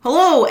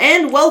Hello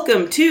and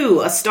welcome to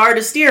A Star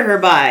to Steer Her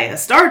By, a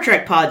Star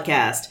Trek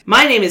podcast.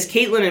 My name is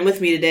Caitlin and with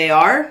me today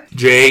are...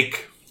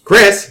 Jake.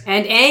 Chris.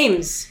 And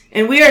Ames.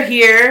 And we are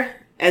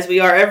here, as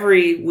we are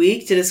every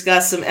week, to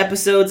discuss some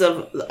episodes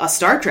of A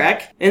Star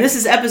Trek. And this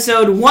is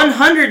episode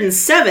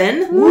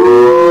 107.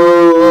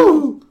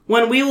 Woo!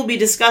 When we will be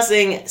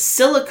discussing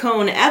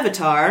Silicon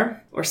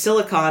Avatar, or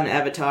Silicon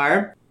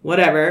Avatar,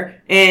 whatever,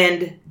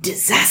 and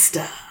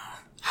Disaster.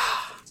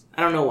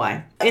 I don't know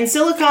why. In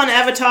Silicon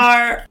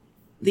Avatar...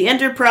 The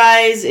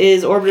Enterprise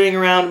is orbiting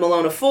around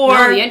Melona 4.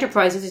 No, the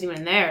Enterprise isn't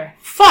even there.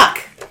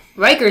 Fuck!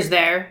 Riker's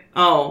there.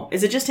 Oh,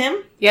 is it just him?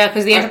 Yeah,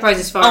 because the Enterprise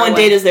is far away. Oh, and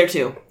Data's there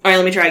too. Alright,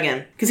 let me try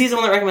again. Because he's the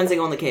one that recommends they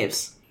go in the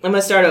caves. I'm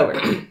gonna start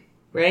over.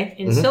 Ready?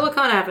 In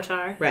Silicon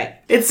Avatar. Right.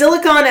 It's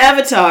Silicon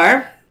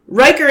Avatar.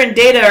 Riker and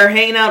Data are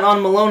hanging out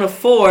on Melona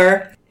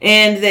 4,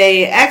 and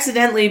they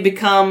accidentally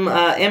become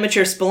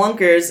amateur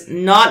spelunkers,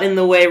 not in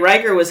the way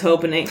Riker was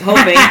hoping.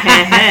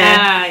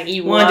 He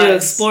wanted to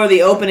explore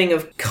the opening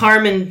of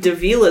Carmen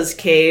Davila's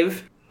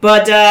cave.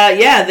 But,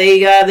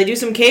 they do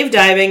some cave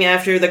diving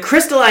after the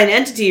crystalline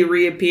entity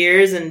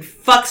reappears and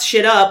fucks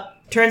shit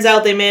up. Turns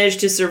out they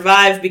managed to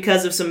survive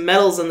because of some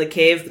metals in the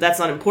cave, but that's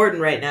not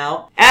important right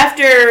now.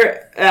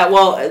 After,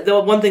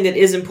 the one thing that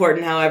is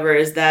important, however,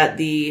 is that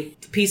the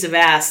piece of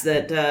ass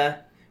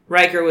that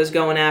Riker was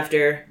going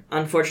after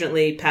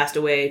unfortunately passed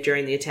away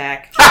during the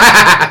attack.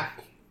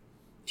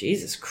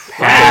 Jesus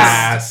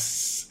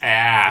Christ.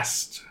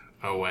 Passed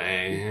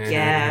away.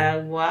 Yeah,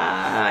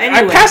 wow.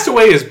 Anyway. Passed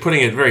away is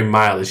putting it very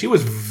mildly. She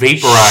was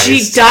vaporized.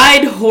 She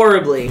died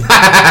horribly.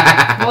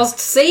 Whilst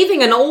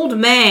saving an old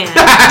man.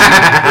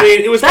 I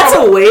mean, it was That's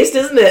a waste,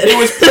 isn't it? It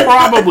was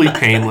probably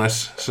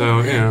painless.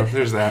 So,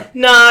 there's that.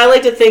 No, I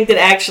like to think that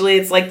actually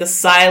it's like the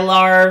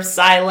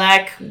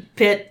Silac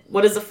pit.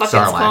 What is the fuck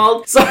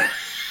Sarlacc. It's called?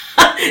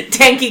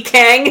 Tanky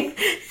Kang.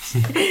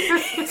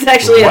 It's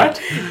actually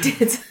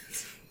it's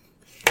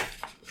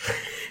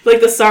like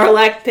the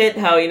Sarlacc pit.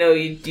 How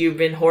you've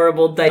been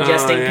horrible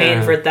digesting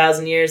pain for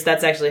 1,000 years.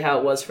 That's actually how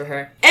it was for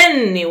her.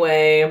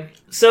 Anyway,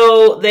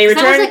 so they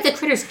return. Sounds like the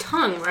critter's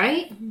tongue,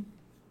 right?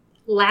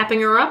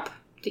 Lapping her up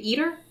to eat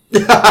her.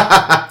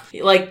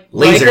 Like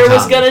Laser Riker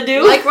was tongue. gonna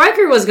do. Like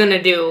Riker was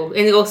gonna do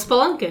and go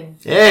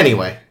spelunking.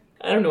 Anyway.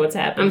 I don't know what's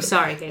happening. I'm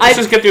sorry, Dave. Let's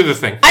just get through the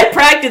thing. I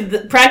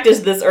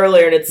practiced this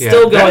earlier, and it's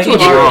still going. that's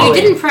what's wrong. You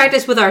didn't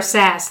practice with our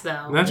sass,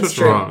 though. That's what's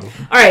true. wrong.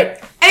 All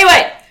right.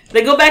 Anyway,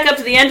 they go back up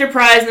to the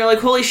Enterprise, and they're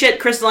like, "Holy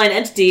shit, crystalline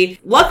entity!"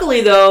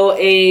 Luckily, though,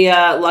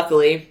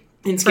 luckily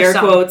in scare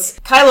quotes,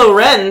 Kylo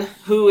Ren,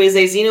 who is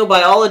a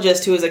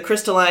xenobiologist who is a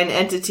crystalline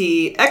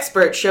entity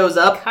expert, shows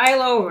up.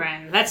 Kylo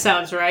Ren. That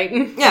sounds right.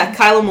 Yeah,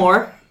 Kylo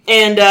Moore.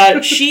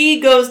 And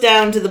she goes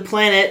down to the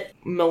planet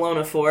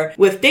Melona 4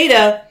 with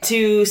Data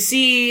to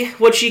see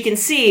what she can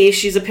see.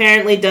 She's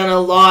apparently done a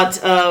lot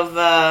of...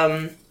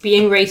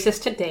 Being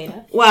racist to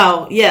Data.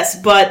 Wow, yes,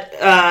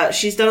 but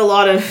she's done a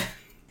lot of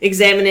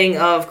examining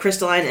of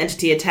crystalline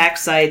entity attack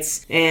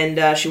sites,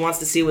 and she wants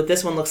to see what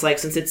this one looks like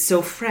since it's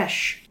so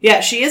fresh. Yeah,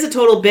 she is a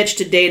total bitch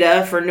to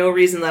Data for no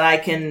reason that I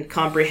can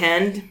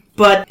comprehend.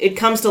 But it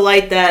comes to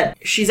light that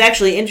she's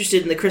actually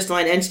interested in the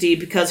crystalline entity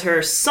because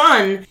her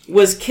son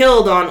was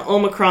killed on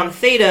Omicron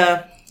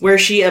Theta, where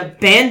she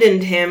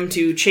abandoned him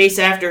to chase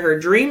after her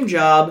dream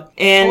job.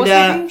 And What was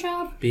her dream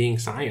job? Being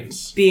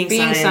science. Being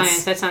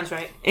science. That sounds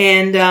right.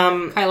 And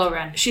Kylo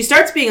Ren. she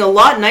starts being a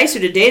lot nicer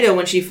to Data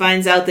when she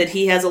finds out that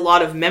he has a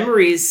lot of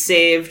memories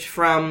saved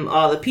from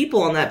the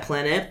people on that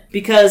planet,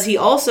 because he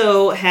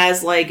also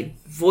has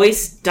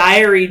voice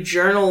diary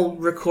journal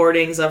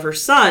recordings of her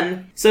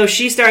son. So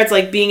she starts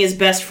being his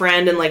best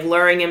friend and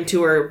luring him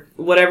to her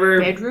whatever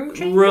bedroom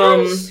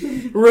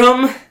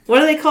room.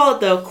 What do they call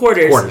it though?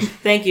 Quarters.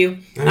 Thank you.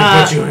 Let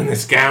me put you in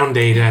this gown,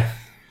 Data.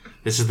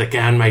 This is the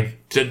gown my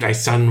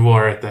son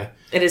wore at the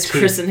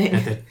christening.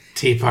 At the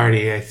tea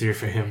party I threw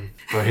for him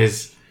for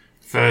his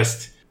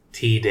first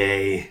tea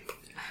day.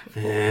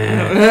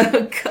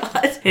 Oh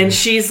God! And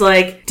she's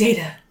like,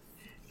 Data,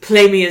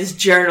 play me his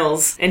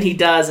journals, and he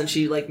does, and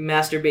she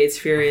masturbates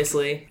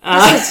furiously.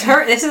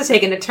 This is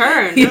taking a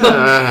turn.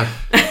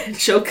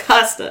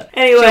 Jocasta.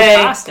 Anyway,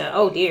 Jocasta.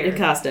 Oh dear.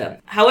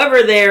 Jocasta.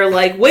 However, they're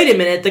like, wait a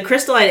minute, the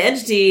crystalline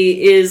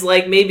entity is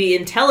maybe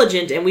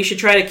intelligent, and we should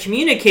try to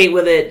communicate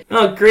with it.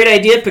 Oh, great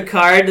idea,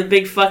 Picard. The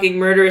big fucking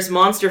murderous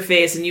monster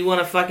face, and you want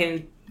to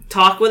fucking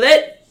talk with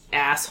it?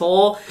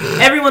 Asshole.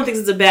 Everyone thinks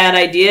it's a bad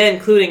idea,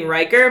 including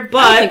Riker,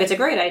 but I think it's a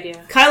great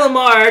idea. Kyla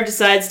Marr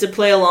decides to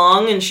play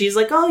along, and she's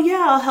like, oh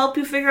yeah, I'll help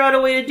you figure out a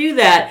way to do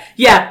that.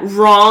 Yeah,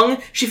 wrong.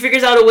 She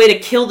figures out a way to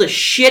kill the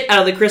shit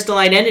out of the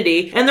crystalline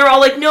entity, and they're all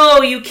like,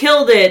 no, you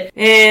killed it.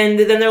 And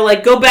then they're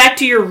like, go back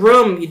to your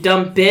room, you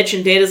dumb bitch.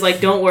 And Data's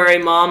like, don't worry,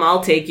 Mom,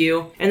 I'll take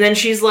you. And then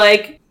she's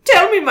like,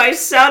 tell me my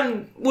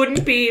son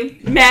wouldn't be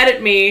mad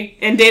at me.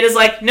 And Data's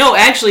like, no,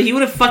 actually, he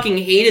would have fucking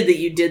hated that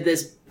you did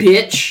this,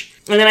 bitch.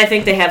 And then I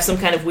think they have some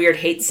kind of weird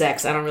hate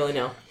sex. I don't really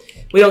know.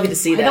 We don't get to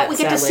see that. I don't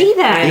get to sadly. see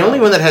that. The only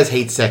one that has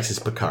hate sex is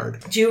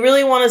Picard. Do you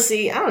really want to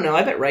see... I don't know.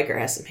 I bet Riker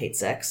has some hate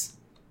sex.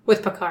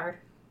 With Picard.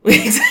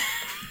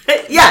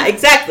 Yeah,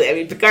 exactly. I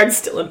mean, Picard's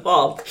still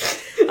involved.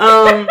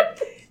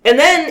 And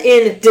then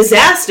in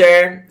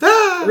Disaster,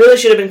 really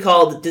should have been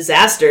called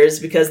Disasters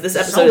because this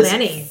episode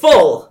is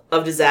full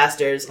of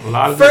disasters. A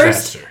lot of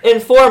First disaster. and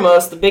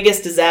foremost, the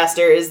biggest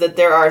disaster is that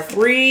there are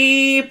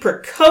 3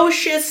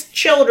 precocious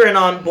children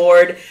on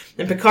board,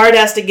 and Picard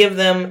has to give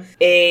them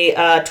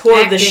a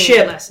tour of the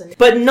ship. Lesson.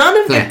 But none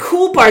of the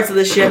cool parts of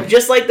the ship,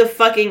 just like the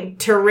fucking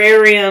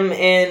terrarium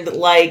and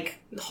like...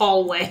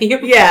 hallway.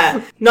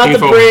 Yeah, not the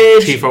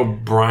bridge. Chief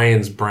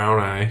O'Brien's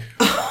brown eye.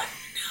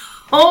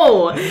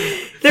 Oh,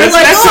 they're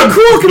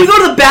cool. Can we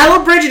go to the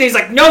battle bridge? And he's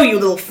like, no, you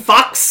little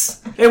fucks.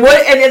 And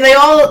they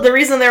all. The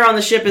reason they're on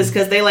the ship is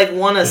because they like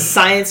won a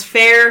science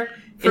fair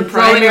in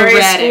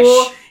primary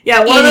school.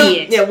 Yeah,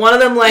 one of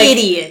them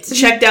like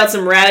checked out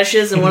some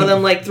radishes, and one of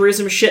them like threw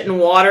some shit in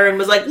water and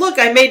was like, "Look,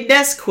 I made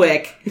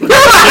Nesquik."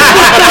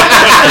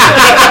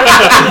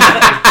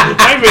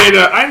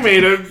 I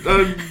made a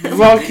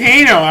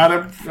volcano out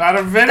of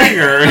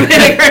vinegar.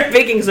 Vinegar and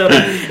baking soda.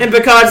 And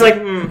Picard's like,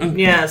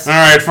 yes. All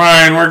right,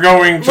 fine. We're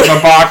going to the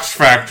box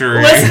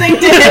factory. Listening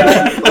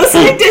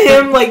to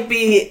him like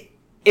be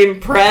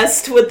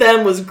impressed with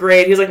them was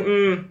great. He was like,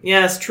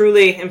 yes,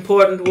 truly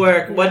important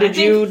work. What did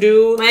you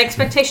do? My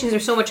expectations are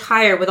so much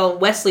higher with all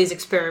Wesley's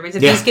experiments.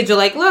 If these kids are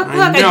like, look,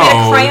 I did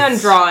a crayon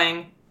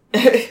drawing.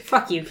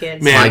 Fuck you,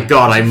 kids. Man, my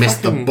God, I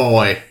missed the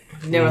boy.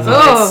 Never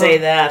thought I'd say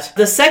that.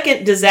 The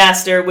second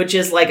disaster, which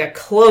is like a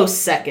close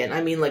second,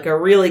 I mean like a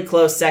really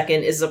close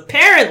second, is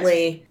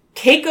apparently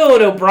Keiko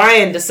and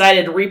O'Brien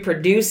decided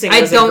reproducing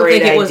was a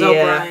great idea. I don't think it was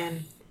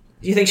O'Brien.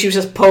 Do you think she was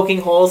just poking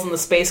holes in the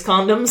space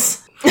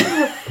condoms?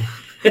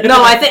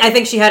 No, I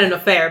think she had an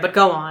affair, but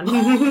go on.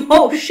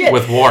 Oh, shit.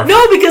 With Worf.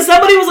 No, because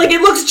somebody was like,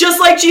 it looks just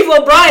like Chief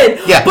O'Brien.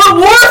 Yeah. But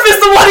Worf is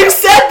the one who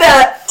said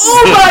that!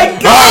 Oh my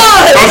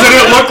God! Doesn't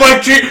it look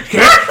like Chief...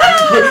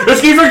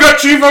 It's even got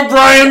Chief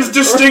O'Brien's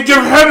distinctive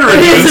head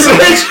rings.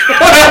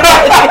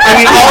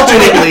 I mean,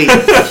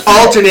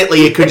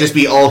 alternately, it could just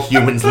be all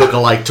humans look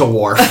alike to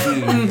Worf.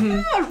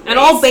 And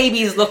all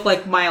babies look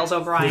like Miles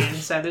O'Brien,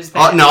 so there's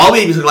that. No, all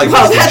babies look like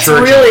Well, Winston that's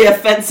Churchill. really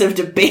offensive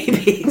to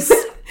babies.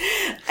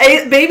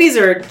 Babies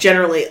are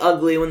generally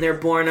ugly when they're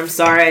born. I'm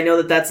sorry. I know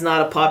that that's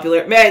not a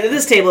popular... At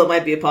this table, it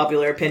might be a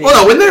popular opinion.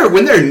 Well, no,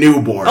 when they're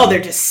newborn... Oh, they're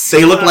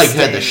disgusting. They look like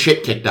they had the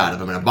shit kicked out of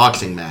them in a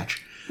boxing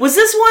match. Was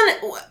this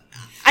one...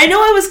 I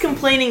know I was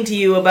complaining to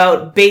you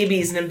about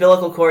babies and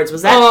umbilical cords.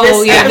 Was that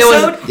this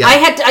episode?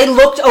 I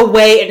looked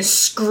away and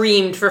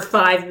screamed for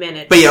 5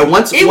 minutes. But yeah,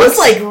 once was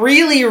like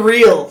really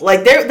real.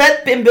 Like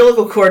that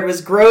umbilical cord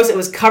was gross. It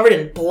was covered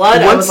in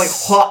blood. I was like,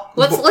 hot.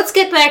 Let's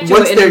get back to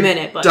it in a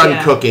minute. But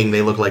done cooking,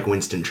 they look like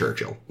Winston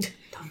Churchill.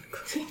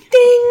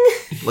 Ding.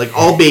 Like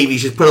all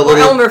babies, just put a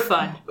little... Or Elmer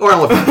Fudd.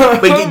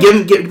 But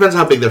it depends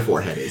on how big their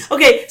forehead is.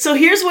 Okay, so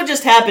here's what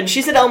just happened.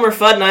 She said Elmer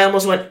Fudd, and I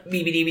almost went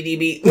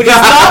BBDBDB, which is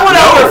not what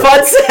Elmer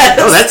Fudd says.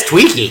 No, that's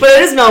Tweaky. But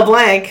it is Mel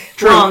Blanc.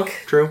 True. Blanc.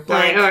 All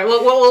right.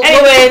 We'll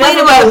anyway, complain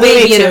enough about about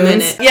baby Looney in a Tunes.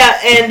 minute.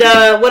 Yeah, and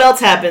what else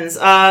happens?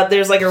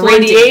 There's like a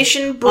Plenty.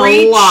 radiation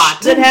breach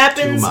that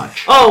happens. Too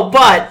much. Oh,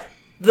 but...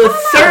 The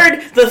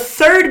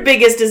third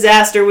biggest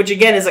disaster, which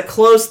again is a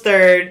close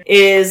third,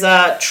 is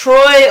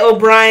Troy,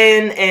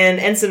 O'Brien, and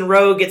Ensign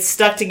Rowe get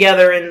stuck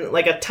together in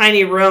like a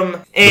tiny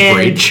room. And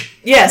The bridge?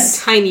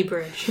 Yes. Tiny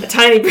bridge. A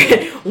tiny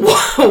bridge.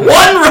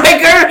 One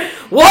Riker,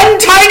 one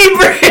tiny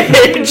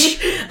bridge.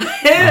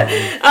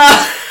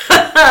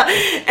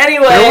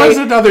 Anyway. There was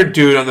another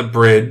dude on the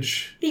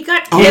bridge. He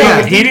got Oh, killed.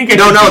 yeah. He didn't get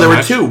No, to do there were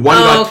much. 2. One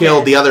got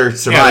killed, the other Yeah,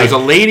 survived. there was a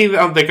lady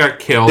that got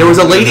killed. There was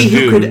a and lady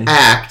dude. who could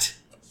act,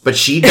 but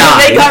she They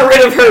died. got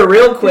rid of her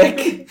real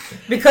quick.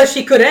 Because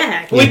she could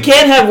act. We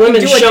can't have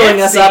women Do a showing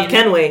death us up, scene.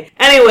 can we?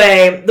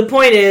 Anyway, the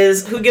point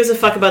is, who gives a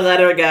fuck about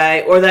that other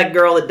guy or that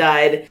girl that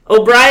died?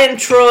 O'Brien,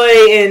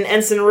 Troy, and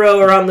Ensign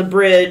Rowe are on the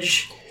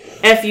bridge,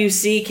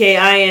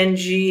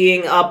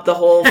 FUCKINGing up the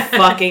whole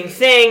fucking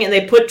thing, and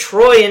they put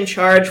Troy in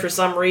charge for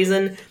some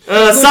reason.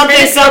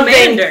 Something,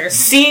 Commander.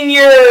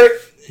 senior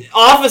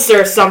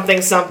officer, something.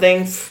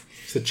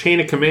 It's the chain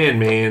of command,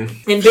 man.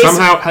 And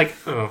somehow,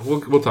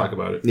 we'll talk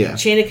about it. Yeah.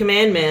 Chain of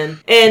command, man.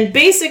 And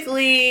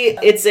basically,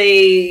 it's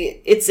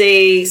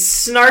a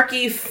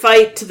snarky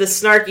fight to the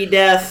snarky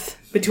death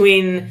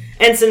between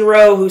Ensign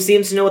Rowe, who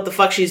seems to know what the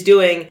fuck she's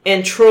doing,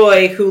 and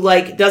Troy, who,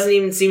 like, doesn't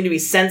even seem to be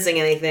sensing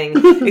anything.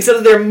 Except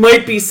that there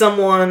might be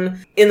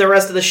someone in the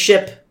rest of the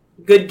ship.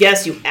 Good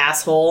guess, you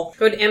asshole.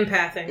 Good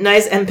empathing.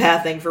 Nice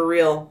empathing, for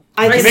real.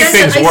 To make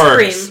things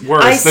worse,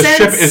 the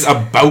ship is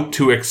about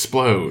to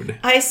explode.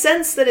 I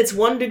sense that it's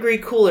 1 degree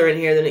cooler in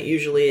here than it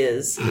usually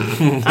is.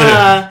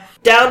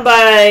 Down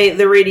by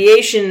the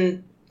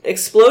radiation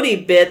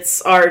explodey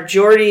bits are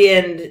Geordi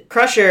and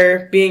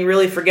Crusher being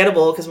really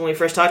forgettable, because when we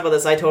first talked about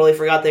this, I totally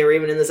forgot they were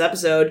even in this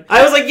episode.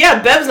 I was like,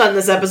 yeah, Bev's not in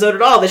this episode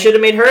at all. They should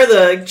have made her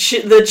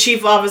the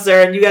chief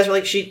officer, and you guys were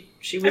like, she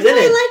was in it. I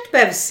really liked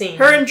Bev's scene.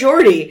 Her and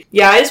Geordi.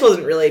 Yeah, I just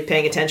wasn't really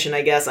paying attention,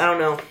 I guess. I don't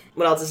know.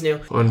 What else is new?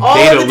 When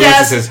Data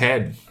loses his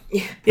head.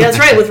 Yeah, that's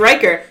right, with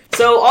Riker.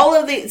 So all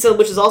of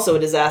which is also a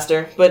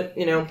disaster, but,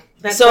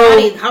 That So-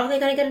 body, how are they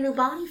going to get a new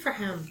body for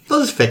him?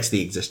 They'll just fix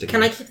the existing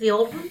Can one. I keep the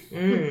old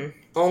one?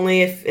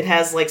 Only if it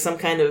has, like, some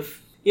kind of...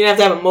 You have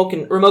to have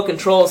a remote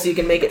control so you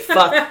can make it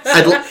fuck.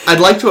 I'd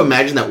like to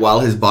imagine that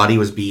while his body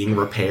was being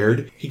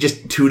repaired, he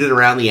just tooted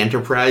around the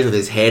Enterprise with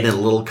his head in a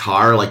little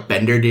car like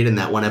Bender did in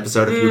that one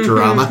episode of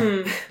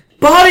Futurama.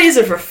 Bodies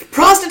are for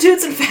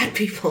prostitutes and fat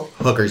people.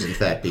 Hookers and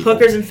fat people.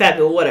 Hookers and fat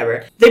people,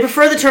 whatever. They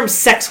prefer the term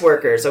sex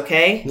workers,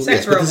 okay? Well,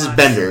 Sex yes, but this is robots.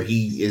 Bender.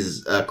 He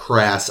is a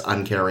crass,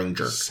 uncaring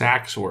jerk.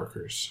 Sax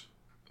workers.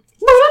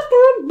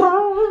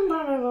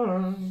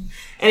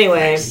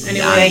 Anyway,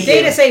 Nice.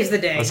 Data saves the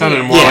day. That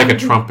sounded more Yeah. like a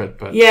trumpet,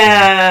 but...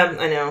 yeah,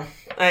 I know.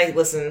 I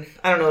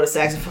don't know what a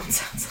saxophone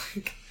sounds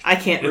like. I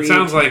can't read. It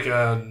sounds like it's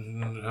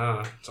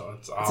awful.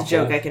 It's a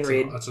joke I can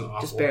read. That's an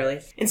awful. Just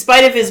barely. In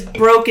spite of his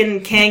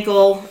broken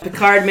cankle,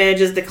 Picard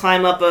manages to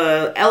climb up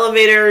a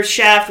elevator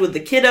shaft with the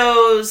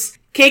kiddos.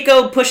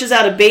 Keiko pushes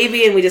out a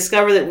baby, and we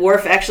discover that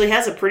Worf actually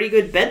has a pretty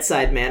good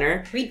bedside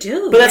manner. We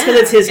do. But that's because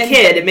it's his And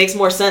kid. It makes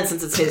more sense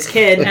since it's his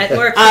kid. At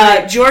work.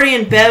 Geordi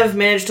and Bev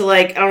manage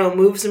to,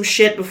 move some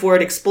shit before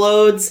it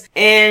explodes.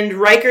 And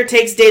Riker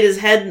takes Data's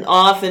head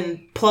off and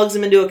plugs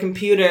him into a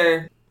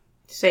computer,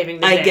 Saving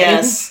the day. I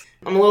guess.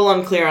 I'm a little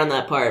unclear on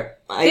that part.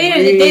 I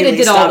Data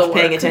did all stopped the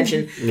paying work.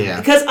 attention. Yeah.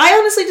 Because I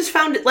honestly just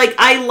found it,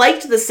 I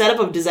liked the setup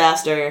of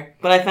Disaster,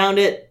 but I found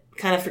it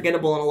kind of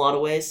forgettable in a lot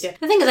of ways. Yeah.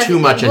 The thing is, I Too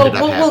think much ended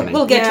up happening.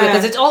 We'll get to it, Yeah.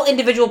 because it's all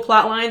individual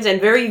plot lines, and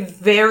very,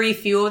 very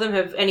few of them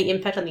have any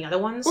impact on the other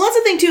ones. Well, that's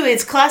the thing, too.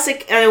 It's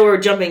classic... I know we're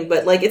jumping,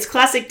 but, it's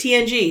classic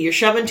TNG. You're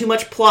shoving too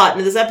much plot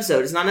into this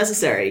episode. It's not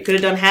necessary. You could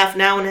have done half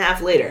now and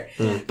half later.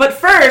 But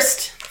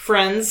first,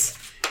 friends,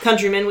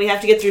 countrymen, we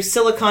have to get through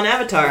Silicon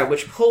Avatar,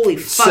 which, holy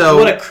fuck, So-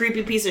 what a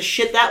creepy piece of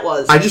shit that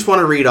was. I just want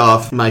to read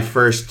off my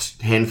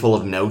first handful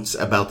of notes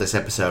about this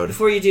episode.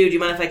 Before you do you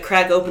mind if I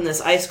crack open this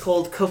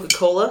ice-cold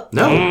Coca-Cola?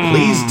 No,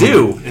 please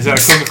do. Is that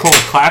a Coca-Cola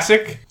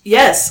classic?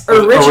 Yes,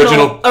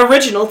 Original-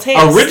 original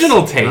taste.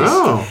 Original taste.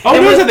 Oh. Oh,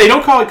 no, they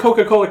don't call it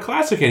Coca-Cola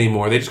Classic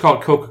anymore. They just call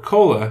it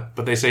Coca-Cola,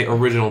 but they say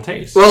original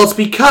taste. Well, it's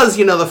because,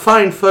 the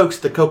fine folks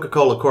at the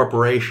Coca-Cola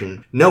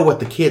Corporation know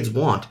what the kids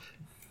want.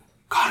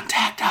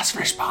 Contact us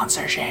for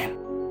sponsorship.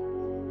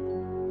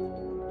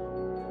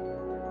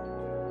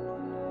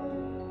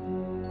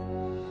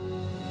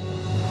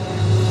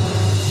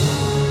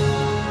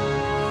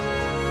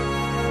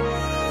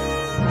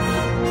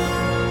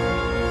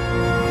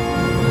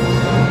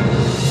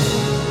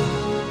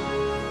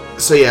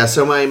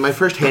 So my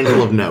first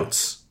handful of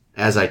notes,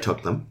 as I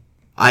took them,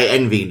 I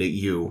envied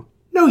you.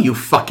 No, you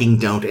fucking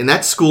don't, and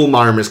that school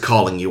marm is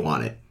calling you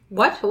on it.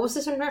 What? What was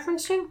this in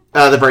reference to?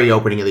 The very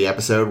opening of the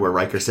episode where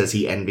Riker says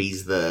he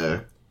envies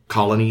the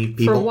colony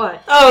people. For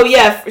what? Oh,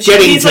 yeah.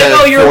 Getting He's to like,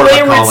 oh, you're form a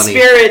wayward colony.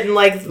 spirit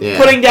and, Yeah.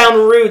 putting down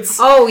roots.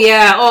 Oh,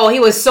 yeah. Oh, he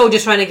was so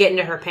just trying to get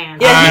into her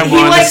pants. Yeah, I he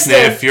want to likes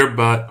sniff your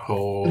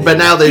butthole. But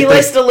now He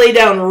likes there's... to lay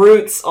down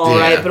roots, all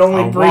right, Yeah. but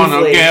only I want to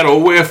briefly. get a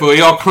whiff of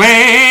your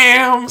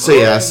clams. So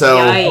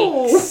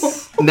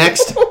Yikes.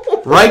 next,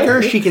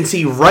 Riker, she can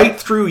see right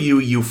through you,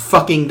 you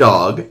fucking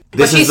dog.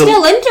 But she's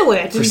still into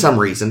it. For some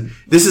reason.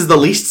 This is the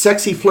least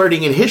sexy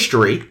flirting in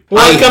history.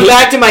 Want I to come hate-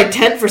 back to my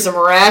tent for some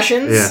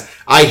rations? Yeah.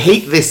 I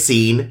hate this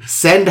scene.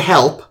 Send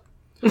help.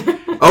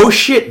 Oh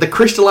shit, the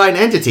crystalline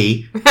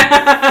entity.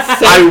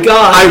 Thank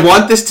God. I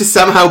want this to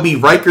somehow be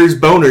Riker's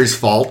boner's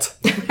fault.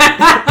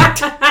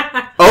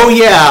 Oh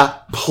yeah,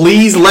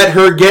 please let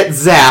her get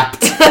zapped.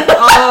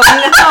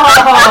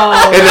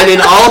 Oh, And then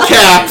in all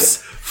caps,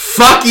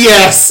 fuck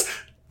yes,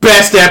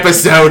 best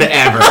episode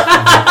ever.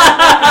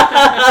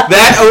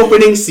 That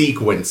opening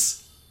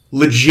sequence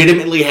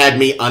legitimately had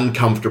me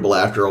uncomfortable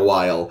after a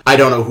while. I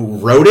don't know who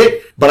wrote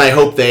it, but I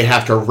hope they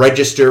have to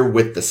register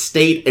with the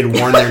state and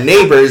warn their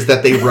neighbors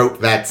that they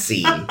wrote that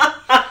scene.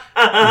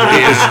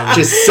 It was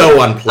just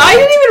so unpleasant. I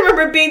didn't even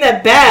remember it being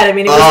that bad. I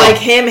mean, it was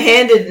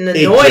ham-handed and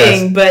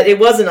annoying, but it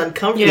wasn't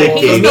uncomfortable. yeah, It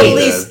he's gave the me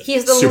least.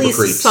 He's the super least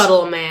creeps.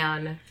 subtle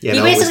man. Yeah, he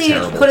no, it was basically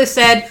terrible. could have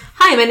said,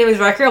 "Hi, my name is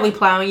Riker. I'll be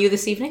plowing you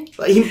this evening."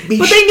 But they knew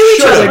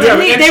each other, didn't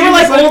they? And They she were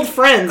was like old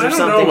friends I or don't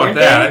something, know about weren't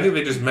that. they? I think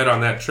they just met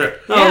on that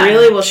trip. Oh, Yeah.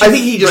 really? Well, I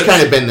think he just But-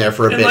 kind of been there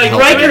for a And bit. like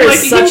helping Riker her.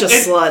 is such a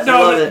slut. I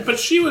love it. But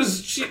she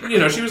was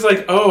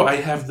like, "Oh, I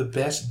have the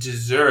best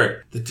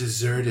dessert. The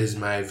dessert is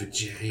my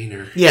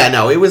vagina." Yeah,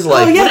 no, it was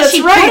like... Oh, yeah, What did that's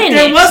she right. put in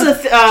There it? was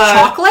a...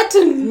 Chocolate?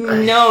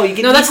 No, you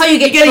get No, that's how you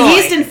get a Troy.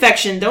 yeast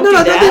infection. Don't No, do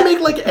don't they that. make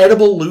like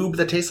edible lube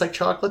that tastes like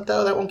chocolate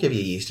though? That won't give you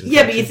a yeast infection.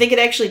 Yeah, but you think it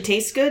actually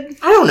tastes good?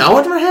 I don't know.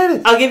 I've never had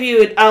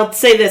it. I'll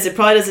say this: it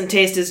probably doesn't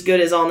taste as good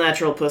as all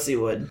natural pussy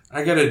would.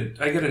 I got an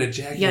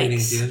ejaculating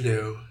Yikes.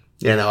 dildo.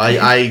 Yeah, no,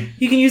 I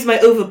You can use my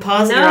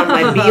ovipositor on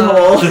my No.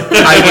 beehole.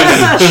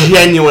 I was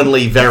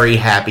genuinely very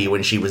happy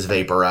when she was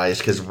vaporized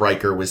because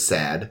Riker was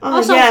sad. Oh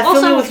Also- yeah, fill me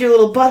also- with your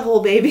little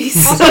butthole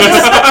babies. Also,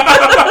 this-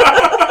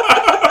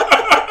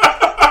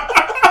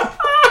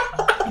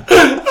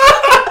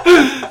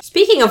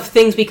 Speaking of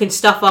things we can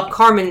stuff up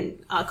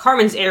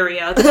Carmen's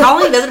area, the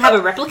colony doesn't have a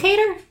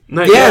replicator?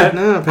 Not Yeah, yet.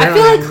 no, I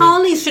apparently. feel like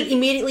colonies should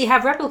immediately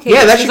have replicators.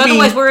 Yeah, that because should be-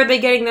 otherwise, where are they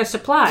getting their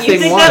supplies? You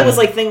Thing think one. that was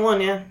like thing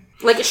one, yeah?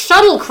 Like,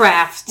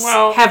 shuttlecrafts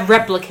have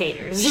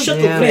replicators.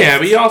 Yeah,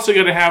 but you also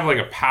got to have, like,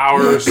 a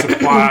power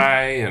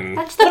supply and...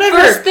 That's the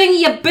first thing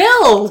you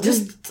build.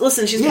 Just,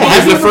 listen, she's...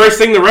 Is the first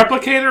thing the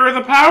replicator or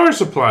the power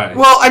supply?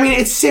 Well, I mean,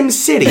 it's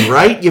SimCity,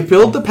 right? You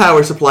build the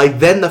power supply,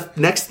 then the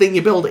next thing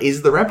you build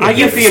is the replicator. I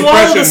get the swallow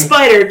impression... the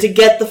spider to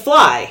get the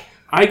fly.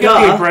 I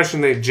get the impression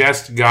they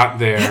just got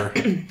there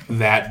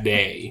that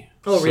day.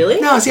 Oh, really?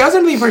 No, see, I was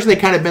under the impression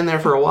they'd kind of been there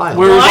for a while.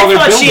 Well, I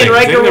thought she and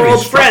Riker were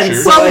old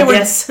friends. Well, they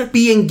were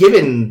being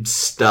given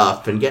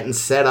stuff and getting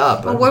set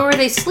up. Well, where were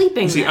they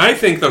sleeping? See, I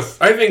think the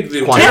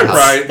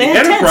Enterprise.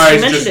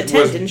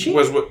 Enterprise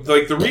was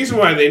like the reason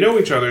why they know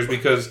each other is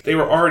because they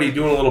were already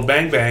doing a little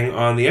bang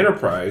on the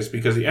Enterprise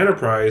because the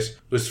Enterprise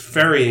was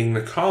ferrying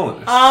the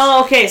colonists.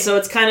 Oh, okay, so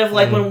it's kind of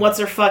like when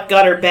What's-Her-Fuck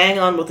got her bang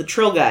on with the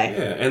Trill guy.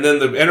 Yeah, and then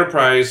the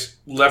Enterprise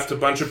left a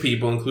bunch of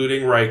people,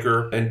 including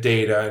Riker and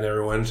Data and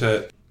everyone,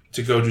 to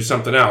go do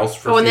something else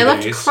for a few days.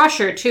 And they left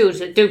Crusher, too,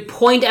 to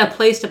point at a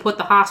place to put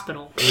the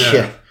hospital.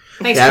 Yeah.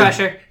 Thanks,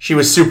 Crusher. She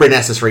was super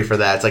necessary for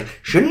that. It's like,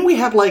 shouldn't we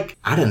have, like,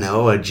 I don't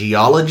know, a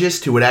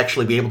geologist who would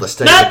actually be able to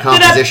study the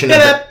composition of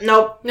the...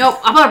 Nope.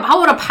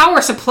 How about a power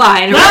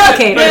supply and a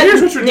replicator? But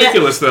here's what's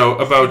ridiculous, though,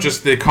 about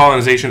just the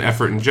colonization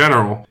effort in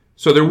general.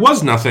 So there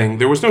was nothing.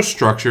 There was no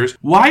structures.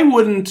 Why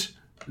wouldn't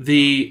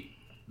the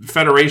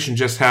Federation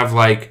just have,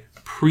 like,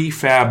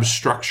 prefab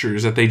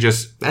structures that they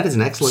just that is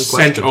an excellent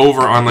sent question.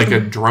 over on like a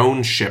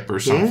drone ship or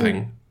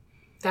something?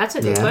 That's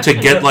a good question.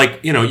 To get like,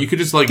 you could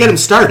just like get them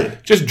started.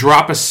 Just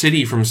drop a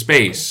city from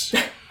space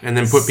and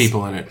then put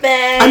people in it.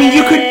 I mean,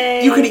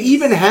 you could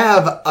even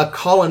have a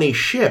colony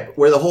ship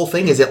where the whole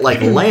thing is at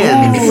like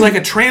land. It's like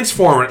a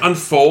transformer. It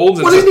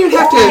unfolds. Well, doesn't even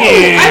have to.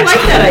 I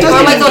like that idea.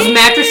 Or like those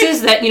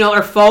mattresses that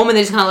are foam and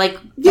they just kind of like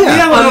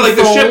like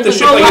the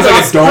ship like it's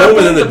like a dome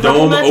and then the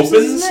dome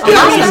opens.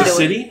 And the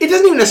city. It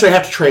doesn't even necessarily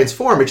have to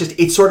transform.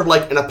 It's sort of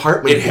like an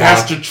apartment. It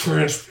has to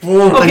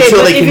transform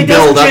until they can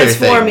build other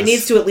things. It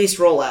needs to at least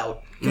roll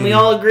out. Can we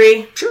all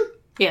agree? Sure.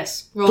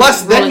 Yes.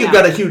 Plus, then you've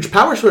got a huge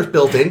power source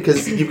built in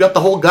because you've got the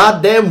whole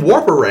goddamn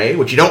warp array,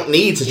 which you don't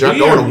need since you're not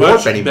going to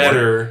warp anymore.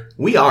 Better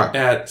we are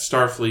at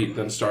Starfleet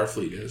than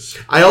Starfleet is.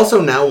 I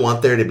also now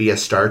want there to be a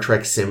Star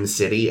Trek Sim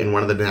City, and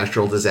one of the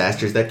natural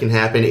disasters that can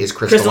happen is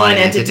crystalline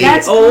entity.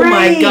 That's oh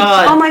my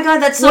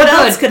god! That's so what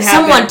good. Else could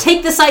happen? Someone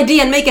take this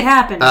idea and make it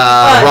happen.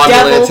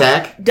 Romulan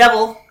attack.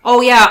 Devil.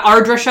 Oh yeah,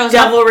 Ardra shows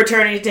up. Devil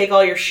returning to take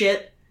all your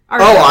shit.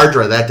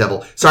 Ardra, that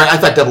devil. Sorry, I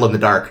thought Devil in the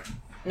Dark.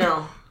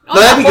 No. No,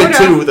 that'd be good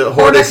too. The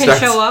Horda can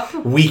show up,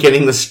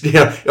 weakening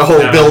the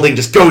whole building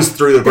just goes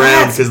through the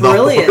ground because the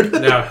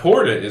Horda. Now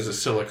Horda is a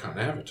silicon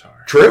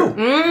avatar. True.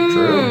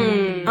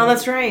 True. Oh,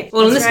 that's right.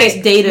 Well, in this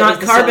case, Data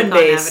not is carbon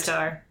based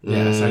avatar.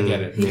 Yes, I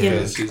get it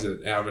because he's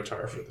an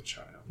avatar for the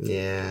child.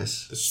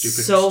 Yes. The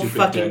stupid, so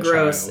fucking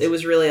gross. Child. It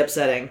was really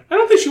upsetting. I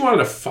don't think she wanted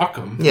to fuck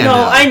him. Yeah, no,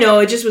 I know.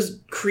 It just was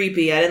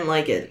creepy. I didn't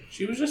like it.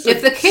 She was just.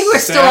 If the kid were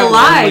still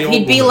alive,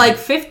 he'd be like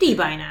 50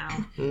 by now.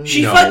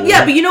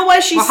 Yeah, but you know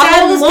why she's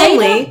sad and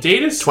lonely?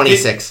 Data's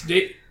 26.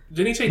 Didn't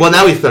he say? Well,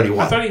 now he's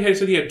 31. I thought he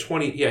said he had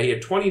 20. Yeah, he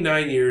had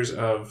 29 years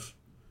of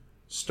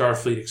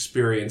Starfleet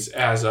experience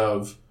as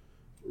of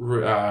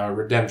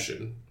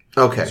Redemption.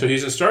 Okay. So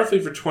he's in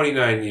Starfleet for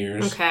 29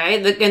 years. Okay,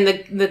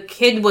 the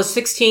kid was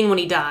 16 when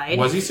he died.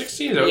 Was he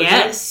 16?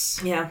 Yes.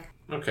 Yeah.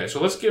 Okay,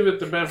 so let's give it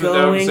the benefit of the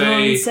doubt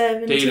and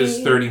say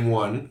Data's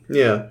 31.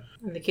 Yeah.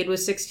 And the kid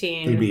was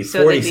 16. He'd be 47.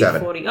 So they'd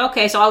be 40.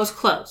 Okay, so I was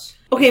close.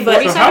 Okay,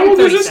 but so how old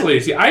is this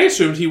lady? See, I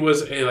assumed he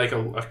was a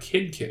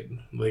kid,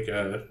 like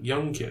a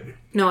young kid.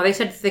 No, they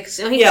said he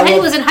said he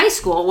was in high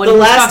school when the he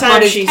last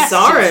time she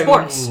saw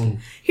him.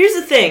 Here's Here's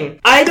the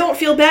thing. I don't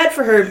feel bad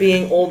for her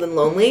being old and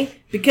lonely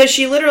because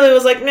she literally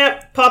was like,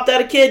 nah, popped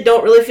out a kid,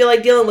 don't really feel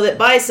like dealing with it.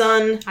 Bye,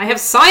 son. I have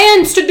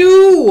science to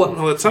do.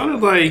 Well, it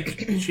sounded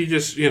like she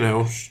just,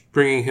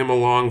 bringing him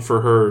along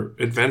for her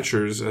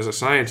adventures as a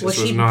scientist was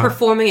she not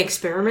performing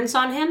experiments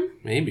on him?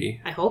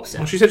 Maybe. I hope so.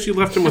 Well, she said she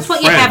left him with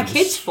friends. That's what you have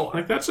kids for.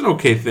 Like, that's an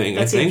okay thing, I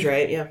think. That seems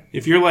right, yeah.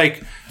 If you're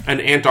like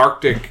an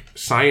Antarctic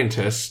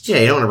scientist... Yeah,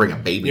 you don't want to bring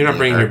a baby. You're not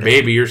bringing your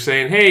baby. You're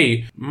saying,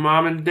 hey,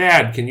 mom and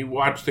dad, can you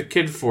watch the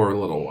kid for a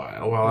little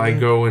while I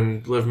go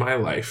and live my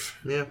life?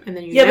 Yeah. And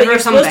then but you're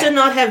supposed to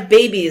not have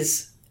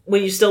babies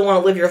when you still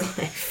want to live your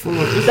life.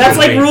 That's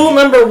like rule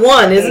number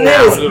 1, isn't it?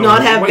 Is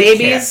not have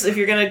babies if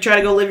you're going to try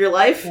to go live your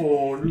life.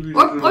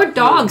 Or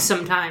dogs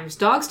sometimes.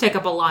 Dogs take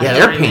up a lot of time.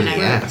 Yeah, they're pain in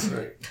the ass.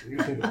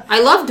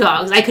 I love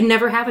dogs. I could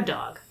never have a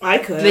dog. I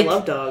could. I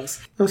love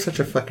dogs. I'm such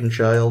a fucking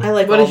child. I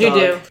like What did you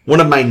do? One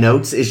of my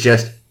notes is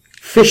just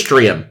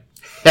Fistrium.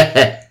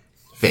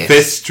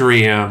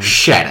 Fistrium.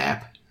 Shut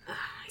up.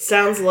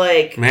 Sounds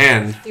like...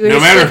 Man, you were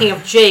just thinking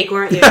of Jake,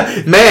 weren't you?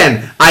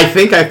 Man, I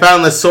think I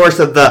found the source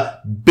of the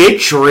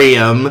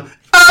Bitrium.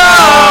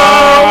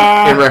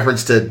 Oh! In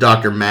reference to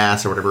Dr.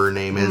 Mass or whatever her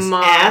name is.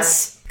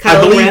 Ass.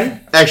 Kylo Ren?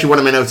 Actually, one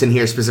of my notes in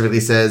here specifically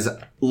says,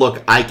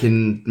 look, I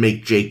can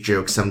make Jake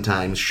jokes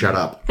sometimes. Shut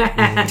up.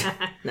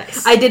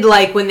 Nice. I did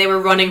like when they were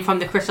running from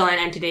the crystalline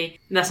entity.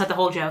 That's not the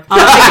whole joke. The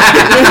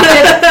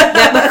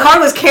car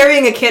was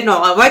carrying a kid.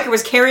 No, Riker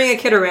was carrying a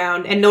kid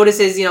around and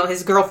notices,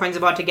 his girlfriend's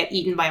about to get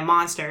eaten by a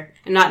monster,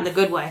 and not in the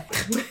good way.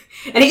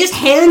 And he just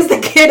hands the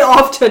kid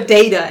off to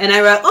Data. And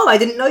I wrote, I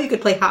didn't know you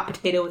could play hot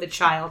potato with a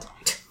child.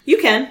 You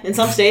can, in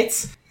some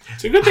states.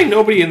 It's a good thing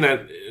nobody in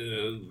that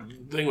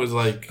thing was,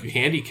 like,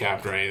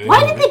 handicapped or anything.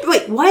 Why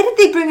did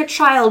they bring a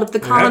child if the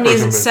colony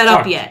isn't set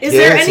up yet? Is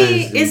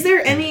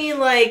there any,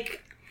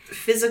 like,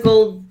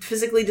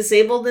 physically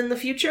disabled in the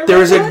future?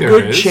 There is a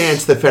good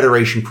chance the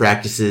Federation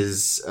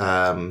practices...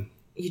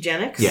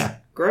 eugenics? Yeah.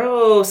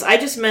 Gross. I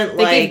just meant,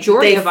 like... They gave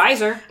Jordy a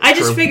visor. I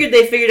just figured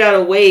they figured out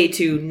a way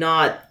to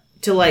not...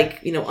 to,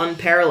 like,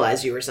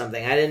 unparalyze you or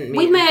something. I didn't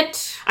mean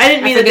that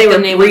they were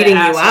breeding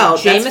you out.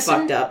 Jameson? That's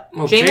fucked up.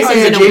 Well, Jameson's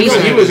in a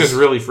wheelchair. He was just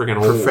really freaking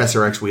old.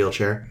 Professor X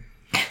wheelchair.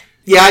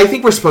 Yeah, I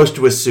think we're supposed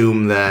to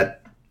assume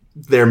that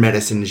their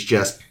medicine is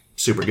just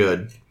super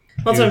good.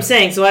 That's what I'm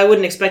saying. So I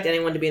wouldn't expect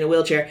anyone to be in a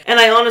wheelchair. And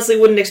I honestly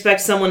wouldn't expect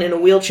someone in a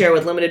wheelchair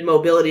with limited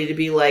mobility to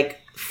be, like,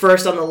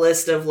 first on the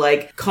list of,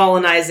 like,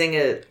 colonizing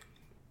a...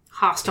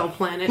 hostile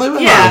planet.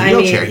 Well, yeah, in a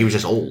wheelchair, he was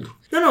just old.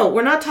 No,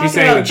 we're not talking He's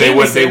saying about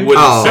that they wouldn't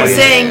I'm send...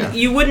 saying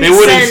you wouldn't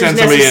send send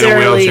somebody in a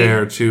necessarily...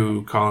 wheelchair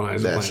to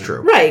colonize the planet. That's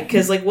true. Right,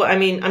 because, like,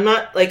 I'm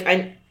not,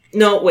 like,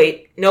 no,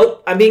 wait.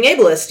 Nope. I'm being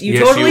ableist. You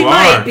Yes, totally you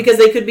might, are. because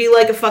they could be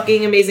like a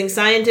fucking amazing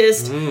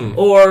scientist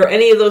or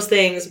any of those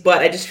things, but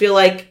I just feel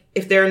like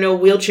if there are no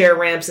wheelchair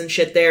ramps and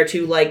shit there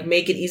to, like,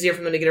 make it easier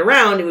for them to get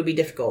around, it would be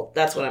difficult.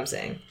 That's what I'm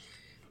saying.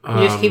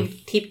 You just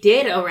keep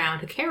Data around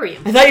to carry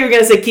him. I thought you were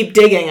going to say keep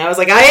digging. I was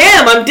like,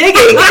 I'm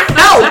digging!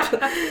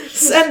 Help!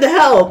 Send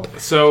help!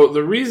 So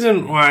the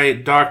reason why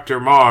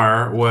Dr.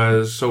 Marr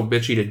was so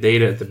bitchy to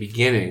Data at the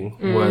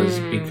beginning was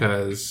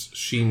because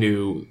she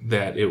knew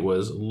that it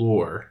was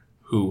Lure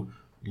who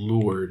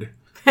lured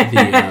the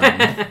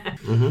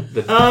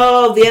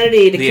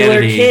entity to kill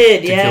her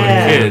kid. Kill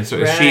her kid.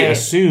 So she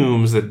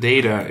assumes that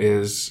Data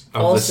is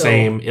of the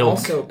same ilk.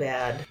 Also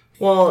bad.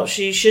 Well,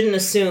 she shouldn't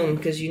assume,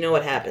 because you know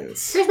what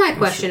happens. Here's my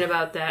question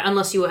about that,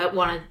 unless you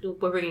want to...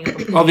 We're bringing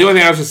up... Well, the only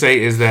thing I was going to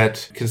say is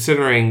that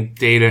considering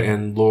Data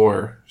and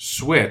Lore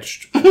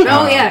switched...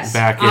 yes,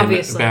 back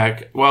obviously.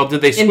 Well, did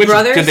they switch...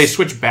 Brothers? Did they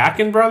switch back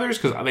in Brothers?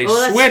 Because they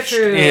switched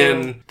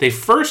in... They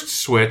first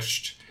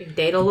switched... In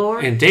Data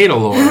Lore? In Data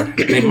Lore.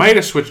 They might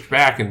have switched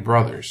back in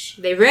Brothers.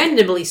 They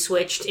randomly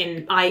switched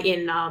in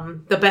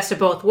The Best of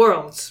Both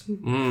Worlds.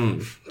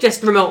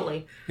 Just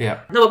remotely. Yeah.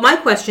 No, but my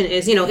question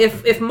is,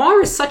 if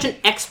Mar is such an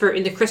expert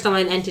in the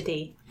crystalline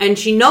entity, and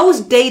she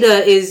knows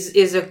Data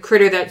is a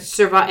critter that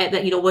survived,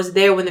 that was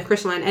there when the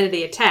crystalline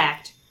entity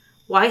attacked,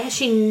 why has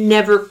she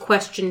never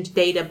questioned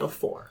Data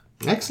before?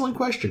 Excellent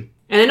question.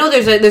 And I know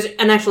there's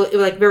an actual,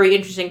 like, very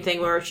interesting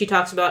thing where she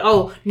talks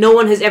about, no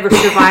one has ever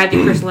survived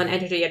the crystalline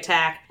entity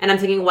attack. And I'm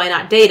thinking, why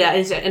not Data?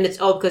 And it's,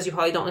 because you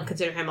probably don't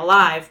consider him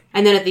alive.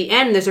 And then at the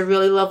end, there's a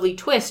really lovely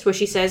twist where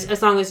she says,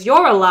 as long as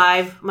you're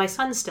alive, my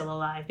son's still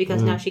alive.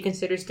 Because now she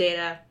considers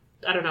Data,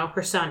 I don't know,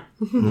 her son.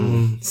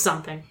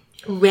 Something.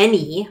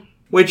 Rennie.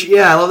 Which,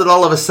 I love that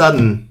all of a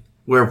sudden...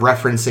 We're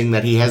referencing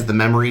that he has the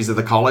memories of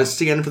the colonists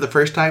again for the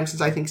first time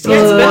since I think season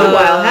it's been a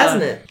while,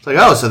 hasn't it? It's like,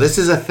 so this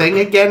is a thing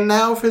again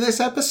now for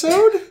this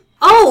episode?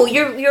 Oh,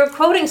 you're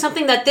quoting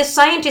something that this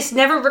scientist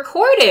never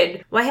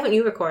recorded. Why haven't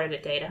you recorded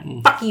it, Data?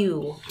 Fuck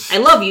you. I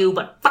love you,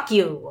 but fuck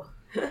you.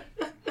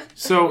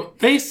 So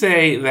they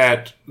say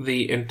that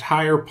the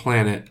entire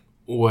planet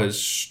was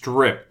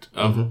stripped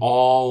of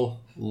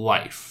all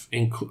life,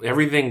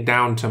 everything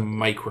down to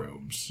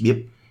microbes.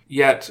 Yep.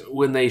 Yet,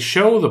 when they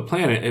show the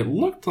planet, it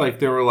looked like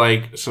there were,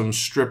 like, some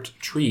stripped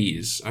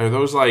trees. Are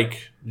those,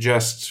 like,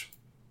 just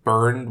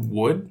burned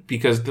wood?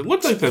 Because it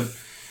looked like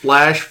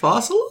Flash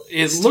fossil?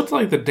 It looked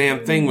like the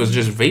damn thing was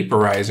just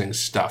vaporizing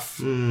stuff.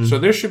 So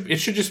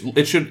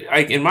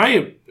in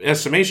my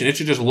estimation, it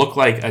should just look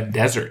like a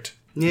desert.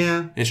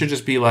 Yeah. It should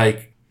just be,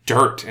 like,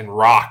 dirt and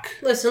rock.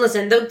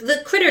 Listen,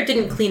 the critter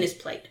didn't clean his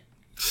plate.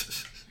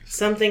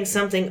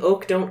 Something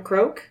oak don't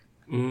croak?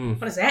 What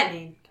does that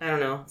mean? I don't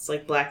know. It's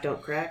like black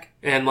don't crack.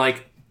 And,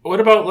 like,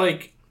 what about,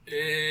 like,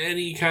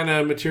 any kind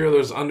of material that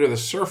was under the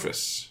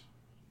surface?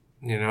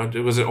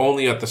 Was it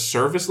only at the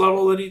surface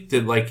level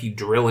that he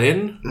drill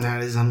in?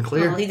 That is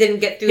unclear. Well, he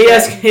didn't get through He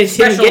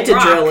didn't get to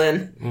rock. drill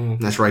in.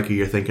 That's Riker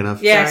you're thinking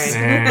of. Yes.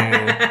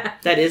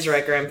 That is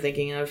Riker I'm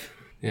thinking of.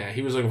 Yeah,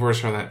 he was looking for us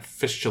from that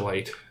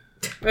fistulate.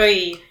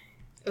 Oy.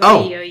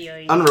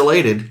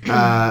 Unrelated.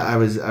 I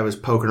was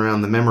poking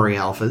around the memory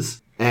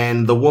alphas,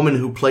 and the woman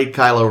who played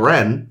Kylo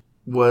Ren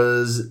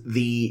was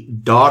the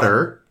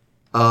daughter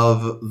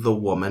of the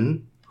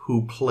woman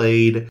who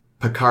played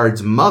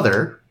Picard's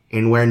mother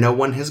in Where No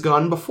One Has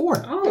Gone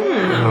Before.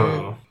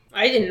 Oh.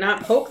 I did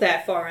not poke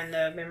that far in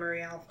the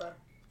memory alpha.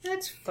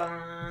 That's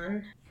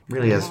fun.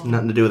 Really has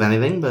nothing to do with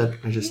anything, but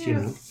I just,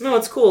 No,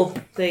 it's cool.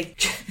 They,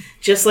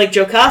 just like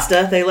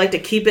Jocasta, they like to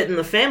keep it in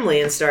the family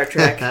in Star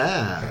Trek.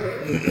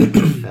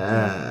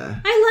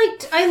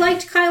 I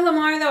liked Kyla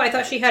Mar, though. I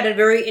thought she had a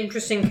very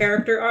interesting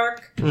character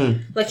arc.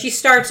 Like, she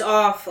starts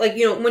off, like,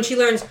 when she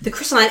learns the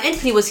crystalline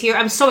entity was here,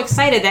 I'm so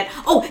excited that,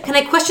 can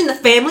I question the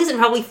families and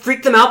probably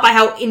freak them out by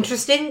how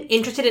interested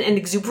and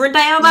exuberant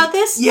I am about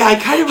this? Yeah, I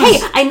kind of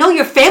was... Hey, I know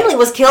your family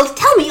was killed.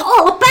 Tell me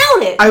all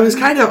about it. I was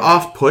kind of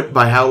off-put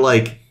by how,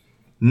 like,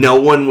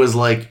 no one was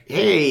like,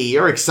 hey,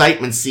 your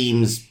excitement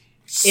seems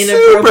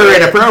super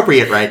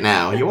inappropriate right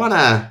now. You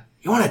wanna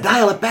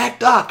dial it back,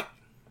 Doc?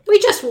 We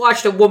just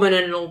watched a woman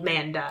and an old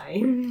man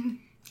die. And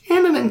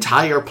an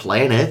entire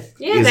planet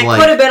is, that like,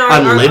 could have been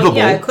unlivable.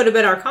 It could have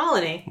been our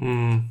colony.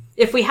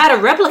 If we had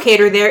a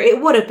replicator there,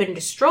 it would have been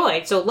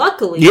destroyed. So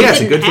luckily, we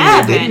didn't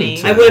have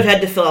any. I would have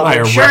had to fill out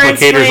insurance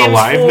replicator's claims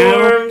alive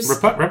forms.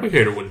 now?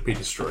 Replicator wouldn't be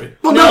destroyed.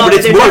 Well, no, but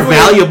it's more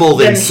valuable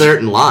than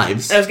certain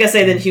lives. I was going to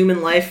say than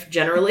human life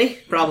generally.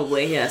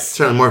 Probably, yes.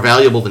 Certainly more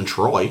valuable than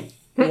Troy.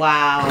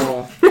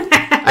 Wow.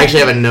 I actually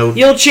have a note.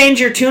 You'll change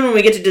your tune when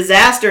we get to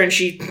disaster, and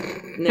she...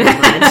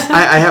 Never mind.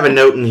 I have a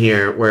note in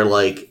here where,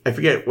 like, I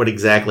forget what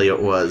exactly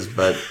it was,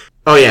 but...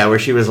 Oh, yeah, where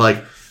she was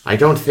like, I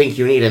don't think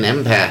you need an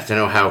empath to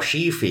know how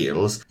she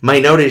feels. My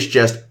note is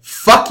just,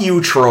 fuck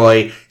you,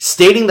 Troy.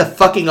 Stating the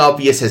fucking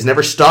obvious has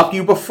never stopped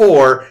you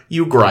before,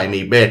 you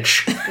grimy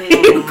bitch.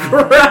 You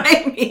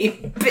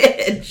grimy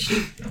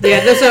bitch. Yeah,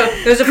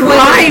 there's a point.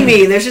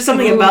 Grimy. There's just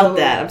something about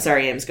that. I'm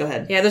sorry, Ames. Go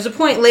ahead. Yeah, there's a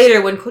point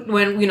later when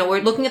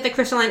we're looking at the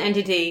crystalline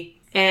entity,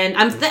 and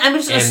I'm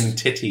just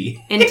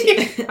entity.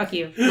 Fuck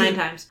you 9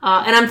 times.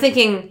 And I'm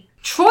thinking,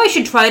 Troy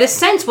should try to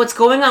sense what's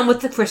going on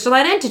with the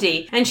crystalline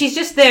entity, and she's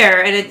just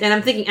there, and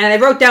I'm thinking, and I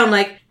wrote down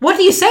like, what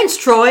do you sense,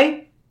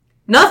 Troy?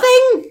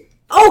 Nothing.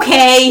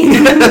 Okay.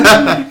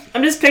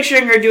 I'm just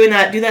picturing her do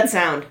that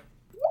sound.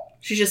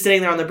 She's just sitting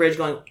there on the bridge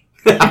going.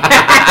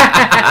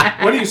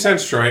 What do you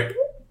sense, Troy?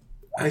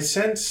 I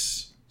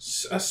sense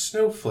a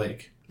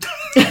snowflake.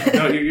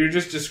 No, you're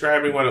just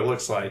describing what it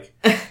looks like.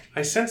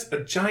 I sense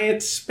a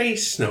giant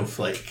space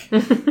snowflake.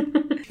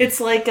 It's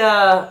like,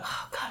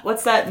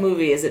 what's that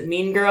movie? Is it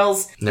Mean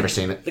Girls? Never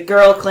seen it. The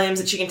girl claims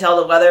that she can tell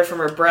the weather from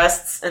her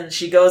breasts, and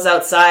she goes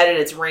outside and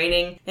it's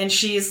raining, and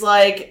she's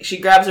like, she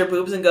grabs her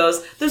boobs and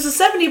goes, there's a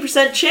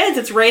 70% chance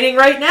it's raining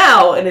right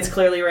now, and it's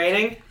clearly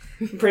raining.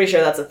 I'm pretty sure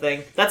that's a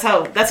thing. That's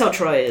how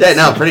Troy is. Yeah,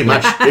 no, pretty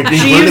much.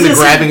 Including the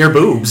grabbing her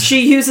boobs.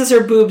 She uses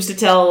her boobs to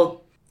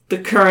tell the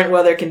current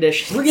weather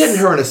conditions. We're getting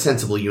her in a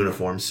sensible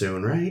uniform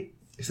soon, right?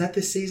 Is that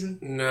this season?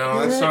 No,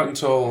 that's not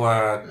until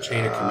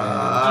Chain of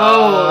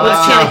Command.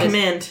 What's Chain of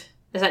Command?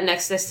 Is that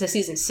next? That's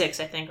season 6,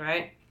 I think,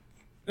 right?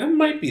 It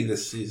might be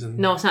this season.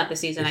 No, it's not this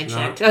season. I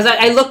checked.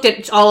 I looked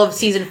at all of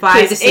season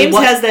 5 to see Ames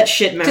has that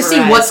shit memorized. To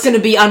see what's going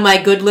to be on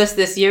my good list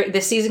this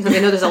season, because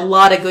I know there's a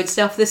lot of good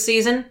stuff this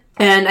season.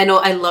 And I know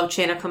I love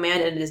Chain of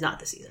Command, and it is not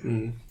this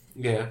season.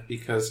 Yeah,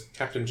 because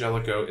Captain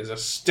Jellicoe is a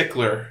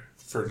stickler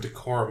for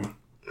decorum.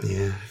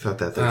 Yeah, I thought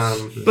that.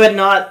 But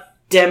not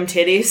dem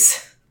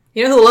titties.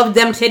 You know who loved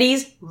them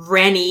titties?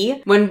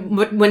 Rennie.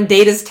 When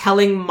Data's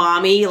telling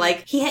Mommy,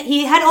 like,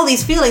 he had all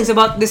these feelings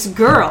about this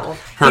girl.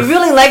 He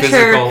really liked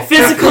her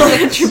physical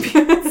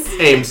attributes.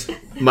 Ames,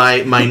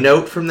 my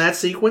note from that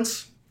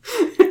sequence,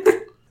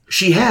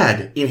 she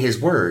had, in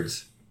his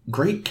words,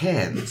 great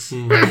cans.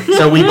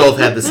 So we both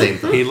had the same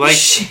thing.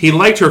 He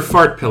liked her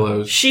fart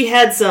pillows. She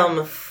had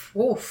some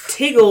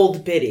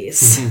tiggled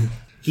bitties.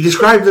 He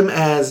described them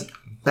as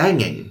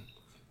banging.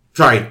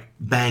 Sorry,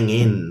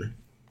 bangin'.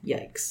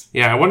 Yikes.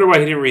 Yeah, I wonder why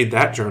he didn't read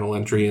that journal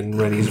entry in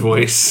Rennie's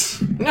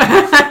voice.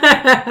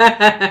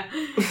 I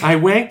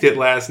wanked it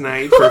last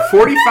night for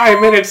 45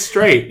 minutes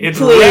straight. It's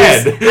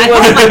red.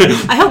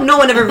 I hope no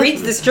one ever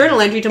reads this journal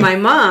entry to my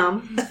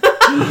mom.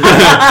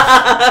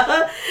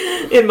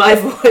 In my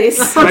voice.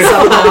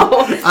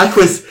 Somehow.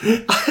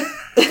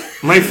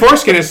 My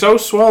foreskin is so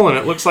swollen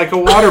it looks like a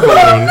water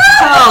balloon.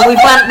 Oh, we've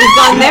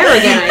gone there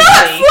again, I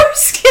see.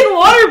 Foreskin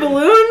water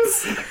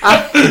balloons?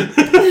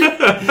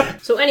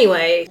 So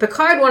anyway,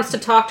 Picard wants to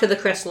talk to the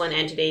crystalline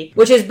entity,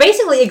 which is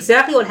basically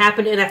exactly what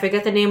happened in, I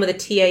forget the name of the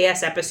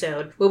TAS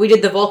episode, where we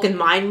did the Vulcan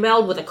mind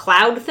meld with a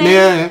cloud thing.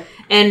 Yeah.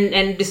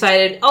 And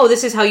decided,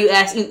 this is how you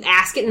ask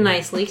it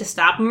nicely to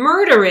stop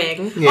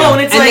murdering. Yeah. Oh,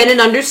 and it's then it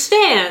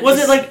understands. Was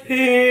it like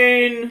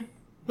pain?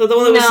 The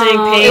one that was saying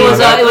pain. It was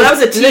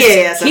a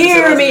TAS episode.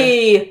 Hear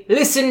me!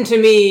 Listen to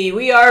me!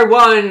 We are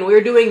one!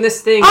 We're doing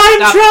this thing!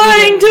 I'm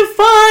trying to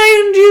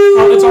find you!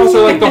 Oh, it's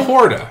also like the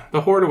Horda.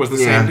 The Horda was the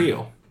same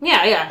deal.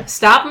 Yeah.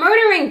 Stop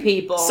murdering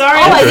people. Sorry,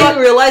 I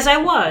didn't realize I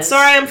was.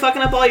 Sorry, I'm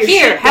fucking up all your shit,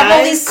 Here, have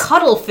all these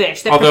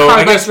cuttlefish that Although,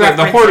 Picard I guess the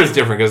referencing. Horda is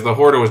different, because the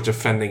Horda was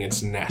defending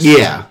its nest.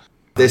 Yeah.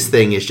 This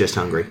thing is just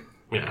hungry.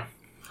 Yeah.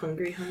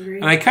 Hungry.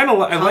 And I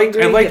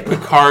liked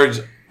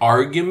Picard's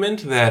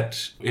argument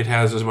that it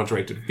has as much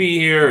right to be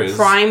here as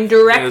Prime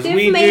Directive, as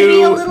we maybe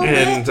do, a little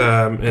bit.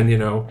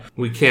 And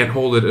we can't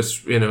hold it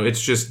as it's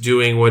just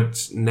doing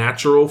what's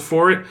natural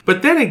for it.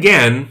 But then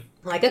again,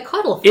 like a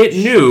cuttlefish, it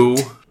knew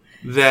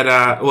that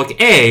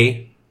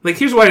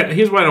here's why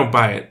I don't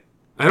buy it.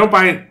 I don't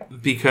buy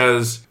it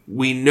because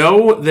we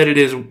know that it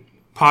is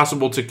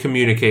possible to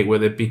communicate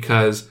with it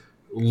because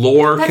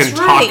Lore can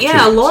talk to it.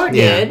 Yeah, Lore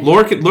did.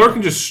 Lore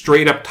can just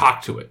straight up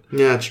talk to it.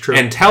 Yeah, that's true.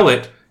 And tell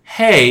it,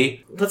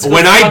 hey,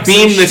 when I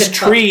beam this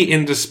tree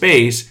into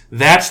space,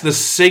 that's the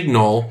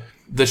signal.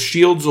 The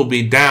shields will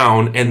be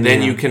down, and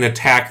then you can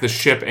attack the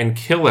ship and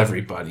kill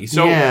everybody.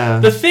 So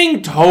the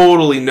thing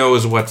totally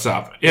knows what's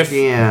up.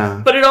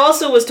 But it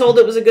also was told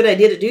it was a good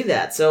idea to do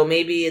that, so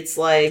maybe it's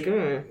like,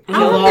 kill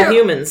all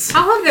humans.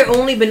 How have there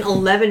only been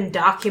 11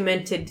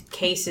 documented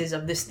cases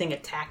of this thing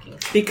attacking?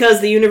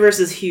 Because the universe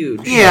is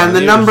huge. Yeah, and the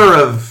number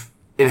of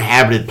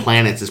inhabited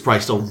planets is probably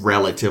still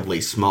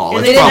relatively small.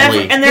 And, there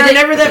are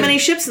never that many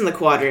ships in the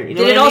quadrant. You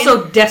know Did it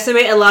also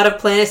decimate a lot of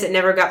planets that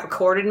never got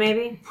recorded,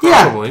 maybe?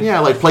 Probably. Yeah,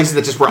 like places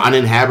that just were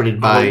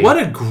uninhabited by...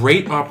 What a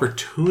great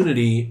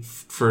opportunity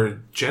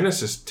for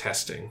Genesis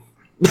testing.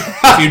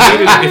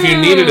 If you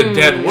needed a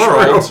dead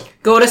world...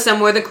 Go to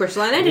somewhere the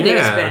crystalline entity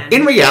has been.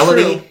 In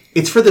reality,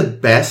 it's for the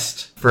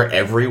best for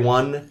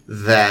everyone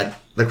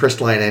that the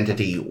crystalline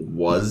entity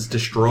was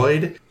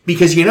destroyed.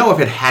 Because if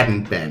it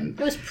hadn't been...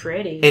 It was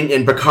pretty.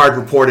 And Picard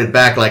reported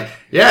back like,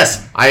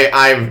 yes,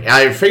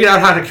 I figured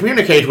out how to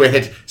communicate with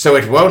it so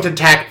it won't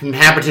attack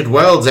inhabited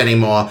worlds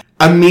anymore.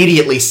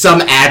 Immediately,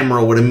 some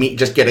admiral would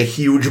just get a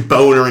huge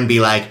boner and be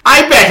like,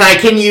 I bet I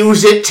can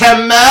use it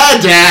to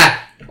murder!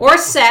 Or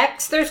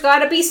sex. There's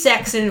gotta be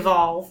sex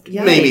involved.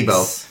 Yikes. Maybe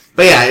both.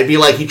 But yeah, it'd be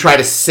like he tried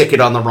to sick it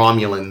on the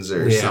Romulans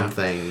or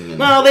something.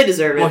 Well, they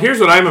deserve it. Well, here's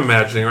what I'm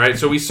imagining, right?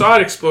 So we saw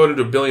it explode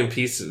into a billion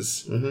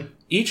pieces. Mm-hmm.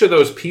 Each of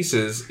those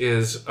pieces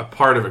is a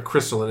part of a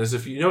crystal. And as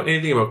if you know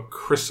anything about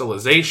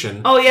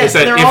crystallization... Oh, yes,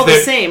 they're all the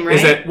same, right?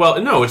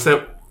 It's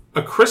that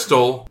a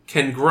crystal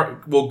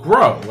will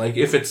grow. Like,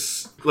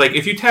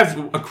 if you have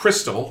a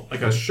crystal,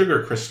 like a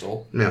sugar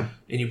crystal, and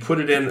you put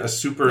it in a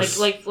super...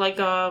 Like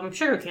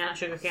sugar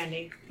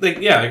candy.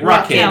 Like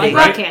rock candy, yeah, like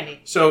right? rock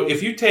candy. So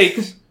if you take...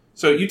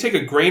 So you take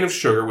a grain of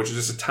sugar, which is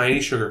just a tiny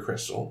sugar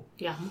crystal,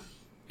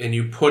 and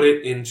you put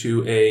it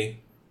into a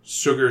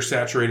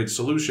sugar-saturated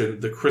solution,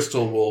 the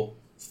crystal will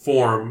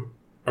form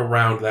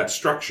around that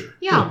structure.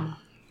 Yeah.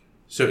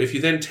 So if you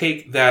then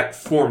take that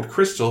formed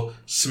crystal,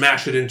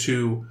 smash it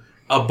into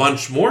a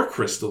bunch more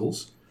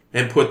crystals,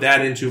 and put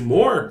that into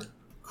more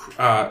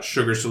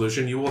sugar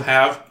solution, you will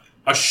have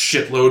a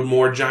shitload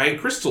more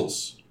giant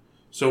crystals.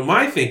 So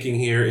my thinking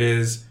here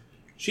is,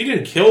 she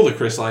didn't kill the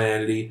crystalline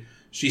entity.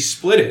 She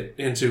split it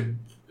into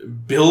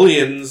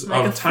billions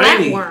of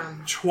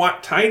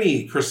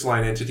tiny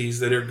crystalline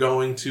entities that are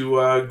going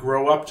to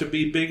grow up to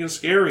be big and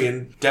scary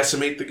and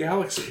decimate the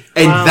galaxy.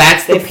 And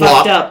that's the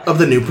plot of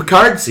the new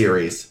Picard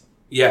series.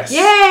 Yes.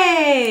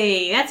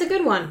 Yay! That's a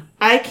good one.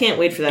 I can't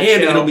wait for that show.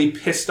 And it'll be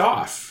pissed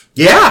off.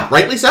 Yeah,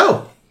 rightly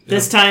so.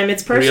 This time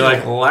it's personal.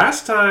 It'll be like,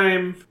 last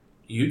time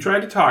you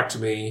tried to talk to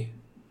me,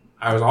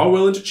 I was all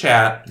willing to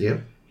chat,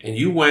 and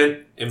you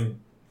went and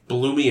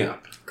blew me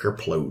up.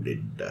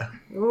 Kerploded.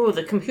 Ooh,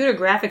 the computer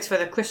graphics for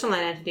the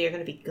crystalline entity are going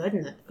to be good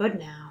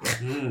now.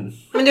 I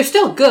mean, they're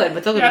still good,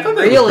 but they're going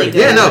to be really good.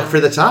 Yeah, no, for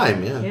the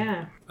time,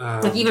 Yeah.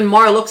 Like, even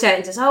Mara looks at it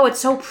and says, oh, it's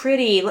so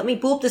pretty. Let me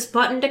boop this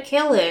button to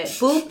kill it.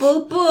 Boop,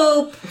 boop,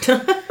 boop.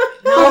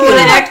 Now I'm going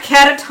to act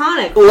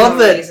catatonic for Love no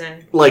that,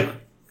 reason. like,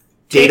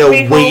 Data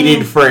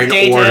waited for an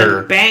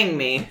order bang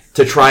me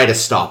to try to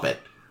stop it.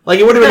 Like,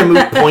 it would have been a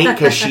moot point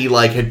because she,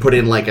 like, had put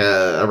in, like,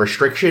 a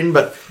restriction,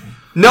 but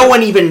no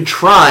one even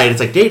tried. It's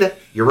like, Data,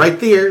 you're right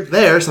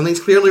there. Something's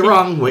clearly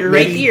wrong. You're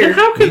right here. And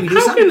how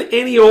can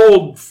any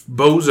old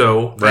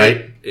bozo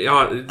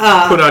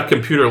put a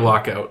computer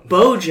lockout?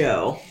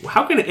 Bojo.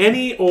 How can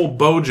any old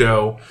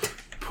bojo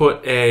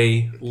put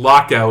a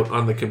lockout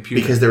on the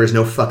computer? Because there is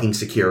no fucking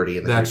security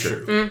in the That's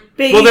future. true.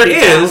 Well, there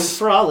is,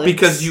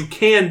 because you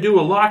can do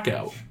a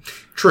lockout.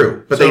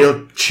 True, but they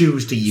don't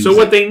choose to use it. So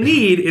what they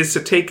need is to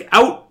take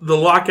out the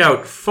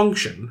lockout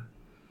function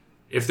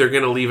if they're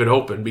going to leave it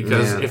open,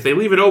 because if they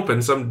leave it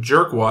open, some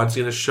jerkwad's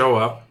going to show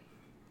up,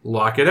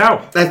 lock it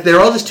out.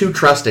 They're all just too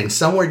trusting.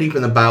 Somewhere deep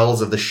in the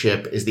bowels of the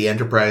ship is the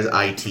Enterprise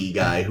IT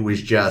guy who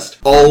is just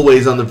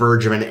always on the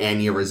verge of an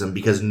aneurysm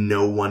because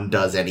no one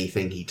does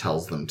anything he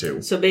tells them to.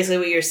 So basically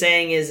what you're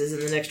saying is in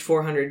the next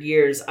 400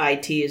 years,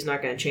 IT is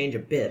not going to change a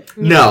bit.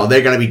 No,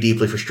 they're going to be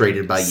deeply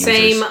frustrated by users.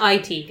 Same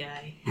IT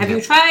guy. Have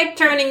you tried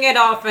turning it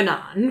off and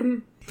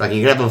on? Like,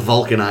 you could have a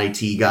Vulcan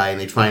IT guy and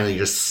they'd finally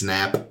just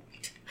snap.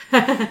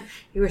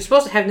 You were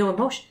supposed to have no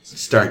emotions.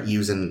 Start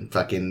using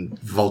fucking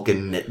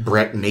Vulcan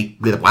neck-breaking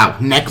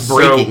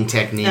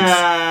techniques.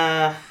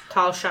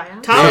 Tall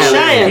Shia.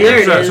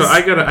 There it is. So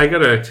I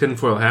got a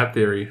tinfoil hat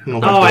theory.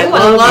 I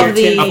love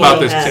the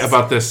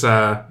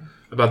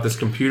about this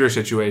computer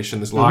situation,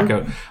 this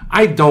lockout.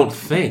 I don't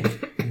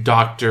think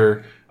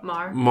Dr.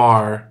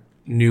 Mar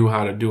knew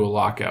how to do a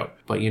lockout.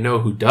 But you know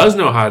who does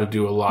know how to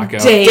do a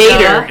lockout?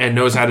 Data. And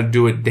knows how to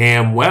do it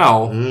damn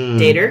well.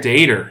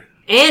 Dater.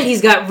 And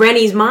he's got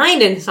Rennie's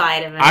mind inside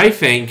of him. I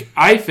think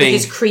which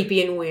is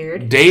creepy and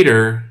weird.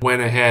 Dater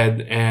went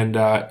ahead and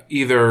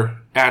either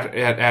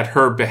at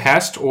her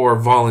behest or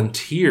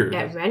volunteered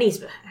at Rennie's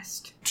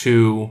behest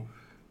to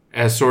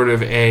as sort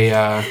of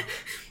an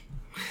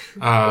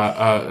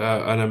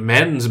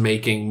amends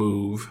making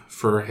move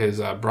for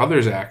his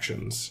brother's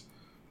actions,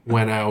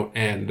 went out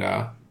and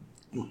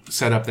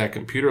set up that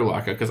computer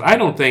lockup. Because I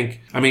don't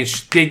think,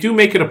 they do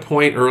make it a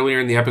point earlier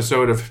in the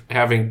episode of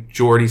having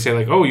Geordi say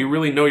like, "Oh, you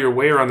really know your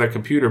way around that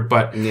computer,"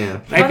 but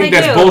I think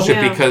that's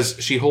bullshit because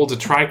she holds a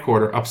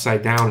tricorder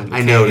upside down.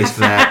 I noticed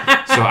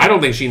that. So I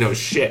don't think she knows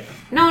shit.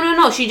 No.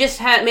 She just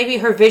had, maybe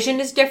her vision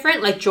is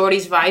different, like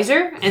Geordi's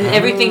visor, and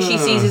everything she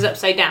sees is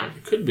upside down.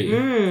 Could be.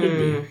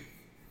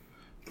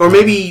 Or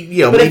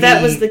maybe, But if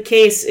that was the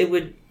case, it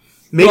would...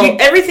 Maybe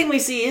everything we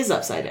see is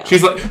upside down.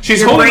 She's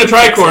holding the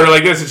tricorder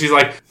like this, and she's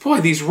like,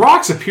 "Boy, these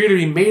rocks appear to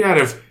be made out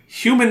of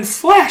human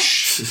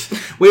flesh,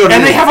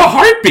 and they have a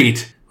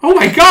heartbeat. Oh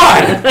my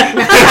god!"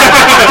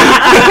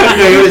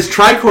 His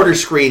tricorder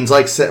screens,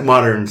 like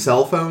modern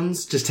cell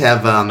phones, just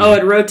have.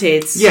 It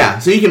rotates. Yeah,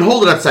 so you can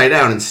hold it upside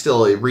down and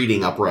still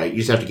reading upright. You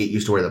just have to get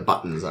used to where the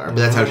buttons are. But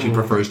that's how she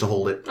prefers to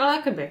hold it. Oh,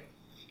 that could be.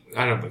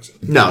 I don't think so.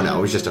 No,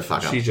 it was just a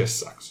fuck up. She just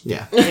sucks.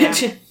 Yeah.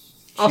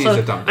 Also,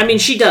 she's a dumb.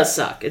 She does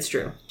suck. It's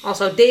true.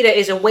 Also, Data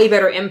is a way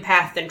better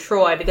empath than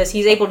Troy because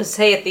he's able to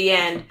say at the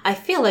end, "I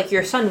feel like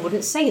your son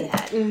wouldn't say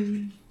that,"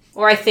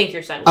 or "I think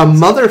your son." A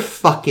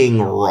motherfucking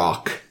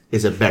rock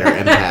is a better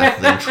empath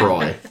than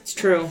Troy. It's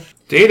true.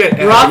 Data, as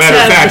a matter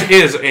of fact,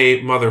 is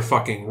a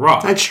motherfucking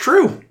rock. That's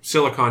true.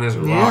 Silicon is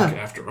a rock,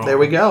 after all. There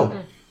we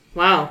go.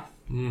 Wow.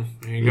 There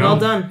you go. Well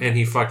done. And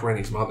he fucked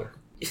Rennie's mother.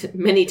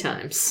 Many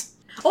times.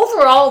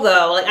 Overall,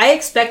 though, I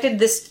expected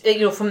this,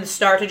 from the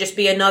start to just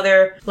be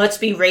another "let's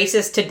be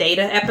racist to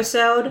Data"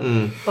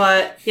 episode.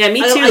 But yeah, me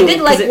too. I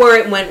did like where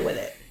it went with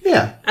it.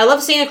 Yeah, I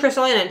love seeing a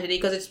crystalline entity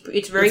because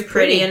it's very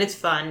pretty and it's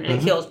fun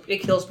and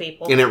it kills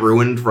people. And it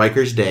ruined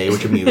Riker's day,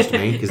 which amused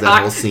me because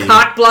that whole scene.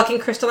 Cock blocking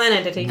crystalline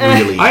entity.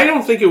 Really, I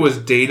don't think it was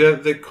Data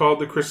that called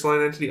the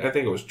crystalline entity. I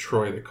think it was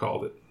Troy that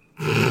called it.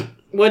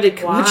 What'd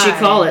she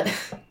call it?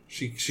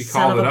 She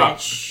called it up.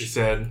 She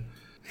said,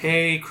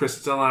 "Hey,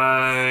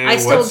 Crystalline,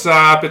 what's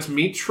up? It's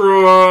me,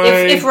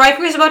 Troy. If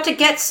Riker is about to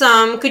get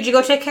some, could you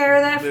go take care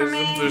of that for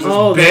me?" There's this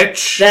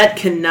bitch. That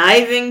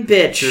conniving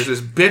bitch. There's this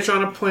bitch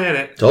on a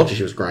planet. Told you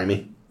she was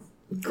grimy.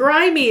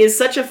 Grimy is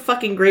such a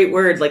fucking great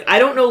word. I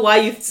don't know why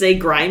you say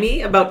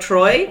grimy about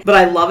Troy, but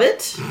I love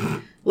it.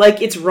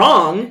 It's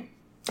wrong,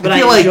 but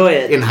I enjoy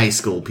it. In high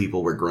school,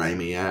 people were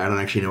grimy. I don't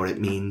actually know what it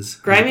means.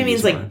 Grimy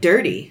means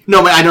dirty.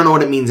 No, but I don't know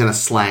what it means in a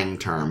slang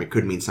term. It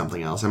could mean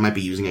something else. I might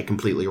be using it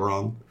completely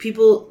wrong.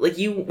 People,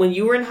 when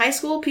you were in high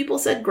school, people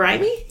said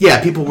grimy?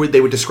 Yeah, they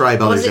would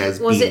describe others as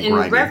being grimy. Was it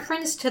in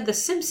reference to the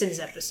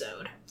Simpsons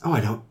episode? Oh, I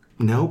don't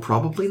know.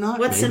 Probably not.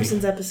 What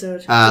Simpsons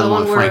episode? The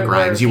one with Frank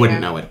Grimes. You wouldn't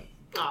know it.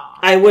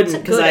 I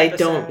wouldn't, because I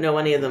don't know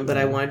any of them, but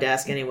I wanted to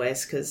ask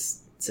anyways,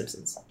 because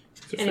Simpsons.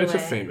 It's a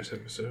famous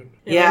episode.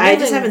 Yeah, I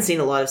just haven't seen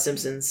a lot of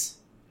Simpsons.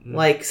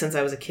 Since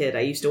I was a kid.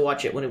 I used to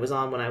watch it when it was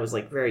on when I was,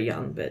 very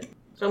young, but...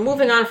 So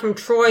moving on from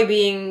Troy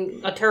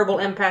being a terrible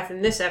empath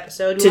in this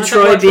episode, to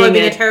Troy being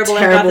a terrible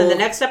empath in the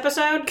next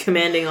episode?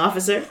 Commanding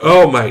officer.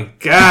 Oh my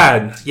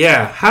god.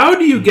 Yeah. How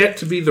do you get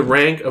to be the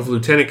rank of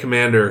Lieutenant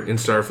Commander in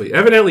Starfleet?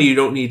 Evidently, you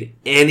don't need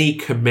any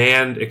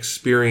command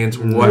experience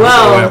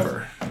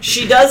whatsoever. Well,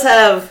 she does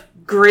have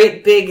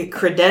great big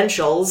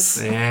credentials.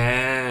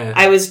 Yeah.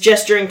 I was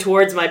gesturing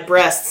towards my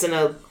breasts in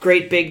a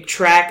great big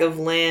track of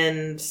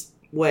land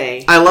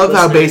way. I love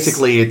how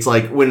basically it's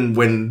like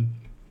when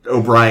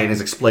O'Brien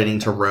is explaining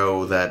to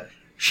Ro that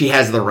she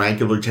has the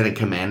rank of Lieutenant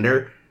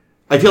Commander.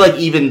 I feel like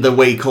even the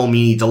way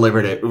Colmini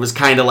delivered it, it was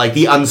kind of like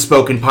the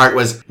unspoken part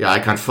was, yeah, I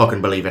can't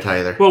fucking believe it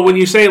either. Well, when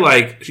you say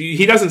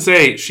he doesn't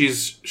say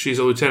she's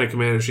a Lieutenant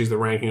Commander, she's the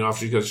ranking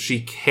officer, because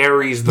she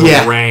carries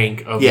the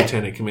rank of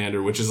Lieutenant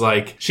Commander, which is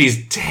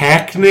she's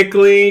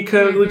technically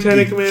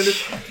Lieutenant Commander.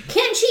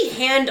 Can't she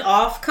hand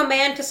off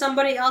command to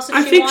somebody else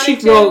if she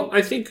wanted to? Well,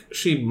 I think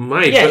she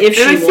might. Yeah, if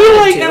she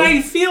wanted to. And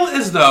I feel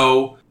as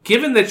though,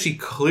 given that she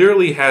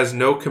clearly has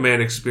no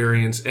command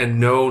experience and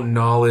no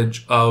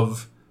knowledge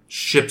of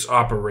ship's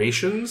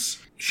operations,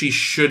 she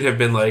should have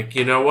been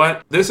you know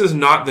what? This is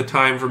not the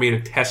time for me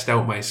to test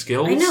out my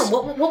skills. I know.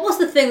 What was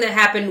the thing that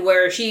happened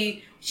where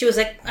she was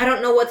like, I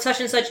don't know what such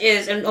and such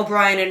is, and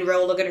O'Brien and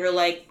Ro look at her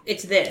like,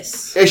 it's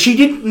this. She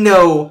didn't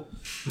know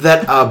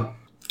that a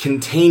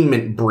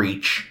containment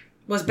breach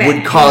was bad.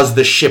 Would cause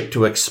the ship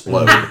to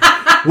explode.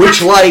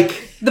 Which,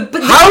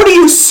 how do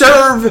you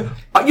serve...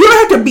 You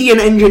don't have to be an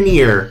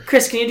engineer.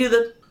 Chris, can you do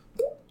the...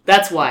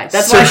 That's why she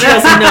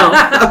doesn't know.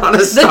 On a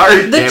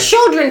the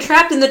children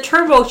trapped in the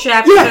turbo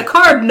shaft in a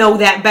card know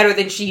that better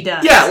than she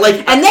does. Yeah,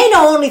 and they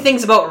know only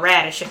things about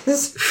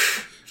radishes.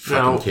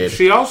 Now,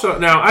 she also...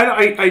 Now,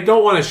 I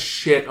don't want to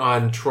shit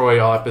on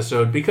Troy all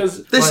episode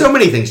because... There's so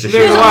many things to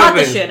shit on. There's a lot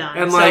to shit on.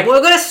 And so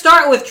we're going to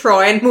start with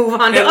Troy and move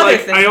on to other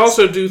things. I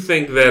also do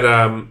think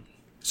that...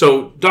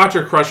 So,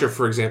 Dr. Crusher,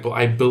 for example,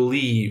 I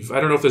believe... I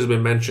don't know if this has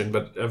been mentioned,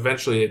 but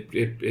eventually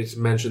it's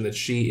mentioned that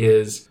she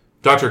is...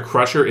 Dr.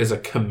 Crusher is a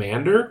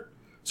commander,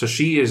 so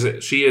she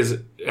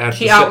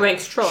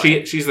outranks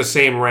Troy. She's the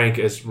same rank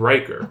as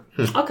Riker.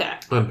 Okay.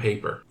 On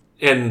paper.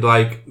 And,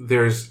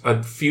 there's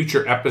a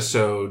future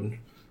episode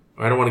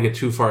I don't want to get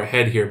too far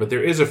ahead here, but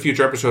there is a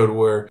future episode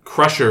where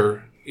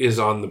Crusher is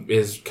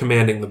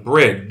commanding the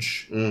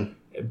bridge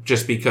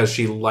just because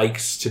she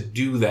likes to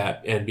do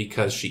that and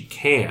because she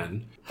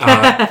can.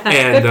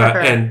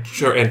 And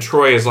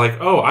Troy is like,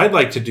 oh, I'd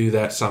like to do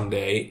that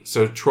someday.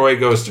 So Troy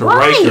goes to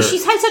Riker.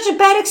 She's had such a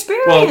bad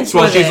experience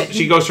with it.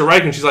 She goes to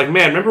Riker and she's like,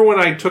 man, remember when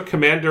I took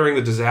command during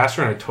the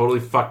disaster and I totally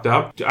fucked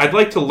up? I'd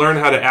like to learn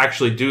how to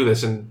actually do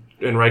this. And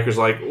Riker's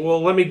like,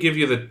 well, let me give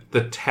you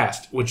the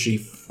test, which she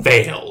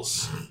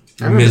fails.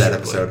 I remember that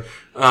episode.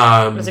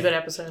 It was a good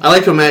episode. I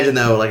like to imagine,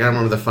 though, like, I don't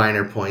remember the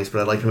finer points, but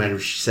I'd like to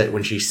imagine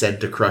when she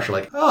said to Crusher,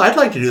 like, oh, I'd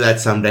like to do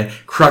that someday.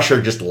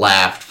 Crusher just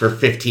laughed for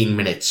 15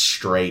 minutes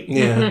straight.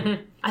 Yeah.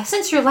 I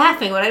sense you're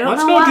laughing, but I don't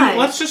know why.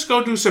 Let's just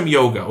go do some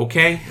yoga,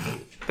 okay?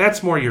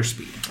 That's more your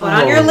speed. Put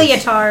on your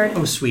leotard.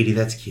 Oh, sweetie,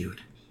 that's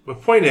cute. The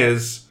point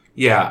is,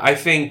 yeah, I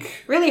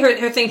think... Really,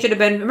 her thing should have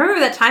been, remember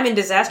that time in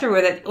Disaster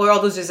where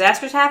all those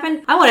disasters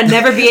happened? I want to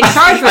never be in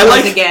charge for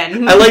those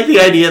again. I like the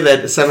idea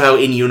that somehow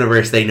in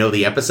universe they know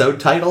the episode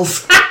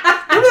titles.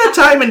 Remember that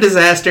time in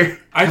Disaster?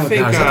 I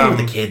think... God, something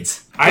with the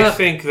kids. I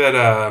think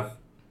that,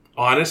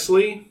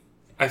 honestly,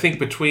 I think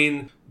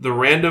between the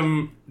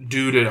random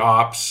dude at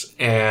Ops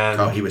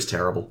and... Oh, he was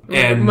terrible.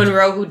 And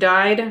Monroe who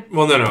died?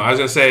 Well, no. I was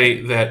going to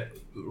say that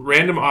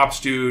random Ops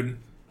dude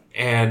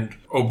and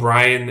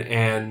O'Brien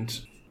and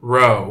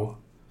Roe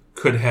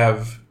could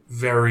have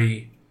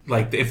very...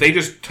 Like, if they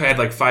just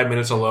had, 5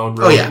 minutes alone,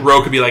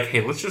 Roe could be like,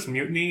 hey, let's just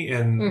mutiny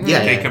and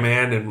take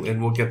command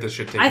and we'll get this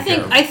shit taken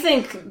care of. I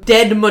think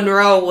dead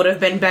Monroe would have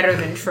been better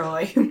than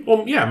Troy.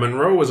 Well, yeah,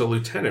 Monroe was a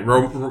lieutenant.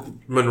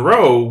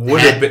 Monroe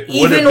would have been...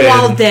 Even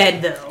while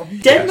dead, though.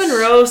 Dead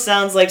Monroe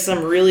sounds like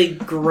some really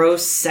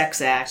gross sex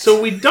act. So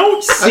we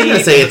don't see... I was going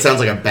to say it sounds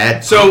like a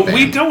bad... So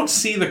we don't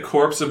see the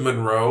corpse of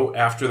Monroe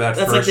after that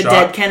That's first like the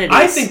shot. dead Kennedys.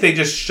 I think they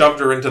just shoved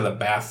her into the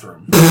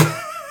bathroom.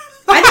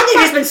 I think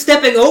they've just been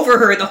stepping over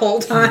her the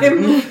whole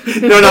time.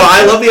 No,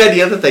 I love the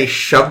idea that they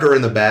shoved her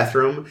in the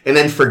bathroom and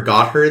then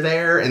forgot her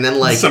there, and then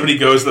somebody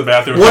goes to the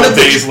bathroom a couple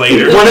days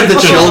later. One of the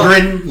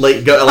children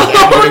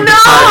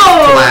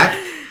black.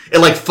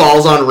 It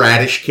falls on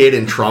Radish Kid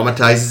and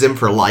traumatizes him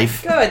for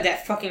life. God,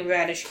 that fucking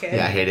Radish Kid.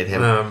 Yeah, I hated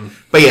him.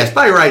 But yes,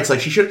 by rights,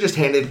 she should have just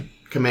handed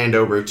command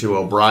over to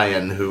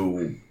O'Brien,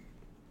 who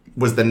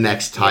was the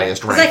next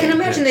highest ranking. Because I can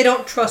imagine they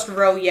don't trust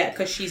Roe yet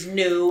because she's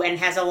new and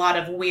has a lot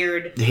of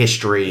weird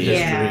history.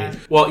 Yeah.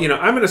 Well,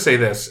 I'm going to say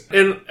this,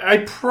 and I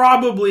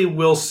probably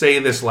will say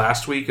this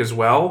last week as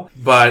well,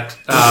 but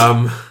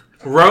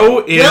Roe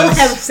is... Will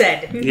have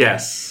said.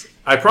 Yes.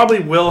 I probably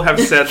will have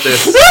said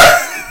this.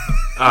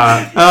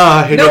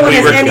 No one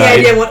has any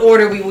idea what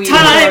order we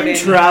Time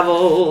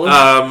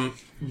travel.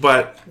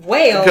 But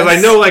Wales, because I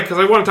know, because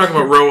I want to talk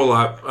about Roe a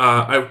lot,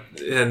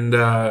 and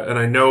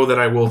I know that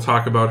I will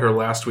talk about her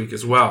last week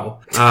as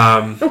well. We'll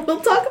talk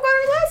about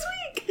her last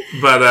week.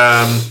 But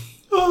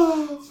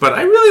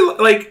I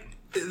really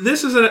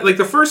this is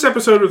the first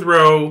episode with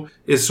Roe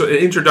is an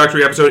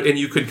introductory episode, and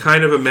you could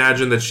kind of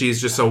imagine that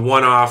she's just a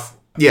one-off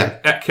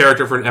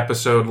character for an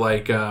episode,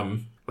 like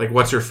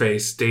what's her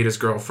face, Data's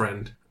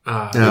girlfriend.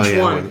 Which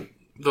one?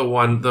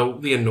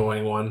 The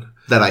annoying one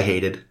that I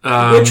hated.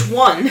 Which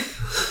one?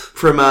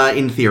 From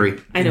In Theory.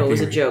 I know it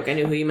was a joke. I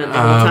knew who you meant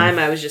the whole time.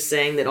 I was just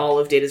saying that all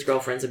of Data's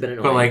girlfriends have been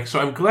annoying. But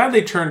so I'm glad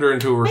they turned her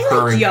into a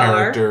recurring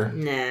character.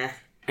 Nah.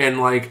 And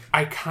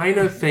I kind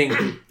of think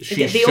she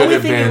should have been. The only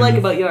thing you like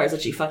about Yar is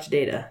that she fucked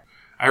Data.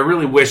 I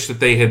really wish that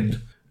they had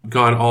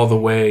gone all the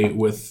way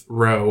with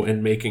Roe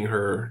and making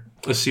her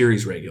a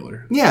series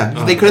regular.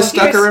 Yeah, they could have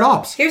stuck her at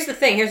Ops. Here's the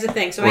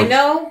thing. So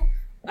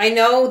I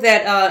know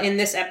that in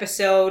this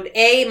episode,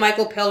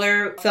 Michael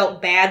Piller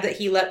felt bad that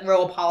he let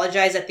Roe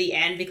apologize at the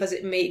end because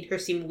it made her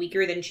seem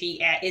weaker than she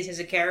is as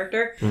a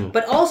character.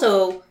 But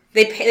also,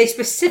 they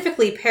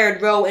specifically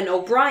paired Roe and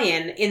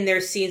O'Brien in their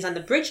scenes on the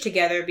bridge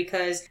together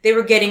because they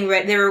were getting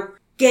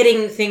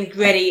things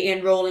ready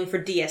and rolling for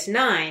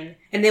DS9,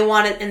 and they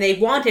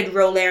wanted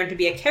Roe Laren to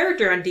be a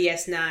character on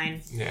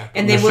DS9. Yeah,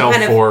 and they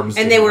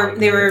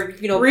were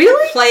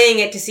really playing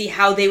it to see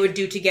how they would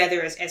do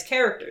together as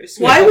characters.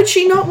 Why would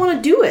she not want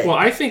to do it? Well,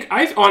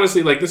 I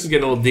honestly this is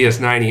getting a little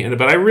DS9-y,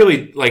 but I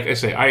really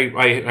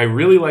I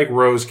really like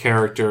Roe's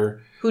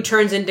character, who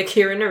turns into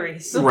Kira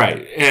Nerys,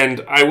 right?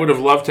 And I would have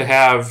loved to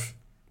have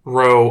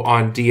Roe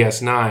on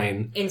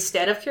DS9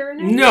 instead of Kira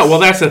Nerys? No, well,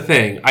 that's the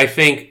thing. I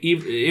think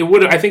it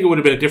would have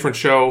been a different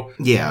show.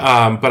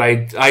 Yeah. But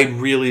I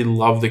really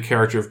love the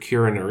character of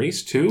Kira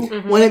Nerys too.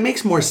 Mm-hmm. Well, it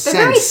makes more sense.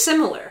 They're very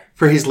similar.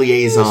 For his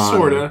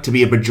liaison to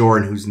be a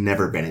Bajoran who's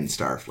never been in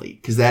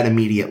Starfleet, because that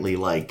immediately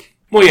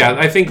Well, yeah,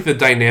 I think the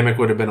dynamic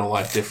would have been a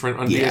lot different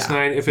on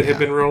DS9 if it had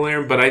been Roe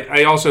Laren, but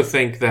I also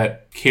think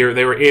that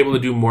they were able to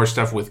do more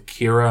stuff with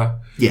Kira.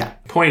 Yeah.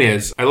 Point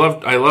is, I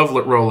love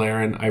Roe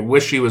Laren. I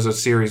wish she was a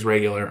series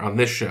regular on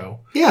this show.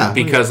 Yeah.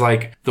 Because,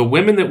 the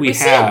women that we have...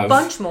 see a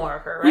bunch more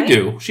of her, right? We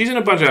do. She's in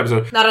a bunch of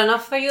episodes. Not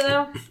enough for you,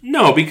 though?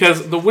 No,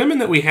 because the women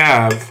that we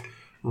have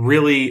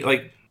really,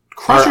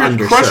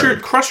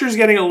 Crusher's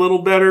getting a little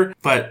better,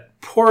 but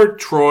poor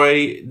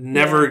Troy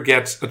never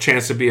gets a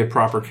chance to be a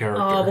proper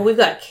character. Oh, but we've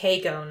got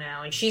Keiko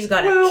now, and she's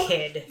got a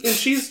kid. And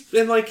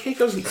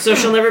Keiko's... So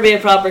she'll never be a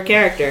proper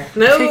character.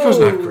 No. Keiko's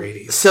not great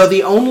either. So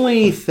the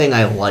only thing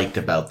I liked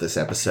about this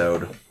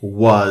episode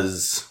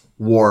was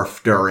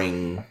Worf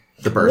during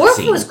the birth Worf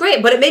scene. was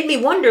great, but it made me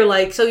wonder,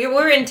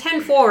 we're in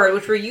 10 forward,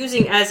 which we're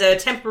using as a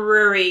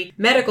temporary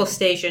medical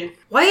station.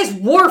 Why is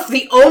Worf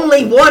the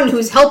only one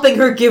who's helping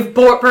her give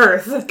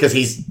birth? Because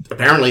he's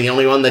apparently the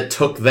only one that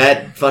took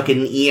that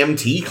fucking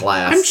EMT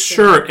class. I'm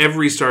sure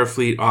every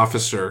Starfleet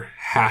officer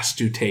has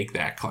to take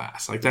that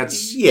class.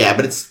 That's... Yeah,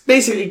 but it's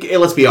basically,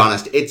 let's be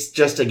honest, it's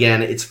just,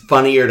 again, it's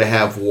funnier to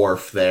have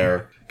Worf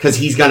there. Because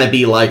he's gonna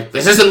be like,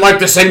 this isn't like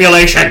the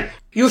simulation!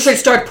 You should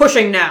start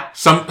pushing now.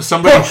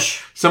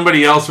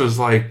 Somebody else was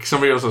like,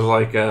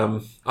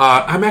 I'm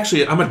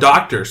a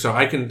doctor, so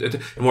I can,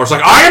 and Worf's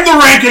like, I am the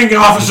ranking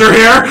officer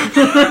here!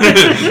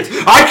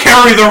 I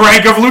carry the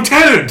rank of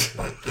lieutenant!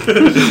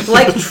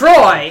 Like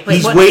Troy.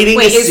 He's waiting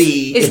to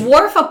see... Is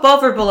Worf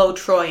above or below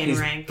Troy in He's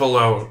rank?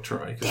 below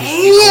Troy. Damn!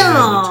 He's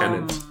only a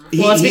lieutenant.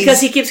 Well, it's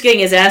because he keeps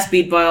getting his ass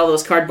beat by all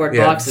those cardboard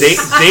boxes.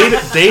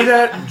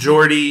 Data,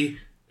 Geordi,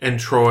 and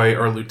Troy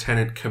are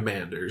lieutenant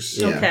commanders.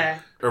 Yeah. Okay.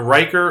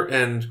 Riker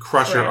and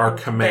Crusher are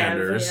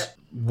commanders. Yep.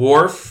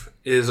 Worf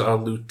is a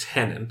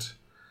lieutenant,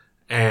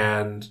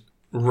 and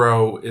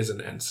Ro is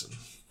an ensign.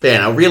 Yeah,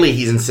 now really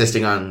he's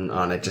insisting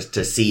on it just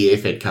to see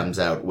if it comes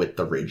out with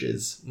the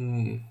ridges.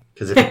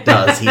 Because if it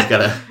does, he's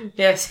gotta...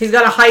 Yes, he's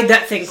gotta hide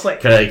that thing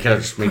quick. Gotta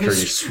just make sure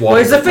you swallow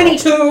Where's the finny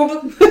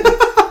tube?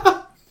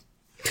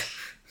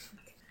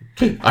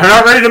 I'm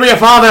not ready to be a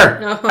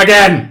father!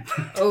 Again!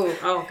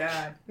 Oh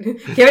God.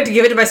 Give it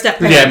to my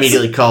step-parents. Yeah,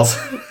 immediately calls.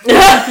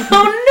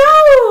 Oh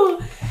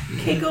no!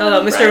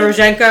 Hello, Mr.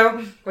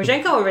 Rozhenko.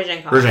 Rozhenko or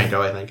Rozhenko?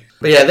 Rozhenko, I think.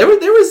 But yeah, there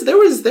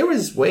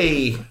was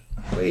way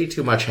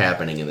too much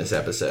happening in this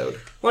episode.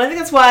 Well, I think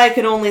that's why I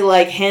could only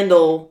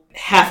handle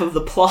half of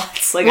the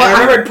plots. I Well,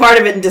 remembered part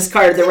of it and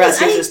discarded the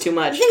rest. It was just too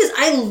much. The thing is,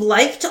 I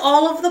liked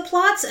all of the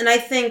plots, and I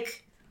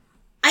think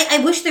I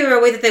wish there were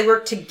a way that they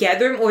worked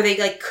together or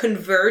they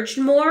converged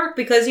more,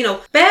 because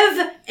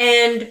Bev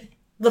and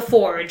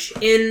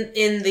LaForge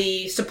in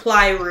the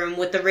supply room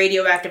with the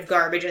radioactive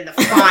garbage and the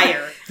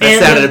fire. That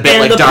sounded a bit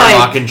like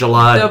Darmok and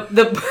Jalad.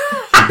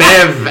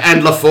 Bev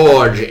and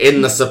LaForge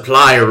in the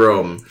supply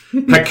room.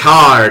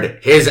 Picard,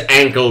 his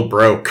ankle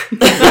broke.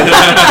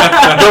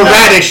 The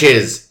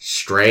radishes,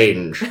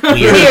 strange,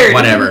 weird.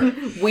 Whatever.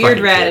 Weird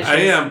radishes. I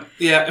am.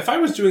 Yeah, if I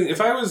was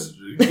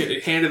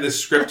handed this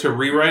script to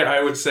rewrite,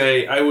 I would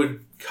say I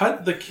would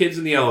cut the kids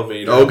in the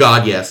elevator. Oh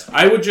God, yes.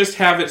 I would just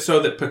have it so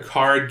that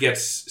Picard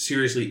gets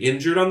seriously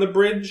injured on the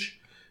bridge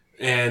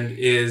and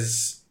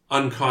is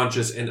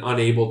unconscious and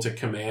unable to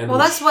command. Well,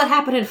 that's what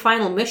happened in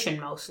Final Mission,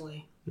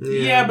 mostly.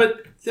 Yeah,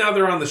 but now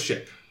they're on the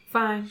ship.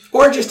 Fine.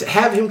 Or just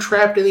have him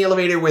trapped in the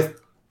elevator with...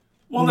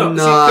 Well, no,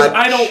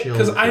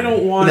 because I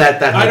don't want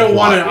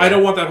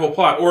that whole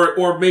plot.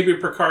 Or maybe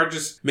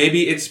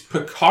maybe it's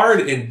Picard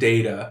and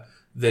Data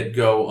that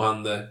go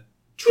on the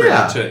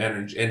trip to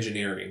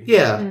engineering.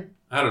 Yeah.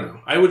 I don't know.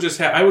 I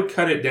would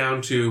cut it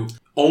down to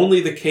only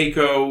the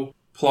Keiko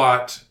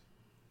plot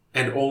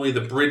and only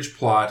the bridge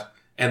plot,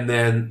 and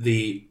then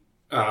the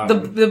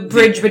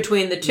bridge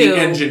between the two. The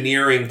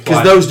engineering plot.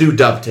 Because those do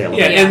dovetail.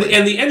 Yeah,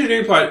 and the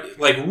engineering plot,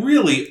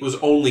 really, was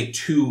only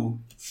two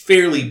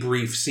fairly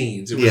brief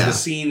scenes. It was the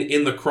scene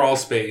in the crawl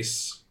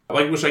space,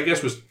 which I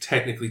guess was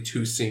technically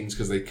two scenes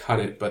because they cut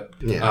it, but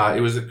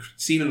it was a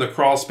scene in the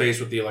crawl space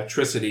with the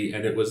electricity,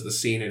 and it was the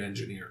scene in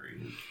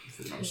engineering.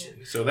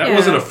 So that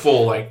wasn't a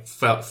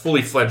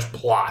fully fledged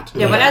plot.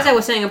 Yeah, but as I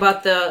was saying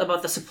about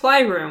the supply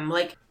room,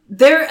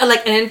 they're an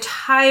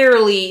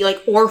entirely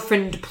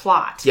orphaned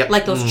plot. Yep.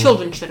 Like those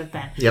children should have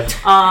been. Yep.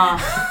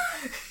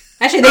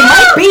 Actually, they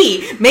might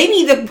be.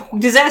 Maybe the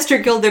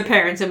disaster killed their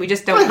parents, and we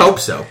just don't. I hope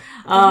so.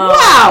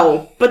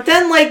 Wow! But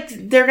then,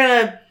 they're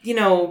gonna,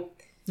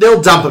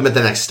 they'll dump him at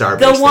the next starbase.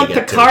 They'll want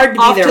Picard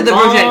to be their the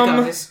mom.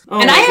 Rozhenkos. Oh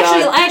and my I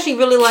God. actually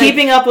really like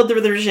keeping up with the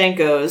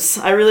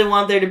Rozhenkos. I really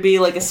want there to be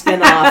a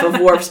spin-off of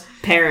Worf's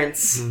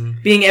parents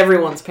being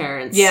everyone's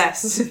parents.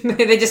 Yes,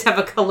 they just have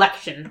a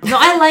collection. No,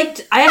 I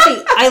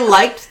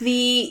liked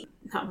the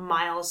not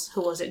Miles.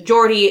 Who was it?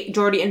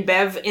 Geordi and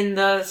Bev in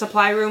the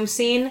supply room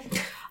scene.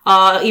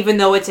 Even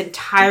though it's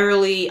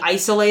entirely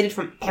isolated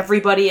from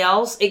everybody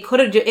else, it could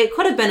have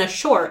been a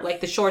short, like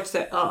the shorts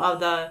that of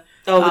the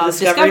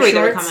Discovery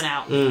that were coming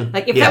out.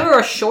 If that were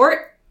a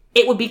short,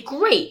 it would be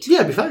great. Yeah,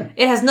 it'd be fine.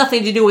 It has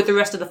nothing to do with the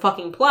rest of the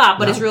fucking plot,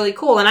 but it's really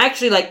cool. And I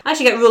actually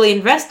got really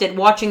invested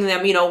watching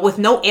them, with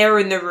no air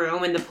in the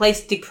room and the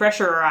place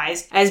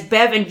depressurized, as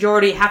Bev and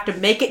Geordi have to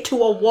make it to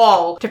a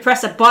wall to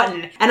press a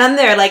button. And I'm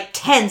there,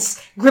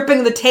 tense,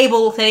 gripping the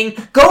table thing,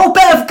 go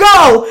Bev,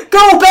 go!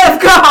 Go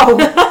Bev, go!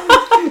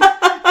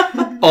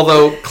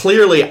 Although,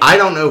 clearly, I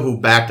don't know who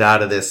backed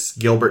out of this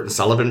Gilbert and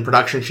Sullivan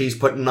production she's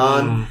putting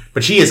on,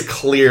 but she is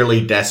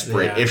clearly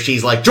desperate. Yeah. If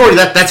she's like, Geordi,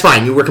 that's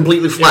fine. You were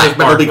completely flat,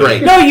 but it'll be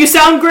great. No, you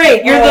sound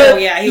great. You're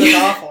he was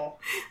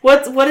awful.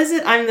 What is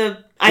it? I'm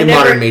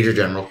Modern Major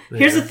General.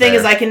 Here's the thing: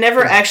 is I can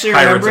never actually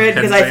Pirates remember of it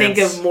because I think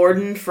Penzance. of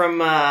Morden from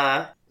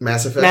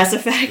Mass Effect. Mass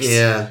Effect.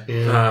 Yeah.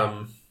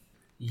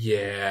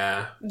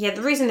 Yeah. Yeah,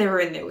 the reason they were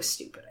in there was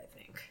stupid, I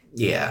think.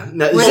 Yeah.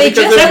 No, Were it's they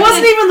because just- there's- That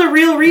wasn't even the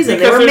real reason. They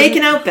Because were there's-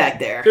 making out back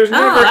there. There's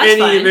never that's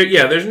fine.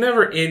 there's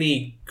never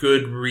any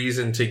good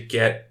reason to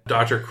get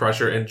Dr.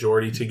 Crusher and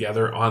Geordi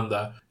together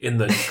in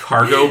the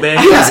cargo bay.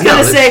 I was gonna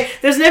no, say,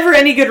 there's never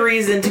any good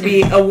reason to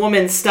be a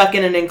woman stuck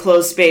in an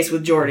enclosed space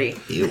with Geordi.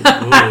 Ew.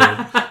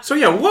 Ooh. So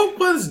yeah, what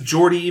was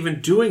Geordi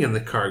even doing in the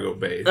cargo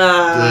bay?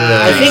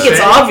 I think it's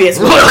Say- obvious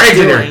what What he's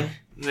engineering? doing.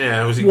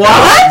 Yeah, was he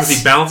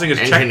What? balancing his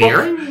checkbook?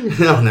 Engineering?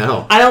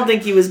 No. I don't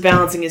think he was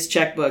balancing his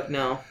checkbook.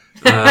 No.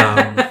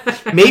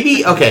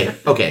 Maybe,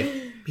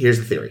 okay. Here's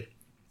the theory.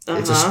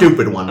 It's a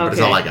stupid one, but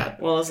it's all I got.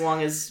 Well, as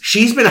long as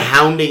She's been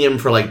hounding him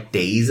for like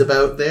days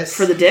about this.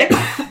 for the dick.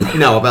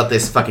 No, about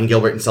this fucking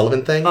Gilbert and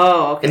Sullivan thing.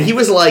 Oh, okay. And he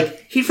was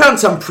like, he found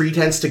some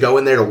pretense to go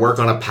in there to work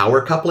on a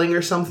power coupling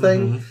or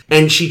something. Mm-hmm.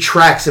 And she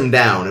tracks him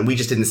down, and we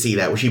just didn't see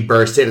that. When she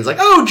bursts in, it's like,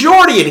 oh,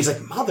 Geordi! And he's like,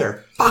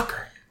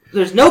 motherfucker.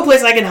 There's no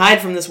place I can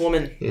hide from this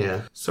woman.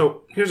 Yeah.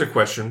 So here's a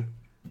question: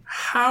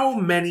 how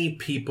many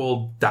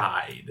people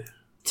died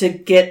To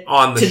get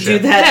on the to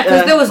ship? do that. Yeah,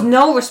 because there was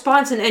no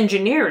response in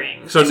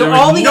engineering. So there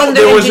all was the no, other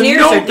there was engineers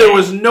no, are dead. there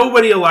was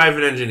nobody alive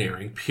in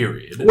engineering.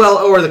 Period. Well,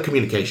 or the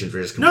communications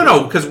were just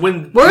No, because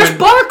when Where's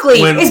Barkley?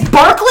 Is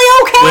Barkley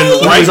okay? when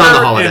He was on the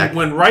holodeck. and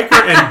when Riker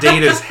and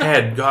Data's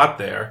head got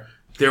there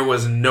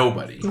was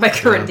nobody. My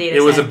current data.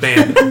 It was set.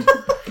 abandoned.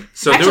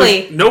 So there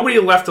Actually- was nobody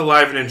left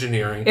alive in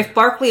engineering. If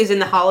Barkley is in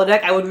the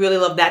holodeck, I would really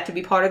love that to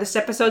be part of this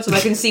episode so I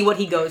can see what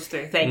he goes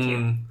through. Thank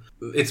you.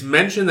 It's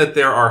mentioned that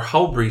there are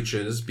hull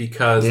breaches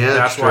because Yeah,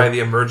 that's true. why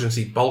the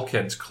emergency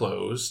bulkheads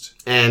closed.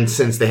 And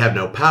since they have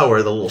no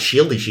power, the little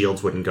shieldy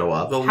shields wouldn't go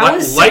up. The How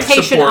is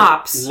citation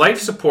ops? life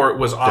support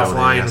was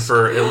offline ask.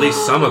 for at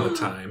least some of the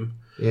time.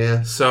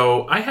 Yeah.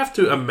 So I have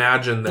to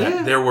imagine that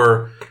Yeah. there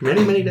were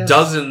Many deaths.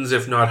 dozens,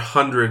 if not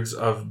hundreds,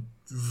 of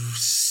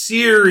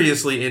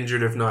seriously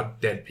injured, if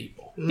not dead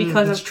people.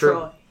 Because that's of true.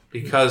 Troy.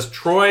 Because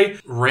Troy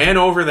ran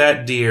over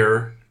that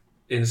deer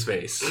in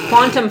space.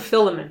 Quantum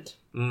filament.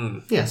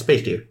 Yeah,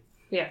 space deer.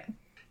 Yeah.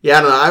 Yeah,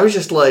 I don't know. I was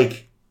just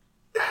like,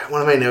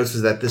 one of my notes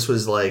was that this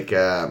was like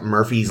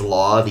Murphy's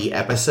Law, the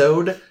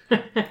episode.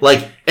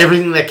 Like,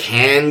 everything that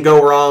can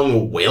go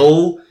wrong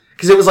will.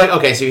 Because it was like,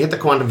 okay, so you hit the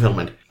quantum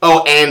filament.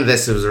 Oh, and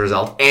this was a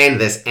result. And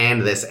this,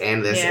 and this,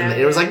 and this. Yeah. And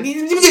it was like,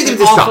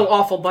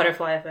 Awful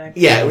butterfly effect.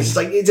 Yeah, it was just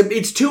like,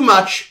 it's too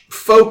much.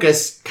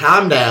 Focus.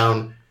 Calm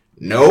down.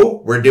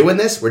 No, we're doing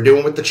this. We're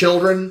doing with the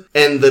children.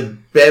 And the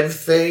Bev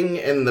thing.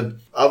 And the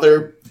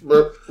other...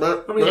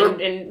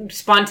 And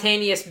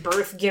spontaneous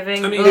birth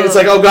giving. I mean, And it's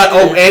like, oh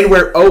god, and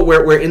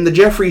we're in the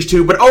Jeffries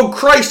tube, but oh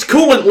Christ,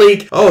 coolant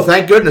leak. Oh,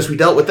 thank goodness we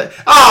dealt with that.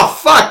 Oh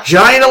fuck,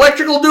 giant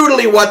electrical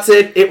doodly, what's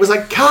it? It was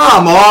like,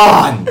 come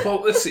on.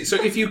 well, let's see. So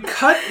if you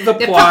cut the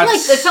It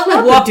plots... felt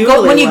like Not the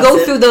doodly when you go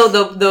was it?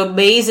 through the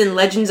maze and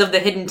Legends of the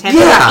Hidden Temple.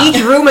 Yeah.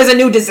 Each room is a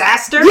new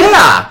disaster.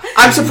 Yeah,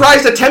 I'm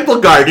surprised a temple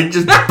guard didn't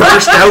just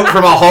burst out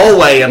from a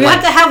hallway and You like,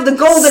 have to have the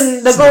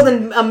golden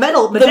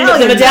medal the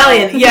medallion.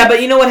 medallion. Yeah,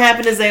 but you know what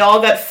happened is they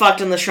all got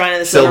fucked in the Shrine of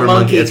the Silver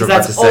Monkey, that's because what I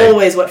was that's about to say.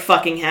 always what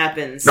fucking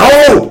happens.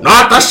 no,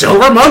 not the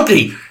silver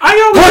monkey. Push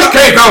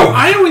Keiko.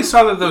 I always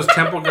saw that those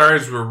temple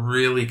guards were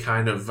really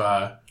kind of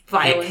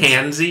Violent.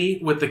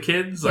 handsy with the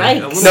kids.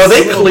 Right. A little- No,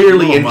 they a little-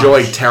 clearly little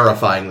enjoy much.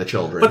 terrifying the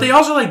children. But they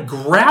also like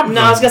grab them.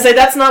 No, I was gonna say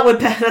that's not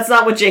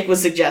what Jake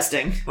was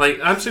suggesting. Like,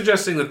 I'm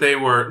suggesting that they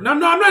were... No, I'm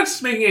not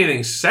making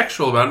anything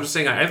sexual about it. I'm just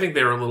saying I think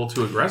they were a little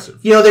too aggressive.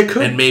 you know, there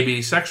could And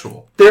maybe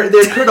sexual. there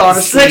could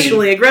honestly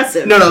Sexually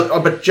aggressive. No,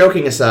 but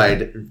joking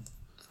aside,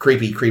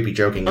 creepy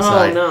joking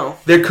aside. no.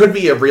 There could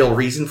be a real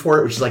reason for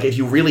it, which is like if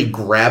you really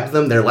grab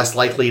them, they're less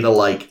likely to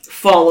like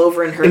Fall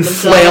over and hurt and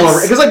themselves. flail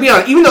over. Because like, be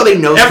honest, even though they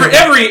know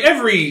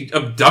Every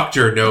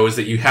abductor knows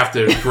that you have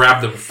to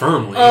grab them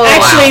firmly.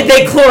 Actually, Wow.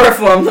 they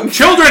chloroform them.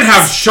 Children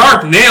have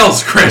sharp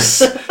nails,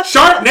 Chris.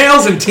 Sharp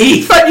nails and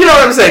teeth. but you know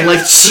what I'm saying? Like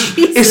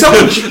if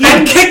someone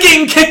And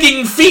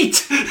kicking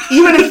feet.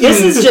 even if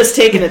This you is just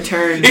taking a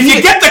turn. If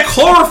you get the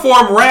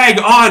chloroform rag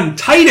on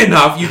tight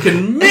enough, you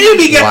can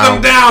maybe get Wow.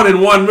 them down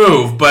in one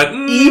move. But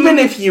even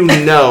if you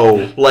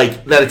know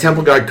like that a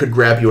temple guard could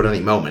grab you at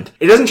any moment,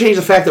 it doesn't change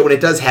the fact that when it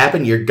does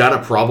happen, you're gonna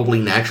probably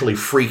naturally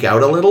freak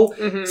out a little.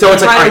 So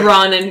it's like Try to all right,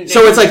 run and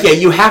so it's like, yeah,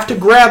 you have to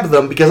grab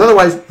them because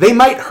otherwise they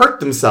might hurt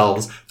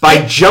themselves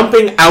by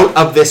jumping out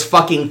of this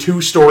fucking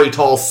 2-story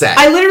tall set.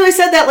 I literally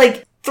said that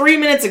like 3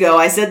 minutes ago.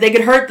 I said they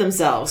could hurt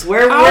themselves.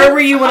 Where were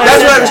you when I That's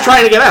said what I was that?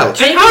 trying to get out.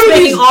 Jake How was do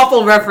making these-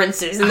 awful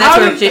references, and that's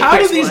where Jake how do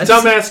Chris these was.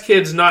 dumbass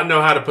kids not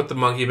know how to put the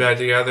monkey back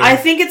together? I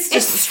think it's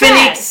just It's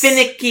stress.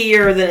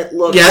 finickier than it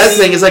looks. Yeah, that's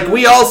the thing. Is like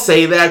we all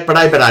say that, but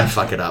I bet I'd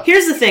fuck it up.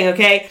 Here's the thing,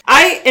 okay?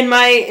 In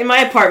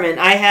my apartment,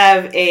 I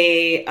have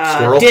a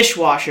Squirrel?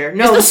 dishwasher.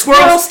 No, the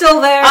squirrel still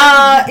there?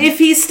 If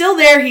he's still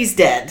there, he's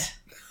dead.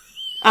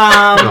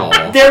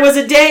 Aw. There was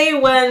a day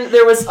when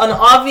there was an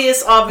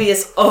obvious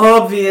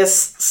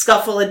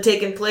scuffle had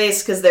taken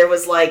place because there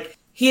was like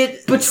He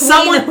had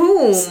Between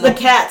whom? The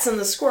cats and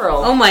the squirrel.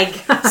 Oh my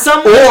god.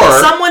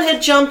 Someone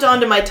had jumped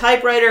onto my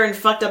typewriter and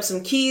fucked up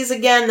some keys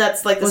again.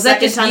 That's like the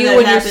second time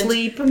that happened. Was that just you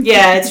in your sleep?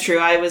 Yeah, it's true.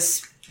 I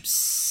was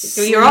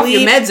you're off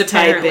your meds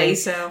apparently,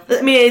 so.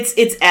 I mean,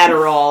 it's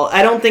Adderall.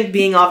 I don't think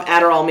being off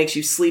Adderall makes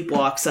you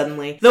sleepwalk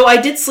suddenly. Though I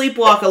did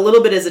sleepwalk a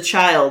little bit as a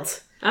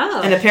child.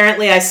 Oh. And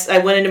apparently I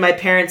went into my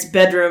parents'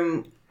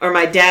 bedroom, or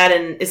my dad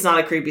and... It's not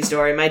a creepy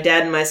story. My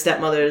dad and my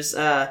stepmother's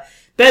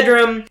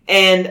bedroom,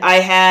 and I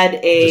had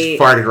a...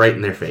 Just farted right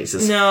in their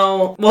faces.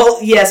 No.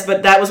 Well, yes,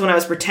 but that was when I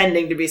was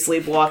pretending to be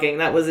sleepwalking.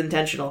 That was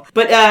intentional.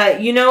 But,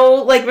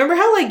 remember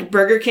how,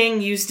 Burger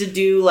King used to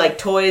do,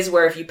 toys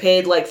where if you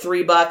paid,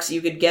 $3,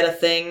 you could get a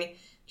thing?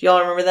 Do y'all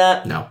remember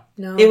that? No.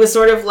 It was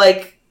sort of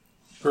like...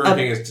 Burger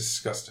King is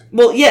disgusting.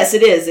 Well, yes,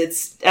 it is.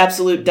 It's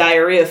absolute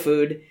diarrhea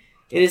food.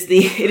 It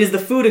is the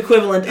food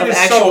equivalent of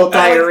actual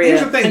diarrhea. Here's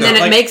the thing, and then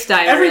it makes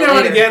diarrhea. Every now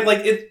and again,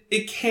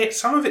 it can't.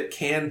 Some of it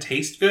can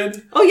taste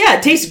good. Oh yeah,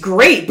 it tastes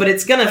great, but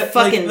it's gonna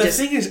fucking. The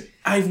thing is,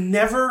 I've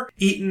never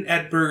eaten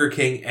at Burger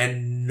King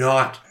and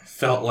not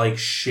felt like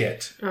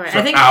shit for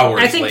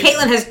hours. I think later.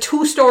 Caitlin has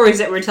two stories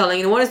that we're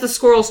telling, and one is the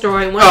squirrel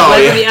story, and one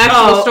is the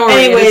actual story.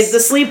 Anyways, the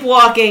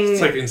sleepwalking.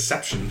 It's like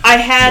Inception. I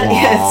had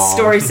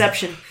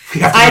Storyception.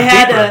 I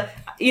had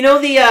you know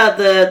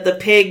the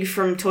pig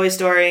from Toy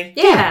Story?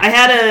 Yeah. I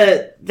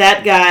had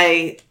that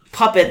guy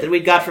puppet that we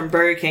got from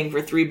Burger King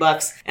for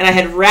 $3, and I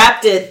had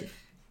wrapped it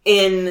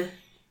in...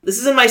 This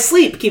is in my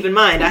sleep, keep in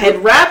mind. I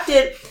had wrapped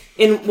it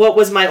in what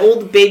was my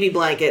old baby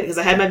blanket, because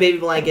I had my baby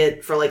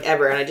blanket for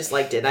ever, and I just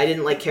liked it. I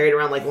didn't carry it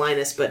around like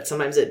Linus, but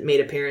sometimes it made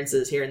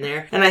appearances here and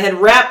there. And I had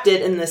wrapped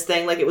it in this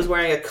thing like it was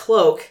wearing a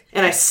cloak,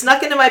 and I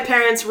snuck into my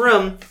parents'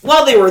 room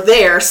while they were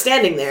there,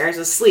 standing there,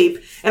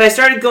 asleep, and I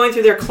started going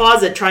through their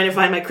closet trying to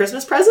find my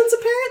Christmas presents,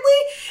 apparently.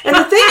 And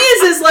the thing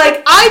is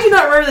I do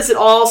not remember this at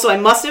all, so I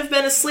must have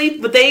been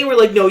asleep, but they were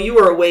like, no, you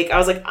were awake. I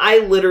was like, I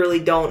literally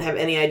don't have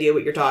any idea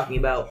what you're talking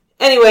about.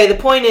 Anyway, the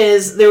point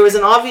is, there was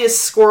an obvious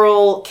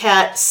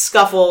squirrel-cat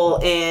scuffle,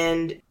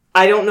 and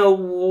I don't know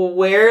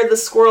where the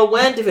squirrel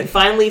went, if it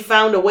finally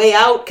found a way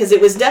out, because it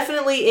was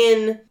definitely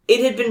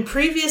it had been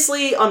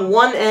previously on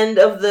one end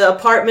of the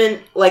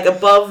apartment,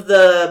 above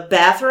the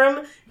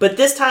bathroom, but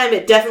this time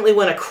it definitely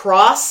went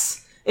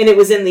across, and it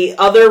was in the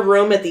other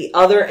room at the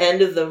other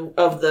end of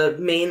the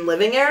main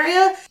living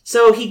area.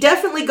 So he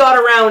definitely got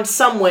around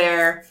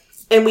somewhere,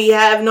 and we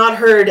have not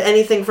heard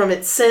anything from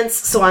it since,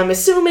 so I'm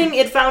assuming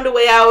it found a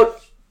way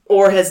out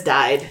or has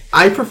died.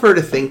 I prefer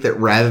to think that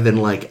rather than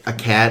a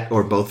cat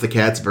or both the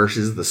cats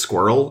versus the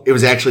squirrel, it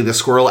was actually the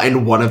squirrel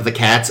and one of the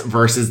cats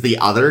versus the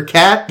other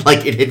cat.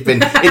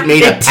 It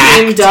made a pact.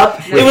 Teamed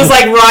up. It was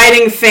like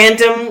riding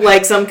Phantom,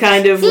 some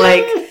kind of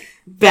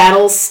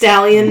battle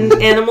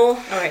stallion animal.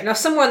 All right, now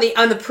somewhere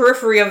on the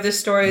periphery of this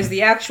story is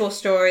the actual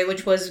story,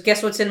 which was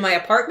Guess What's in My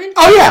Apartment?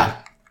 Oh yeah.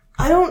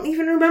 I don't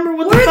even remember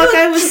what the fuck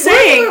I was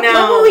saying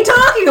now. What were we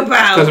talking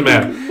about? Doesn't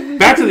matter.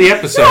 Back to the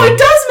episode. No, it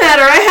does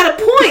matter. I had a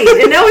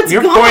point, and now it's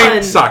Your gone. Your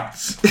point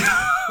sucks.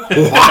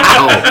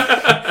 Wow.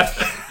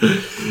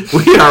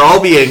 We are all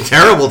being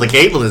terrible to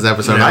Caitlin this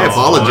episode. No, I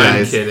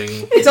apologize. I'm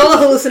kidding. It's all a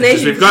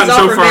hallucination. We've gotten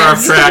so far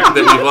off track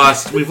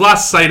that we've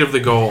lost sight of the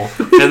goal,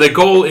 and the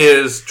goal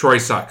is Troy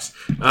sucks.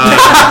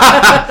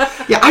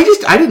 Yeah,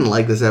 I didn't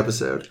like this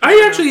episode.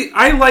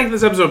 I like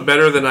this episode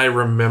better than I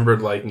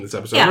remembered liking this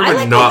episode. Yeah,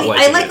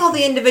 I like all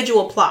the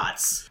individual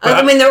plots.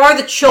 I mean, there are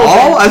the children.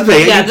 You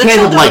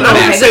can't like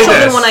that. The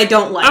children one I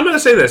don't like. I'm going to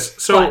say this.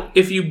 So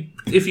if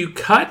you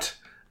cut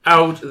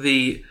out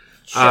the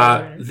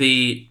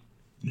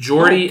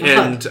Geordi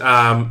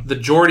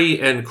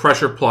and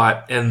Crusher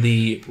plot and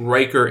the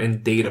Riker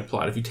and Data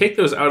plot. If you take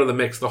those out of the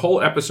mix, the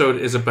whole episode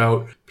is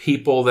about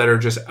people that are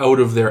just out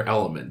of their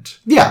element.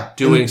 Yeah.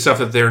 Doing stuff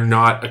that they're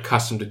not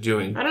accustomed to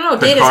doing. I don't know,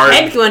 Data's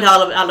head went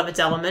out of its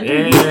element.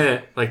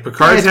 Yeah.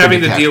 Picard's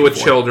having to deal with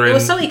children. It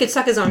was so he could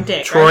suck his own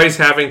dick. Troy's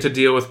having to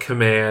deal with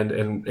command,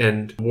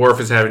 and Worf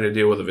is having to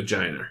deal with a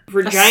vagina.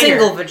 A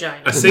single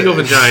vagina. A single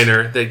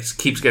vagina that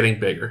keeps getting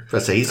bigger.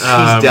 He's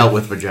dealt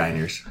with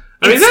vaginas.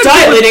 It's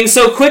dilating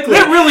so quickly.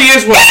 That really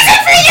is what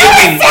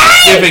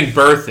giving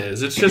birth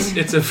is.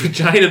 It's a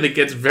vagina that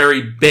gets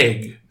very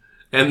big,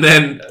 and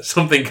then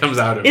something comes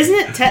out of it. Isn't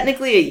it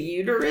technically a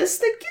uterus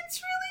that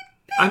gets really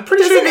big? I'm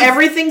pretty sure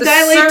everything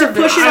dilate to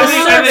push it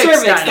out the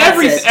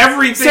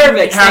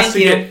cervix.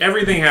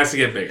 Everything has to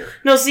get bigger.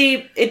 No,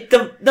 see, it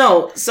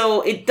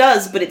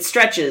does, but it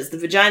stretches. The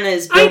vagina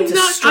is built to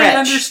stretch. I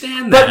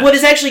understand that. But what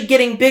is actually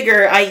getting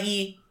bigger,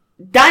 i.e.,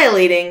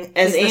 dilating,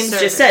 as Ames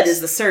just said,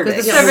 is the cervix.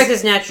 Because the cervix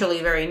is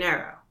naturally very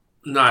narrow.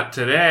 Not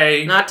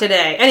today.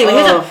 Anyway,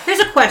 here's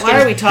a question.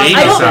 Why are we talking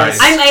about this?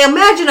 I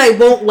imagine I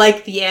won't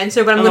like the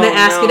answer, but I'm going to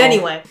ask it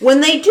anyway.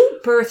 When they do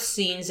birth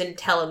scenes in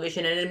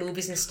television and in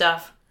movies and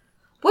stuff,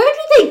 where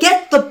do they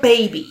get the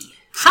baby?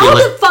 How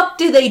the fuck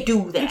do they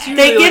do that?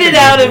 They get it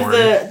out of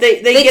the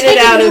they get it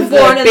out of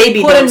the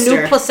baby put dumpster.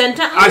 A new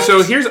placenta on it?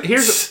 So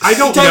here's I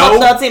don't know.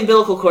 That's the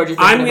umbilical cord you're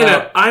thinking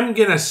about. I'm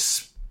gonna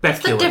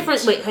speculate.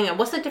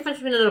 What's the difference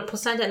between a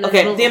placenta and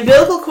the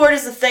umbilical cord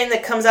is the thing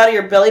that comes out of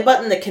your belly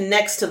button that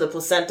connects to the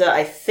placenta,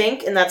 I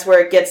think, and that's where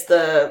it gets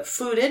the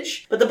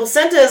foodage. But the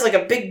placenta is like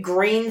a big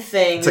green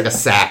thing. It's like a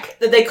sack.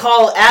 That they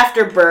call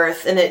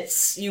afterbirth, and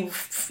it's you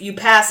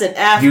pass it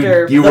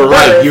after You were birth.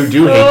 right. You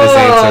do hate this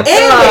answer.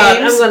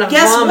 Anyways,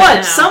 guess what?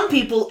 Now. Some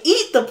people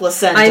eat the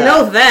placenta. I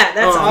know that.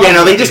 That's awesome. Yeah,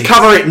 no, they just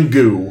cover it in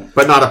goo,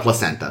 but not a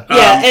placenta.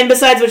 Yeah, and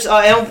besides which,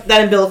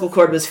 that umbilical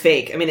cord was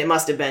fake. I mean, it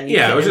must have been.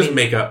 It was just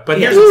makeup. But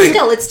here's the thing.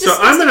 Still, it's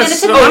disgusting. So I'm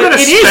going to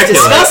it is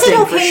disgusting. Is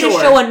it okay to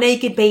show a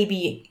naked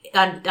baby?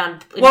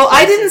 Well,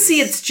 I didn't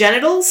see its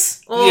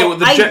genitals. Well,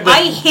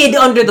 I hid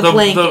under the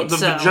blanket. The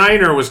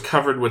vagina was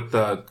covered with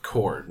the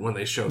cord when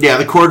they showed it. Yeah,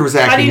 the cord was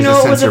acting as a How do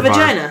you know it was a sensor bar.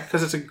 vagina?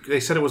 Because they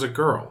said it was a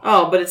girl.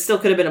 Oh, but it still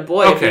could have been a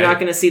boy if you're not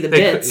going to see the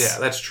bits. Yeah,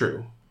 that's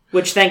true.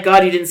 Which, thank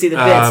God you didn't see the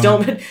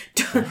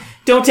bits.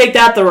 Don't take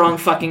that the wrong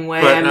fucking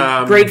way. But,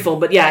 I'm grateful.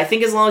 But yeah, I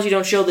think as long as you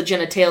don't show the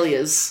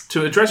genitalias.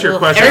 To address your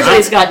question...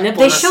 Everybody's got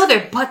nipples. They show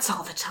their butts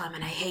all the time,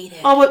 and I hate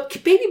it. Oh,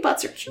 but baby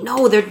butts are cute.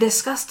 No, they're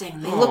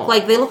disgusting. They look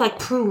like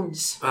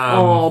prunes.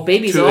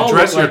 Babies to all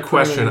address look your like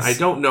question, prunes. I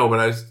don't know,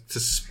 but to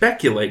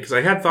speculate, because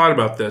I had thought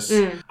about this,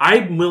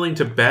 I'm willing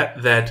to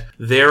bet that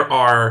there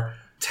are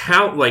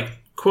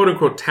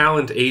quote-unquote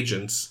talent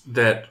agents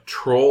that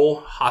troll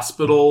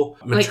hospital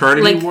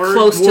maternity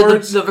close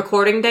wards. to the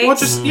recording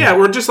dates? Well,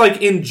 we're just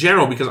like in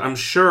general, because I'm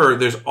sure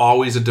there's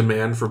always a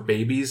demand for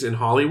babies in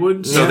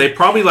Hollywood. So they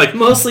probably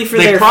mostly for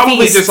they their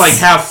probably feasts. just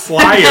have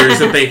flyers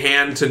that they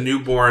hand to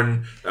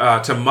newborn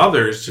to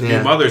mothers,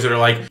 new mothers that are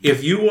like,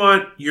 if you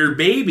want your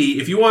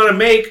baby, if you want to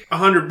make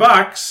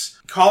 $100,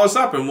 call us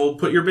up and we'll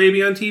put your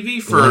baby on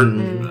TV for,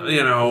 and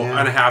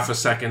a half a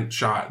second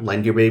shot.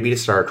 Lend your baby to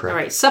Star Trek. All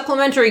right,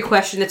 supplementary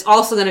question that's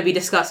also going to be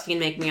disgusting and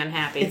make me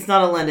unhappy. It's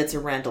not a lend, it's a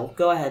rental.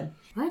 Go ahead.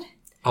 What?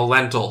 A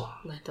lentil.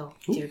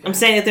 I'm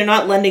saying that they're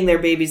not lending their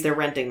babies, they're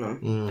renting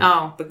them.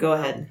 Oh. But go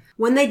ahead.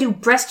 When they do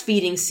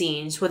breastfeeding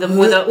scenes with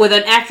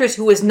an actress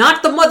who is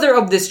not the mother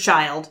of this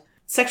child...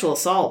 Sexual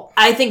assault.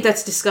 I think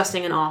that's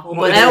disgusting and awful.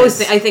 Well, but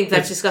I think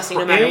that's disgusting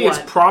no matter what.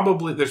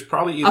 There's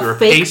probably either a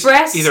fake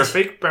breast? Either a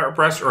fake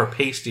breast or a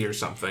pasty or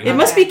something. It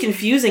must be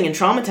confusing and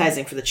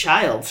traumatizing for the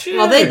child.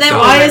 Well, they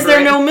why is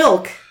there no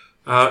milk?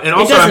 And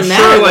also, I'm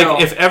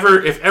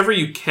sure, if ever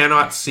you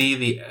cannot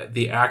see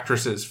the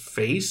actress's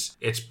face,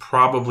 it's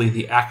probably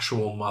the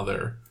actual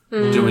mother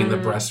doing the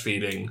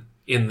breastfeeding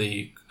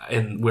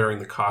in wearing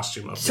the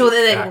costume of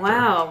the actor.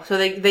 Wow. So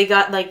they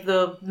got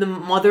the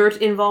mother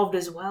involved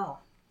as well.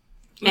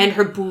 And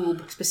her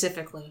boob,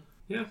 specifically.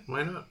 Yeah,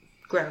 why not?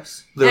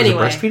 Gross. There was a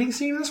breastfeeding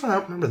scene in this one? I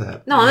don't remember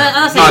that. No, I'm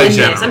not saying in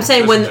this. I'm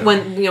saying when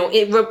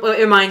it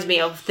reminds me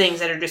of things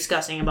that are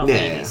disgusting about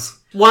babies.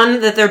 One,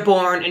 that they're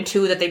born, and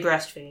two, that they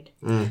breastfeed.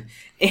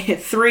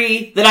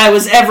 3, that I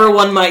was ever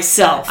one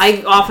myself.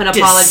 I often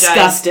apologize.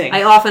 Disgusting.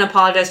 I often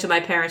apologize to my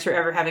parents for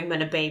ever having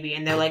been a baby,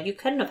 and they're like, "You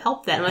couldn't have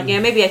helped that." I'm like,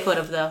 "Yeah, maybe I could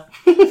have, though."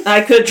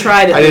 I could have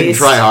tried at least. I didn't least.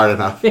 try hard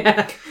enough.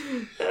 Yeah.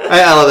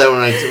 I love that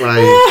when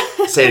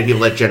I say to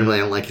people that generally I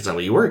don't like, it's like,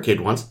 well, you were a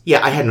kid once.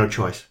 Yeah, I had no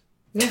choice.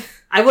 Yeah.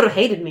 I would have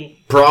hated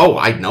me. Bro,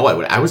 I know I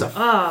would. I was a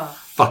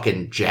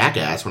fucking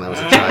jackass when I was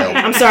a child.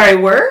 I'm sorry,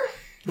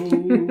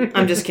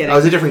 I'm just kidding. I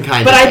was a different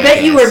kind but of I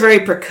bet you were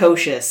very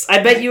precocious.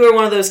 I bet you were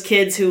one of those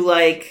kids who,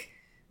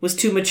 was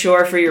too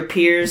mature for your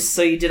peers,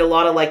 so you did a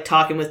lot of,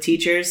 talking with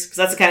teachers. Because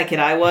that's the kind of kid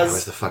I was. I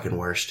was the fucking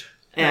worst.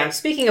 Yeah. Right.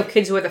 Speaking of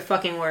kids who are the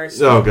fucking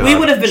worst. Oh, God. We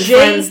would have been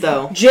friends,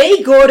 though.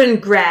 J. Gordon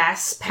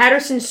Grass,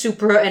 Patterson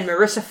Supra, and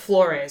Marissa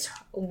Flores,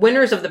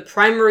 winners of the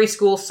primary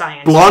school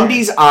science.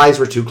 Blondie's eyes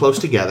were too close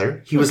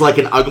together. He was like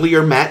an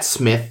uglier Matt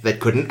Smith that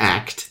couldn't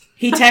act.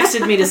 He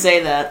texted me to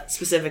say that,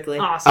 specifically.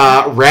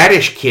 Awesome.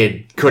 Radish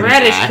Kid couldn't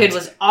act. Radish Kid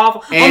was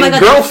awful. And oh my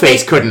God,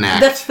 Girlface couldn't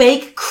act. The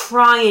fake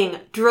crying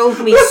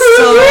drove me so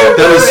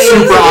That was crazy.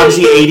 super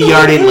obviously 80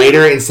 yard in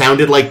later and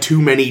sounded like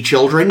too many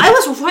children. I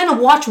was trying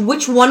to watch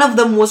which one of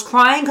them was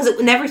crying because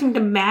it never seemed to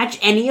match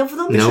any of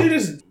them. They should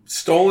have just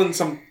stolen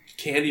some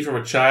candy from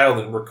a child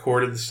and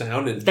recorded the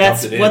sound and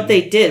That's dubbed it in. what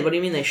they did. What do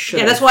you mean they should?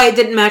 Yeah, that's why it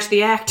didn't match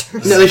the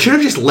actors. No, they should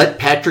have just let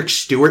Patrick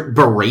Stewart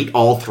berate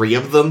all 3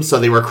 of them so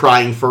they were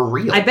crying for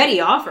real. I bet he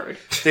offered.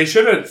 They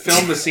should have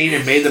filmed the scene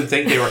and made them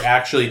think they were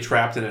actually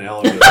trapped in an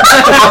elevator.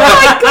 Oh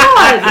my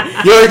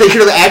God! You know, they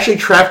should have actually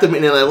trapped him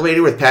in an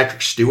elevator with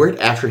Patrick Stewart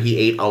after he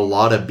ate a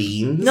lot of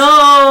beans.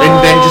 No!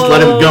 And then just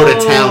let him go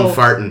to town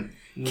farting.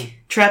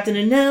 Trapped in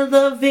an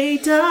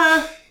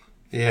elevator.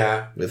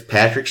 Yeah. With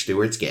Patrick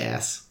Stewart's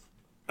gas.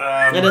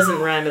 That doesn't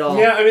rhyme at all.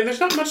 Yeah, I mean, there's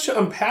not much to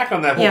unpack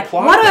on that whole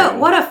plot.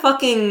 What a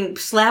fucking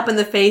slap in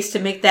the face to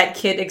make that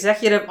kid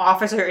executive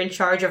officer in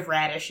charge of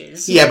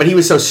radishes. Yeah, but he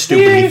was so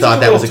stupid he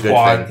thought that was a good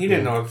thing. He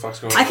didn't know what the fuck's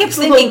going on. I kept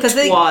thinking, because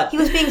he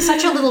was being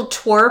such a little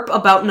twerp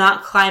about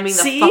not climbing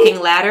the fucking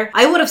ladder.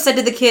 I would have said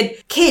to the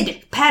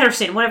kid,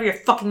 Patterson, whatever your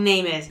fucking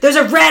name is, there's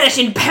a radish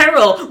in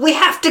peril. We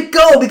have to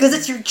go because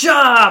it's your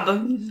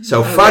job.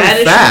 So, fun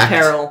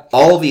fact,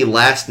 all the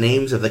last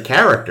names of the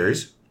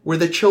characters were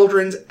the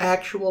children's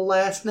actual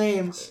last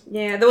names.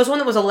 Yeah, there was one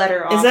that was a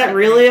letter off. Is that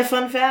really a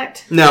fun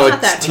fact? No, It's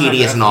not that it's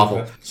tedious and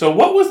awful. So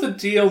what was the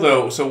deal,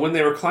 though? So when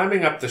they were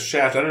climbing up the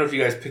shaft, I don't know if you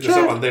guys picked this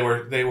up on,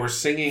 they were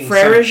singing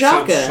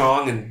some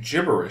song in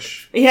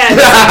gibberish. Yeah,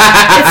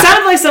 it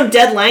sounded like some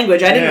dead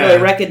language. I didn't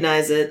really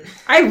recognize it.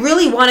 I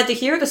really wanted to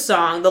hear the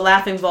song, The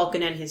Laughing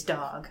Vulcan and His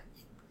Dog.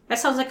 That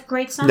sounds like a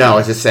great song. No,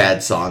 it's a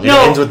sad song. It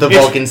ends with the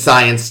Vulcan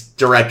science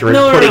director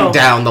putting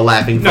down the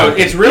laughing Vulcan.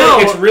 No, it's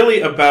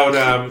really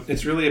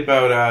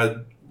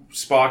about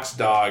Spock's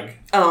dog.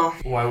 Oh.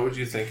 Why were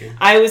you thinking?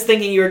 I was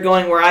thinking you were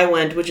going where I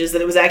went, which is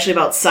that it was actually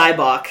about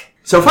Cybok.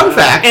 So fun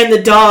fact. And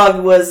the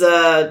dog was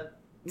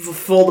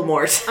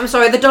Voldemort. I'm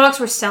sorry, the dogs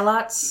were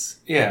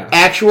sellouts? Yeah.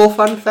 Actual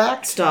fun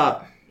fact?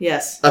 Stop.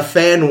 Yes. A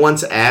fan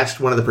once asked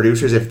one of the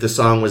producers if the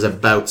song was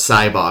about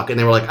Cybok, and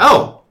they were like,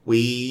 oh,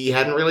 we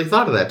hadn't really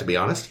thought of that, to be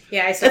honest.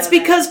 Yeah, I saw That's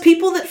because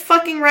people that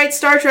fucking write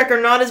Star Trek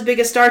are not as big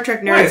as Star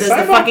Trek nerds as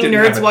the fucking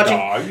nerds watching.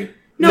 Dog.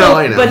 No,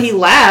 I know. But he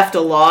laughed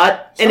a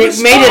lot, and it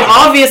made it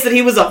obvious that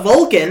he was a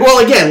Vulcan.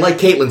 Well, again, like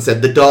Caitlin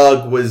said, the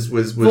dog was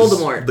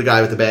Voldemort, the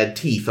guy with the bad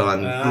teeth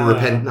on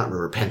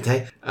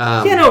Ruripente.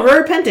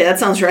 Ruripente, that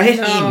sounds right.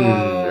 Eden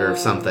or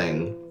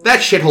something. That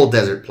shithole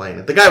desert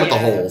planet. The guy with the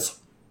holes.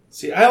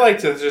 See, I like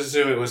to just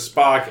assume it was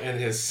Spock and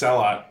his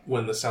Sellout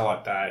when the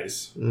Sellout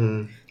dies.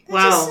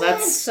 That's a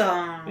sad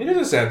song. It is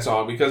a sad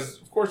song because,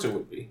 of course, it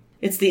would be.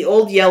 It's the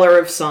old yeller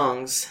of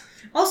songs.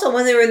 Also,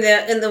 when they were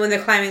when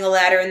they're climbing a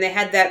ladder and they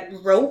had that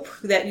rope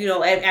that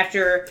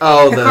after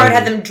Picard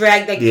had them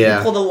dragged,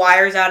 pull the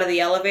wires out of the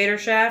elevator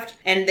shaft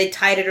and they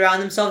tied it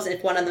around themselves, and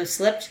if one of them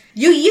slipped,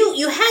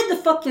 you had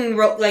the fucking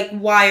rope,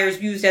 wires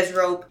used as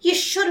rope. You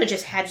should have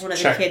just had one of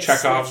the kids.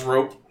 Chekhov's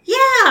rope.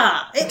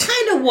 Yeah, it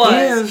kind of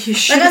was.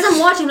 Yeah, as I'm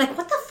watching, what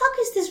the fuck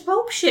is this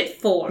rope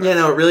shit for? Yeah,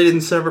 no, it really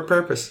didn't serve a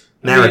purpose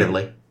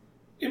narratively.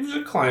 It was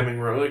a climbing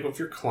rope. If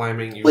you're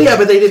climbing, you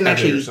but they didn't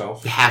actually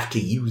have to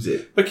use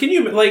it. But can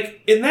you,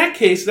 in that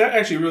case, that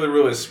actually really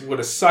would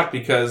have sucked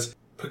because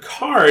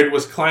Picard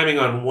was climbing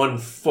on one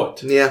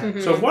foot. Yeah. Mm-hmm.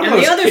 So if one and of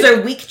those the others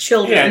are weak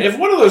children. Yeah, and if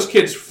one of those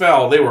kids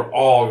fell, they were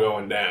all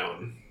going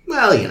down.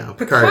 Well,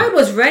 Picard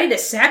was ready to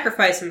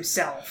sacrifice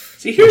himself.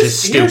 See,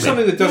 here's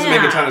something that doesn't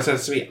make a ton of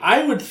sense to me.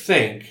 I would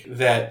think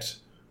that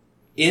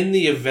in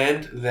the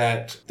event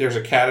that there's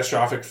a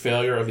catastrophic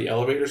failure of the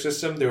elevator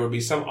system, there would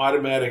be some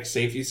automatic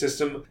safety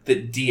system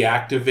that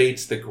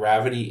deactivates the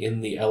gravity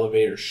in the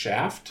elevator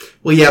shaft.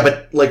 Well, yeah,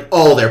 but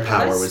all their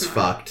power was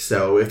fucked.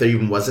 So if there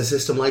even was a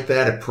system like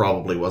that, it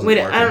probably wasn't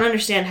working. I don't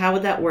understand. How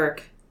would that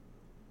work?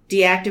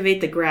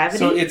 Deactivate the gravity?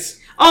 So it's...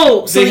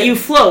 Oh, so that you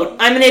float.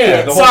 I'm an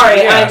idiot. Sorry.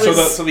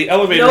 So the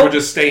elevator would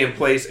just stay in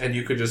place and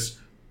you could just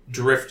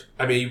drift.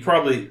 I mean,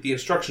 the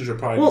instructions would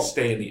probably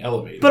stay in the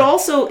elevator. But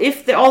also,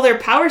 if all their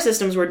power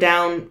systems were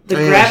down, the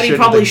gravity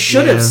probably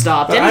should have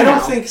stopped. But anyhow.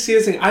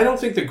 I don't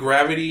think the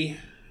gravity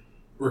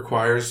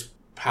requires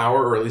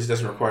power, or at least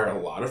doesn't require a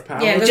lot of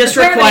power. Yeah, it just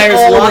requires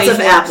lots of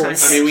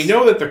apples. I mean, we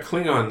know that the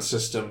Klingon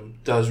system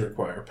does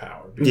require power.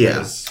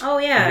 Because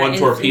one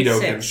torpedo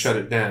can shut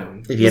it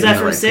down. Was that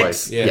from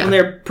 6? Yeah. When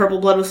their purple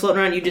blood was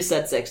floating around? You just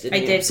said 6, didn't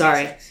you? I did.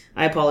 Sorry.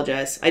 I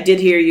apologize. I did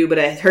hear you, but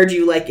I heard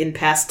you in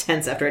past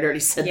tense after I'd already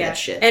said that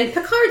shit. And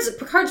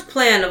Picard's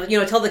plan of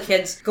tell the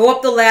kids, go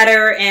up the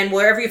ladder and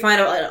wherever you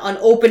find an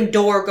open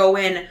door, go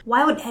in.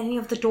 Why would any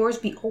of the doors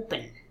be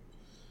open?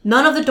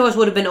 None of the doors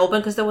would have been open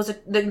because there was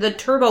the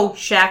turbo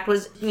shaft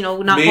was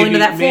not going to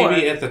that floor.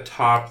 Maybe at the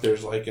top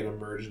there's an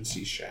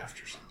emergency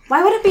shaft or something.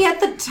 Why would it be at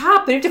the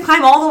top? They have to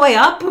climb all the way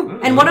up.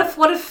 And what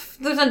if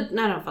there's I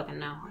don't fucking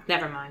know.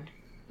 Never mind.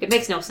 It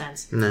makes no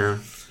sense. No.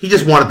 He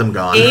just wanted them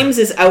gone. Ames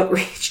is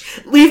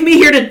outraged. Leave me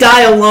here to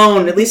die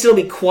alone. At least it'll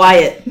be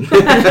quiet.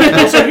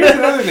 So here's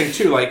another thing,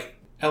 too.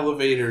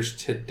 Elevators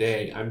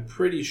today, I'm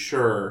pretty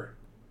sure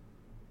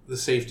the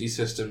safety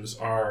systems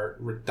are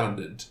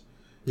redundant.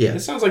 Yeah. It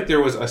sounds like there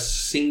was a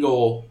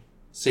single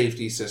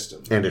safety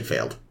system. And it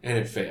failed.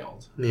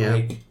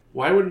 Yeah.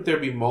 Why wouldn't there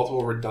be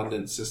multiple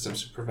redundant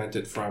systems to prevent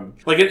it from...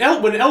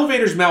 when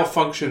elevators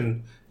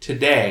malfunction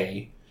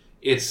today...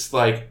 It's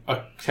a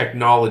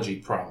technology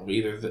problem.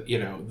 Either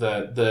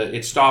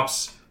it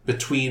stops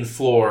between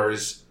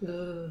floors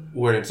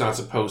where it's not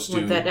supposed to.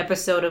 With that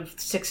episode of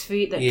 6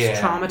 Feet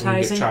that's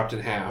traumatizing. You get chopped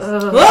in half.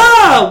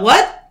 Whoa!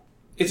 What?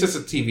 It's just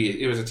a TV.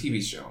 It was a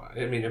TV show.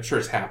 I mean, I'm sure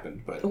it's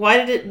happened, but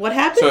what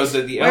happened?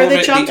 So the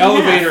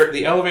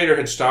elevator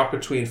had stopped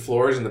between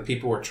floors, and the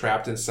people were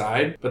trapped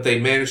inside. But they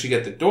managed to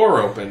get the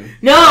door open.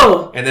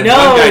 No, and then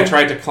one guy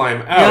tried to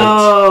climb out.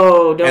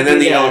 No, don't. And then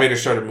do the that. elevator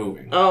started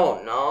moving.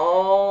 Oh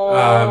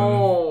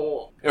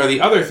no. Or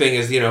the other thing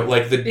is, the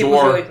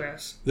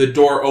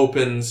door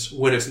opens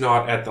when it's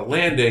not at the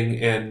landing,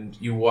 and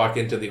you walk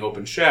into the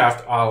open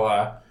shaft, a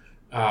la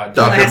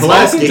Dr.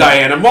 Pulaski.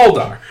 Diana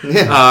Muldaur.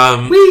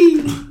 Yeah.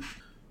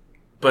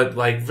 But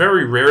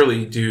very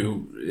rarely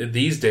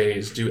these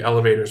days do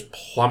elevators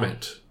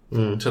plummet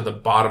to the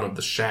bottom of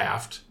the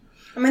shaft.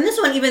 I mean, this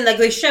one, even, like,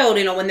 they showed,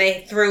 when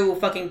they threw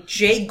fucking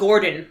Jay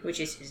Gordon, which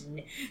is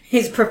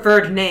his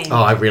preferred name.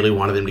 Oh, I really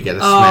wanted him to get a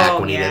smack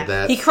when he did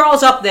that. He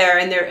crawls up there,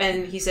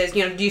 and he says,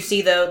 do you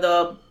see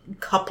the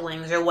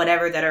couplings or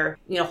whatever that are,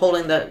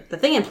 holding the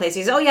thing in place?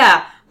 He says, oh,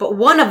 yeah, but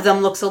one of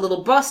them looks a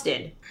little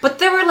busted. But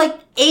there were,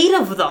 8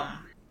 of them.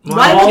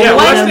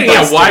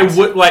 Why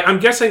would, I'm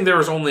guessing there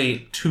was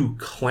only 2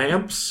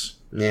 clamps.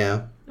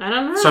 Yeah. I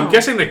don't know. So I'm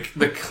guessing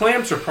the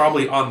clamps are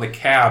probably on the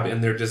cab,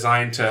 and they're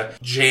designed to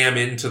jam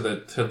into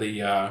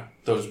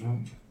those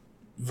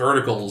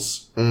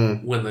verticals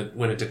when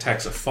it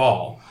detects a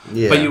fall.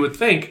 Yeah. But you would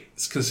think,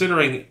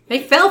 considering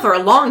they fell for a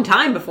long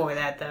time before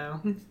that,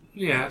 though.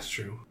 Yeah, that's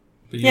true.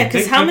 Yeah,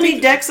 because how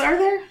many decks are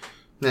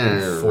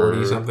there?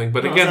 40 something.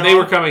 But again, they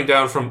were coming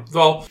down from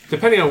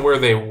depending on where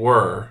they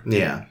were.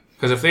 Yeah.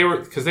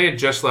 Because they had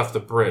just left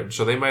the bridge,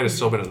 so they might have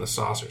still been in the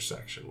saucer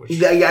section.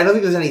 Yeah, I don't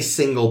think there's any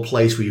single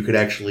place where you could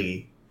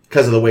actually,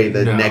 because of the way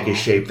the neck is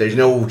shaped, there's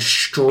no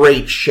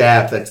straight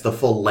shaft that's the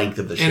full length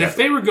of the shaft. And if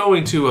they were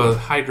going to a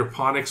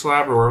hydroponics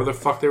lab or wherever the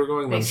fuck they were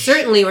going, they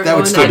certainly were that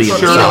going would still to be I'm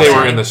sure they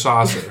were in the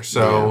saucer.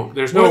 So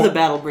there's no... Or the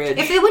battle bridge.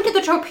 If they went to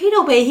the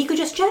torpedo bay, he could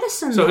just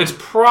jettison So them. it's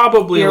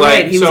probably You're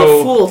right. He was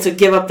a fool to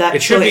give up that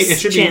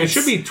choice. It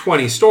should be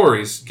 20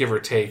 stories, give or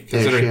take,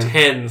 considering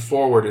 10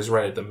 forward is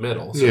right at the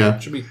middle. So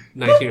it should be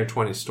 19 or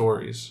 20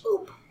 stories.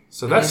 Oop.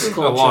 So that's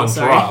a long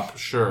drop,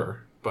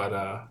 sure. But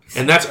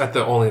and that's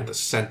only at the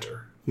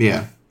center.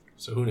 Yeah.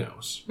 So who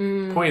knows?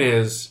 Point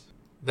is,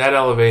 that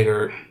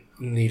elevator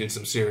needed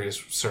some serious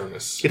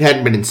service. It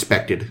hadn't been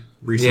inspected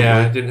recently.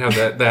 Yeah, it didn't have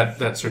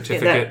that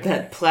certificate.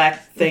 that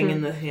plaque thing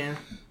in the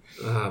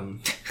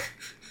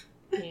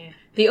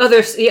The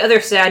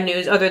other sad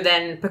news, other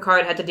than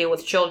Picard had to deal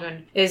with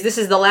children, is this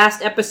is the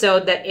last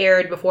episode that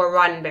aired before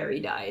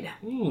Roddenberry died.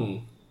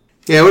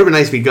 Yeah, it would have been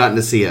nice if he'd gotten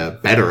to see a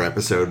better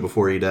episode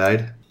before he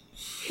died.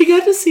 He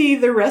got to see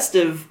the rest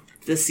of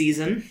the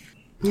season.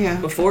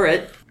 Yeah. Before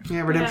it.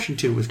 Yeah, Redemption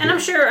 2 was good. And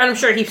I'm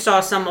sure he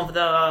saw some of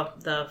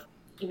the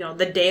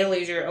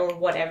dailies or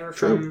whatever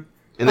from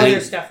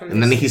other stuff from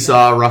and then he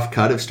saw a rough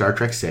cut of Star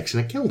Trek 6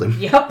 and it killed him.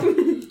 Yep.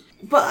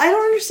 But I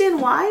don't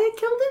understand why it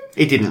killed him.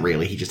 It didn't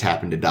really. He just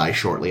happened to die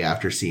shortly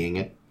after seeing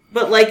it.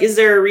 But, is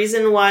there a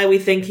reason why we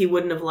think he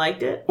wouldn't have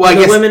liked it? Well, I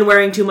guess women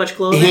wearing too much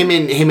clothing?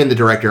 Him and the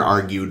director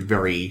argued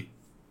very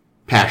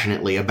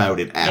passionately about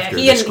it after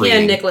the screening. He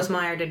and Nicholas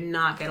Meyer did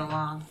not get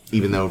along.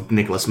 Even though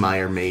Nicholas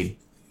Meyer made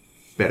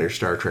better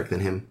Star Trek than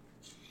him.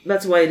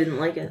 That's why I didn't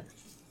like it.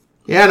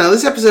 Yeah, no,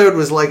 this episode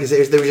was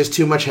there was just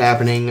too much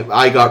happening.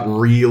 I got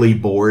really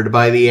bored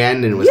by the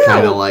end and was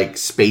kind of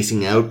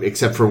spacing out,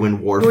 except for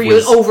when Worf Were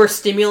you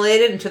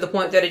overstimulated to the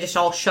point that it just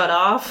all shut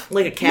off?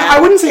 Like a cat? No,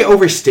 I wouldn't say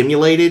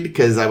overstimulated,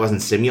 because I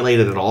wasn't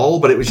stimulated at all,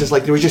 but it was just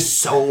there was just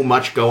so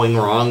much going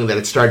wrong that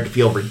it started to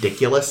feel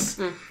ridiculous.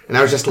 And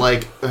I was just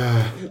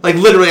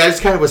literally, I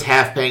just kind of was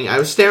I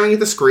was staring at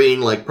the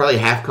screen, probably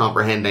half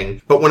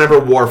comprehending, but whenever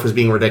Worf was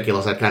being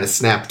ridiculous, I'd kind of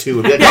snap to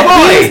and be like,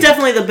 he was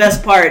definitely the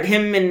best part.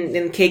 Him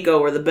and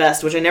Keiko were the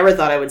best, which I never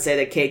thought I would say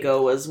that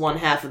Keiko was one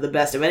half of the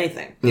best of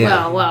anything.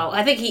 Yeah. Well,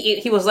 I think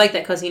he was like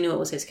that because he knew it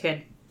was his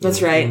kid.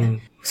 That's right.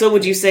 So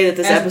would you say that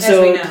this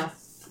episode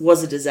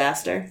was a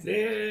disaster?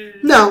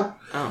 No.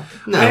 Oh.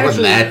 No, it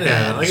wasn't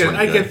that.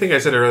 I think I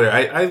said earlier,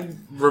 I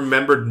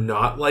remembered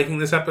not liking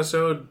this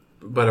episode,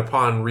 but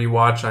upon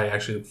rewatch, I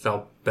actually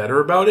felt better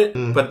about it.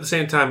 But at the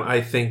same time,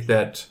 I think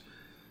that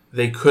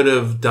they could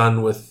have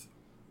done with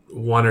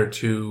 1 or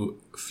 2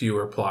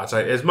 fewer plots.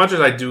 As much as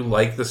I do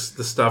like the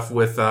stuff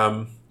with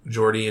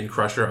Geordi and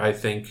Crusher, I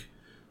think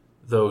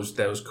those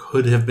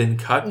could have been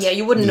cut. Yeah,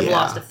 you wouldn't have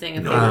lost a thing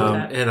if they were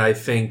cut. And I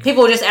think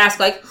people would just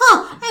ask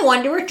I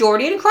wonder where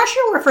Geordi and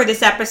Crusher were for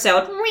this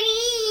episode.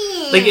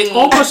 It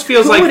almost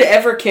feels Who would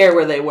ever care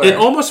where they were? It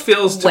almost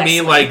feels to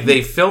me like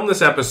they filmed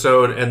this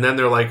episode and then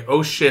they're like,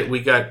 oh shit, we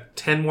got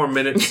 10 more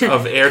minutes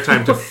of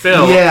airtime to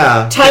fill.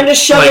 Yeah. Time to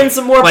shove in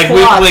some more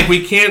plot.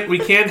 We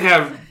can't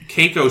have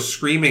Keiko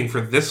screaming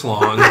for this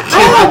long.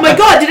 Oh my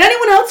god, did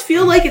anyone else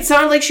feel like it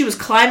sounded like she was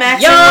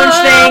climaxing lunch?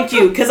 Thank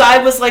you. Because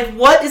I was like,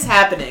 what is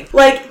happening?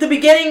 The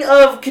beginning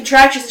of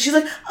contractions, and she's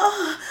like,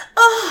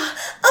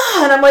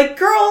 and I'm like,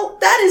 girl,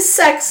 that is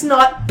sex,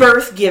 not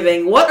birth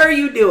giving. What are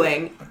you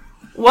doing?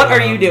 What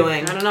are you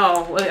doing? I don't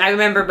know. I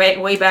remember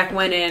way back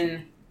when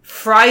in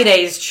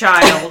Friday's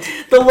Child.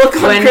 The look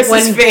on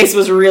Chris's face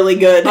was really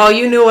good. Oh,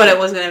 you knew what it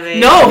was going to be.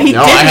 No, he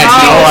didn't. I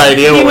had no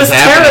idea what was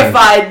happening. He was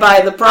terrified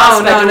by the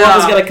prospect of what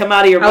was going to come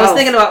out of your mouth. I was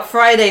thinking about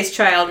Friday's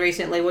Child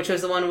recently, which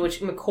was the one in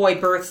which McCoy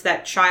births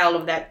that child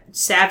of that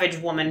savage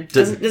woman.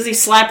 Does he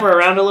slap her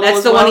around a little?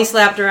 That's the one he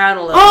slapped around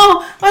a little.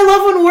 Oh, I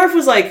love when Worf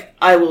was like,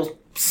 I will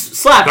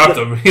slap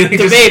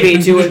the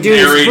baby to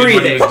induce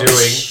breathing.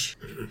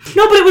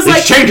 No, but it was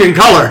it's changing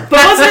color.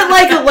 But wasn't it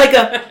like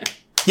a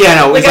yeah,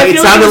 no, it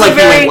sounded like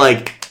he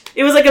went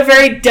it was like a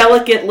very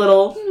delicate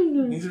little.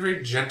 He's a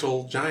very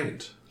gentle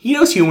giant. He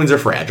knows humans are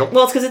fragile.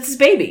 Well, it's because it's his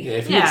baby. Yeah,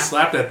 if he had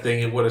slapped that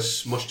thing, it would have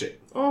smushed it.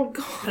 Oh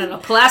god. I don't know.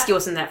 Pulaski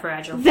wasn't that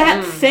fragile.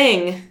 That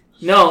thing.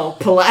 No,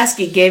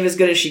 Pulaski gave as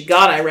good as she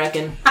got, I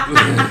reckon.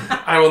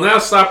 I will now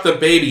slap the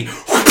baby.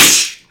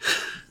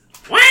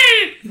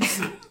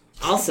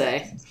 I'll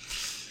say.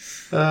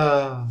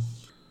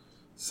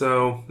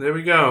 So there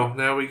we go.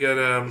 Now we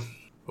got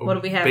what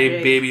do we have?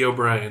 Baby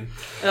O'Brien.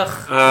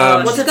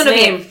 Ugh. What's its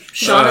name?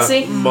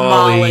 Shaughnessy?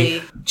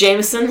 Molly.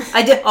 Jameson?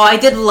 I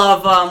did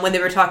love when they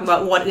were talking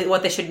about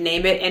what they should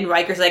name it, and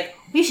Riker's like,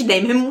 we should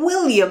name him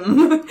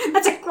William.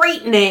 That's a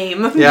great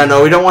name. Yeah,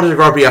 no, we don't want it to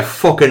grow up to be a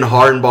fucking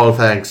hornball,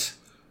 thanks.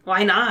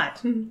 Why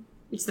not?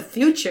 It's the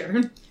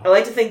future. I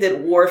like to think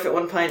that Worf at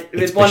one point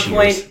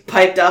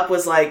piped up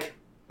was like,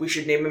 we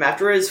should name him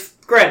after his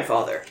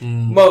grandfather,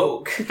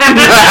 Moog.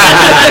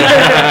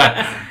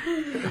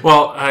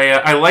 Well,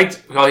 I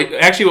liked... Well,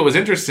 actually, what was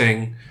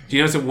interesting... Do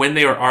you notice that when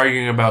they were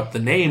arguing about the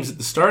names at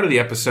the start of the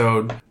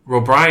episode,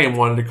 O'Brien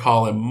wanted to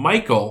call him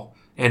Michael,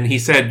 and he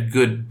said,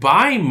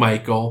 goodbye,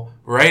 Michael,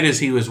 right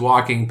as he was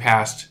walking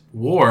past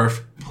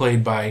Worf,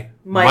 played by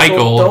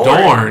Michael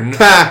Dorn.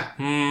 Ha!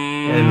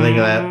 I didn't think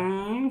of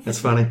that. That's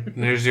funny.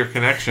 There's your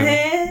connection.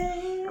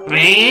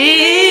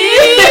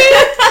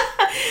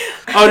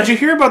 Oh, did you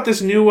hear about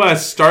this new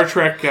Star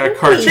Trek cartoon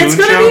show? It's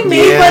going to be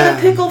made by the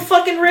pickle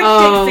fucking Rick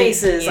Dick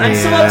faces. I'm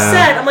so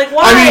upset. I'm like,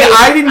 why?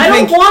 I mean, I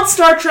don't want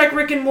Star Trek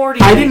Rick and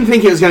Morty. I didn't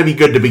think it was going to be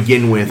good to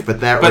begin with, but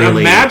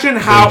really imagine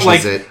how,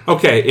 like, it.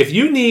 Okay, if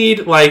you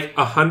need, like,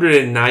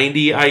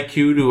 190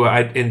 IQ to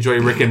enjoy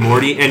Rick and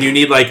Morty, and you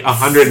need, like,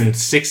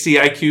 160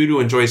 IQ to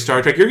enjoy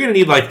Star Trek, you're going to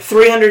need, like...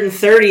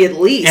 330 at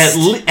least. At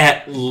least.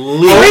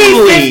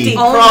 350,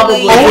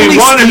 probably. Only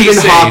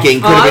Stephen Hawking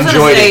could have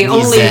enjoyed it,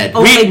 he said.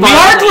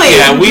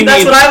 Barkley! Yeah,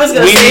 that's what I was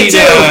going to say,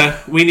 too.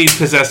 We need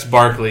possessed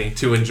Barkley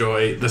to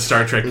enjoy the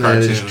Star Trek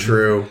cartoon. That is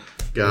true.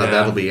 God,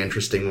 that'll be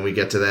interesting when we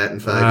get to that in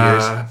 5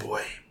 years.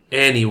 Boy.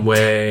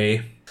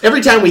 Anyway...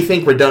 Every time we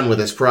think we're done with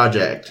this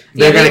project,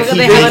 they're going to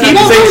keep announcing.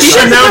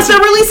 They're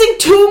releasing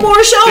 2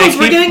 more shows.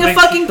 We're getting a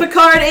fucking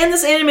Picard and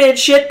this animated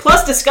shit.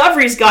 Plus,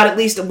 Discovery's got at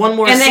least one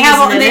more season.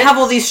 And they have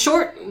all these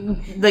short,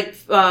 like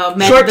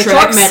short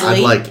treks.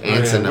 medley. I'd like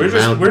Anson and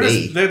Mount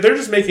D. They're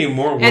just making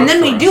more work. And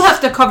then we do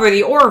have to cover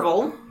the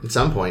Orville. At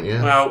some point,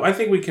 yeah. Well, I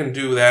think we can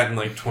do that in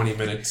like 20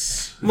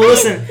 minutes. Well,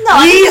 listen, we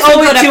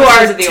owe it to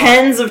our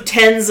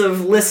tens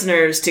of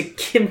listeners to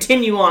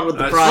continue on with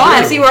the project. Well,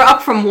 I see we're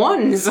up from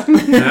ones.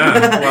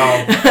 Yeah,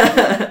 well...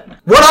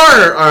 What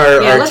are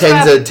our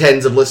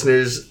tens of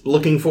listeners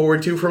looking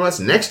forward to from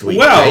us next week?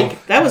 Well,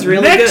 Mike? That was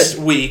really good. Next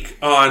week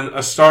on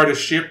A Star to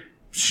Shear...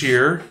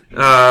 Start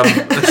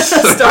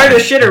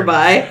a shitter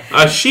by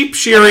a sheep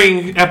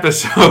shearing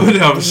episode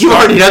of You've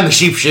already done the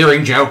sheep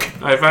shearing joke.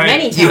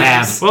 Many times. You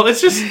have. Well, it's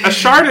just a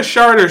shart a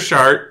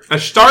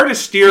star to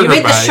steer you her by.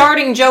 made the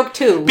sharding joke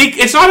too.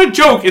 It's not a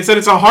joke. It's that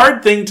it's a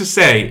hard thing to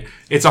say.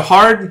 It's a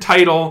hard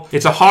title.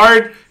 It's a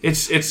far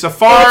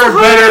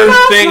better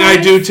thing I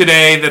do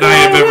today than I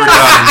have ever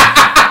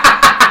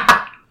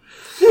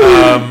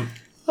done.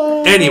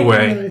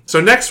 Anyway,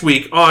 so next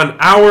week on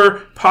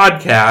our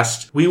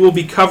podcast, we will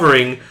be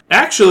covering...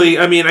 Actually,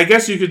 I mean, I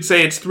guess you could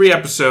say it's 3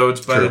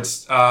 episodes, but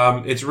it's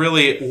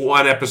really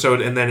 1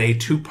 episode and then a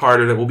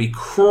 2-parter that will be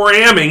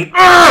cramming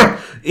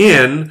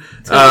in.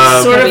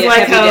 Sort of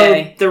like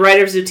how the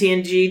writers of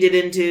TNG did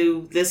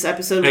into this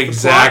episode.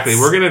 Exactly.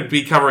 We're going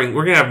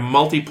to have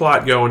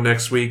multi-plot going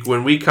next week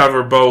when we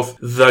cover both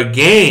the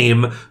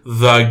game.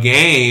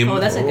 Oh,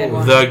 that's a good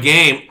one. The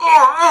game.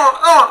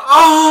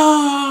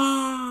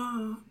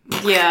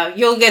 Yeah,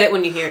 you'll get it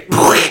when you hear it,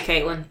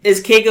 Caitlin.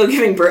 Is Keiko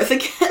giving birth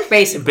again?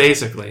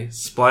 Basically.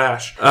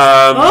 Splash.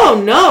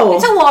 Oh, no.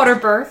 It's a water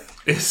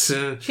birth.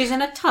 She's in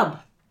a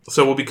tub.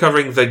 So we'll be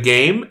covering the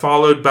game,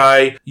 followed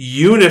by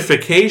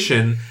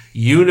Unification,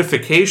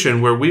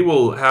 where we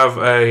will have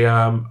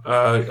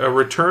a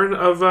return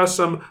of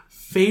some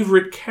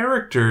favorite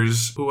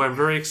characters who I'm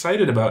very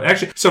excited about.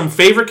 Actually, some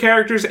favorite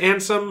characters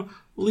and some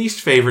least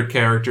favorite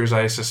characters,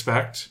 I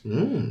suspect.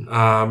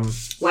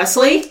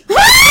 Wesley?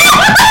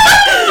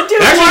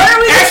 Dude,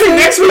 actually,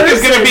 next week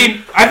is going to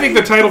be... I think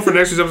the title for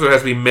next week's episode has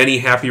to be Many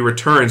Happy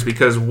Returns,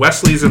 because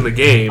Wesley's in the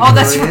game. Oh,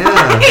 that's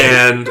right.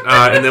 And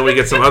then we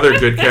get some other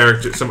good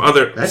characters,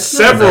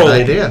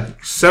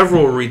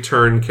 several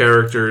return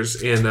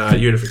characters in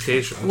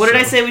Unification. What did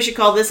I say we should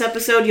call this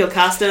episode?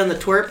 Yocasta and the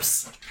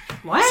Twerps?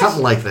 What?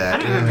 Something like that.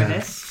 I don't remember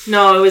this.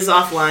 No, it was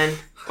offline.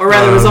 Or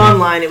rather, it was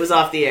online. It was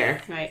off the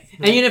air. Right.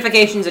 And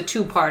Unification's a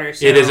 2-parter.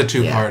 So. It is a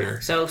 2-parter. Yeah.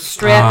 So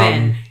strap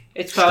in.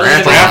 It's probably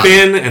strap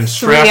in and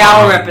strap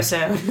 3-hour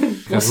episode.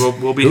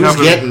 We'll be Who's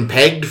getting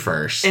pegged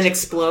first? And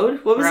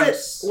explode? What was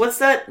Gross. it? What's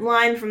that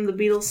line from the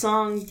Beatles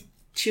song?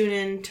 Tune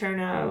in, turn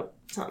out,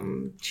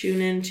 something.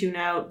 Tune in, tune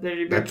out. Not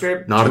a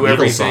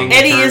Beatles song.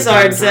 Eddie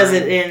Izzard says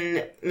it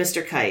in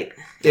Mr. Kite.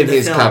 In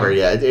his film. Cover,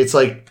 yeah. It's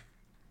like...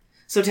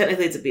 So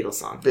technically it's a Beatles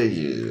song.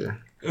 Yeah.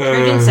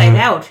 Turn inside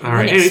out. All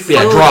right.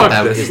 Drop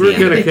out. We're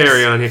going to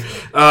carry on here.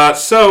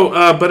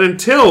 But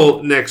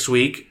until next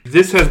week,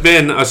 this has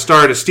been A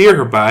Star to Steer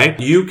Her By.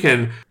 You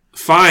can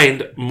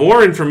find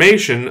more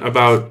information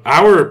about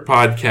our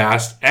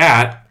podcast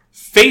at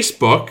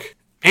Facebook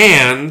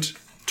and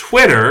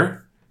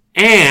Twitter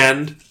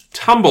and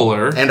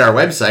Tumblr, and our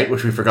website,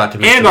 which we forgot to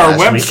mention. And our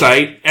last week.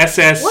 website,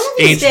 SSHB One of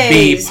these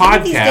days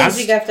Podcast.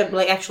 we have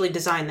to actually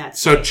design that.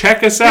 So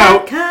check us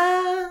out.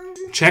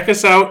 Check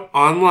us out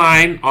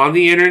online, on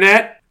the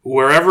internet,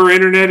 wherever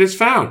internet is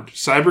found.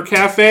 Cyber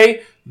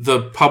Cafe,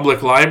 the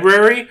public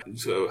library,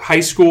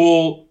 high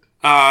school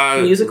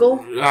musical,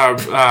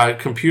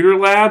 computer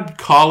lab,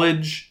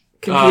 college.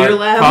 Computer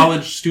lab?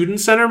 College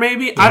student center,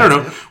 maybe? I don't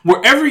know.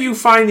 Wherever you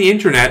find the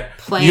internet,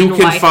 you can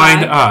Wi-Fi.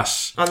 find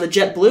us. on the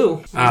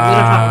JetBlue.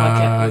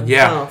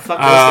 Yeah. Oh, fuck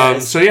those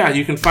guys. So, yeah,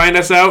 you can find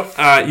us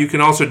out. You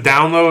can also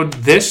download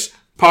this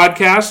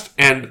podcast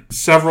and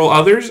several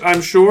others,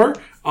 I'm sure,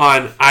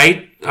 on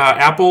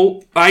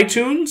Apple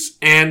iTunes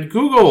and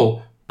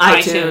Google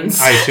iTunes.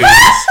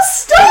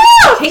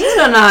 Stop! Hayden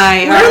and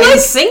I are in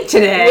sync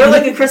today. We're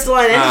like a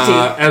crystalline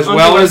entity. As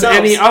well as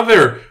any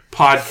other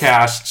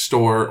podcast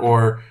store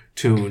or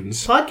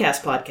tunes.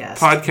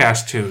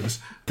 Podcast tunes.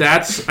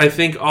 That's, I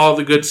think, all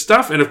the good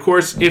stuff. And, of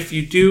course, if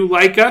you do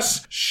like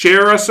us,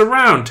 share us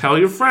around. Tell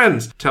your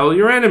friends. Tell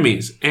your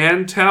enemies.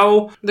 And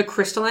tell... the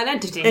crystalline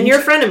entity. And your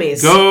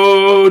frenemies.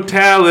 Go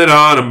tell it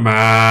on a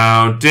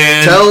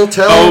mountain.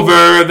 Tell.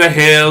 Over the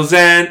hills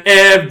and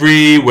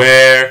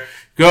everywhere.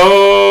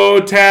 Go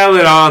tell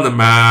it on the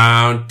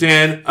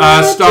mountain.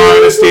 A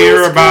star to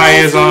steer by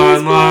is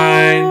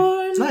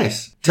online.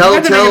 Nice. You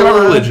had to make it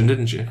about religion,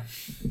 didn't you?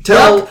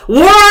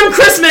 War on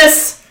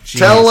Christmas! Jeez.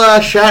 Tell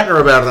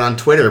Shatner about it on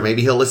Twitter.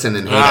 Maybe he'll listen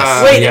and hate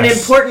us. Wait, yes. an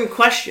important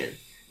question.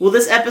 Will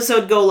this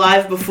episode go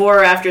live before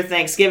or after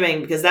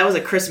Thanksgiving? Because that was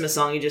a Christmas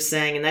song you just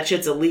sang, and that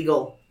shit's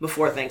illegal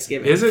before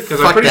Thanksgiving. Is it? Because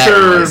I'm Fuck pretty that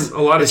sure noise. a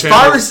lot of As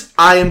channels... far as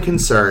I am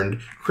concerned,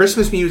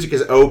 Christmas music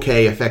is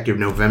okay effective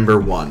November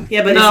 1.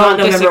 Yeah, but No, it's not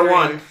November disagree.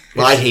 1.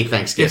 Well, I hate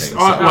Thanksgiving. It's, so.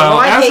 well,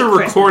 I as hate we're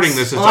recording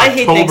Christmas. this, it's I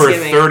hate October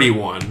Thanksgiving.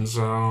 31,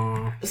 so...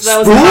 So that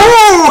was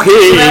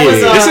Spooky! that was,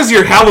 This is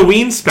your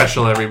Halloween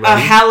special, a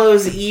everybody.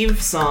 Hallows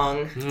Eve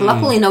song.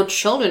 Luckily, no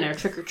children are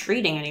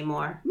trick-or-treating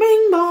anymore.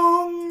 Bing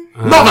bong.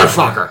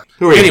 Motherfucker!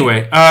 Who are you?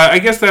 Anyway, I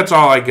guess that's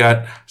all I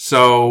got.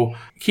 So,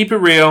 keep it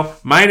real.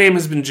 My name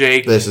has been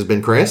Jake. This has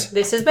been Chris.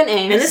 This has been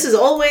Ames. And this is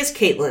always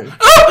Caitlin.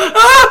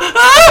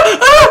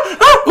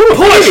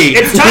 Push!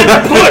 It's time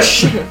to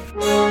push!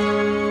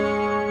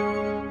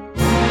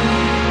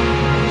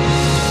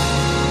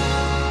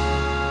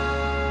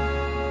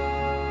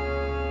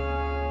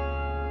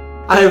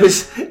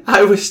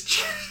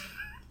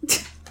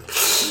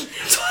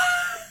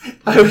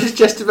 I was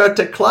just about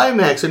to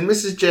climax when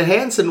Mrs.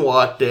 Johansson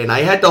walked in.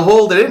 I had to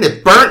hold it in.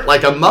 It burnt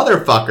like a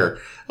motherfucker.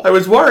 I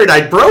was worried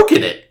I'd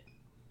broken it.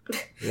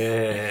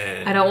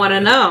 Yeah. I don't want to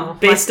know.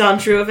 Based on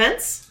true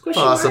events?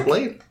 Question mark?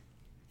 Possibly.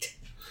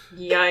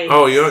 Yikes.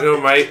 Oh, you don't know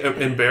what my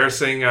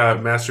embarrassing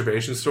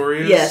masturbation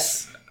story is?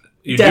 Yes.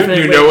 You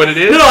Definitely. do? You know what it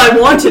is? No, I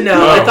want to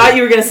know. Oh. I thought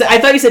you were going to say... I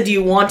thought you said, do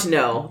you want to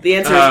know? The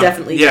answer is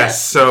definitely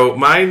yes. So,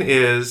 mine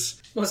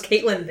is... Was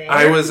Caitlin there?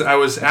 I was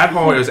at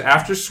home. It was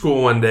after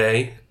school one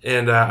day,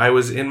 and I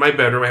was in my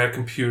bedroom. I had a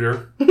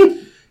computer,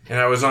 and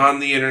I was on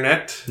the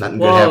internet, Nothing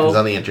good Whoa. happens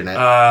on the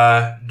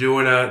internet.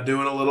 doing a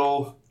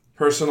little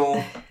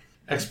personal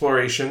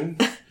exploration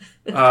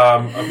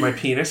of my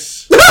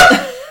penis.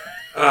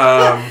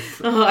 I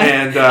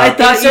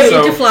thought So you...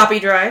 so- into floppy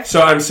drive.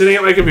 So I'm sitting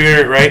at my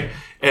computer, right,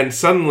 and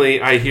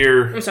suddenly I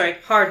hear I'm sorry,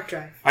 hard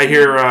drive.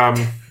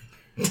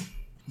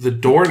 the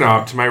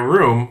doorknob to my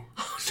room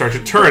start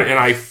to turn, and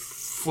I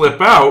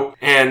flip out,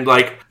 and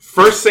like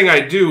first thing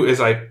I do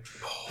is I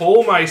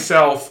pull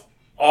myself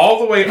all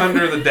the way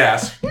under the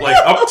desk, like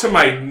up to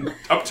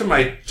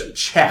my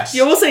chest.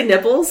 You almost say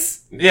nipples?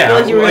 Yeah, I feel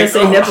like you were going to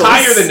say nipples.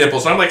 higher than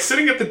nipples. I'm like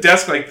sitting at the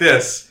desk like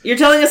this. You're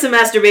telling us a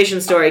masturbation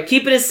story.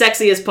 Keep it as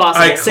sexy as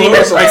possible. Say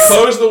nipples. I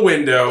closed the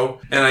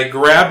window and I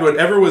grabbed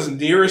whatever was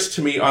nearest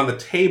to me on the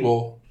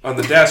table on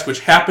the desk,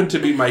 which happened to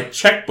be my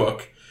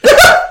checkbook.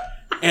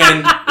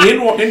 And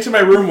into my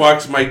room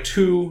walks my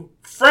two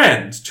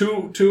friends,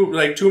 two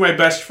of my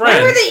best friends.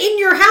 Why were they in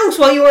your house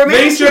while you were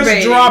They masturbating?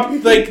 just dropped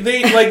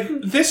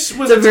this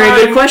was It's a very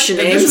time, good question,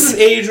 and Ames. this was an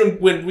age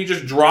when we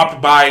just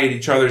dropped by at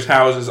each other's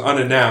houses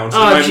unannounced.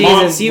 Oh, And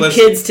Jesus, you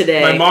kids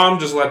today. My mom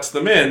just lets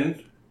them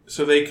in,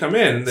 so they come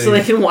in. So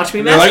they can watch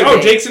me they're masturbate. like,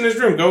 "Oh, Jake's in his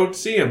room. Go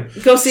see him.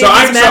 Go see so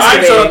him. He's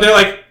masturbating. So they're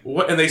like,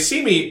 "What?" And they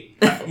see me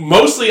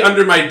mostly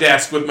under my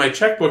desk with my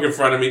checkbook in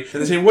front of me,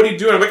 and they say, "What are you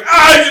doing?" I'm like,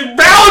 "I'm just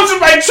balancing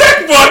my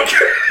checkbook."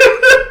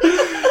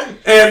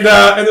 And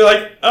they're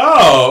like,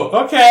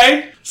 "Oh,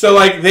 okay." So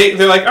like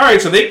they're like, "All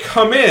right." So they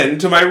come in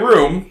to my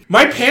room.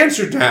 My pants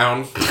are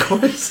down.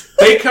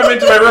 They come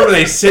into my room and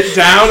they sit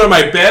down on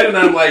my bed, and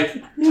I'm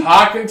like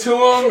talking to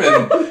them,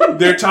 and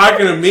they're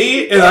talking to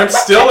me, and I'm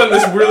still in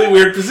this really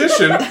weird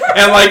position.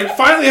 And like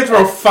finally, after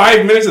about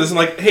 5 minutes of this, I'm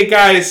like, "Hey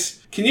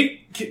guys, can I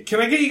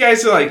get you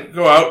guys to like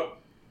go out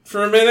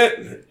for a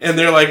minute?" And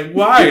they're like,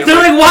 "Why?" And I'm They're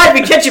like, like, why?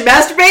 We catch you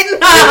masturbating?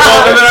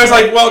 well, and then I was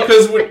like, "Well,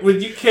 because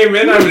when you came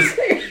in, I was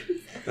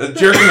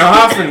jerking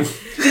off, and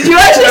Did you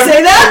actually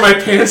say that? my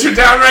pants are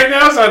down right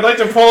now, so I'd like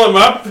to pull them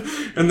up."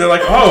 And they're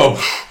like, "Oh."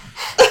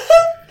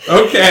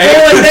 Okay.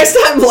 Well, like, next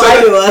time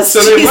lie to us.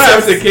 So they Jesus.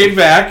 left. They came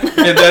back,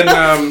 and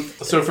then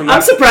so from that,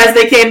 I'm surprised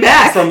they came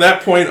back. From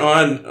that point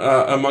on,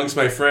 amongst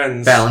my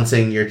friends,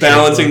 Balancing the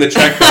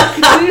checkbook.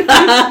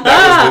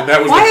 that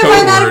was Why the code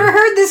have I not word. ever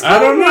heard this code I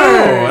don't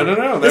word?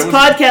 know. This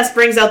podcast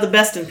brings out the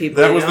best in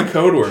people. That was the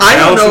code word. I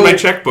don't know. My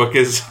checkbook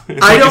is.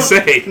 I don't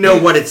say. know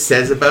what it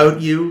says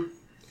about you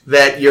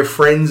that your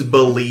friends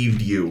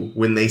believed you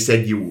when they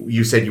said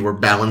you said you were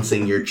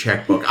balancing your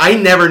checkbook. I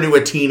never knew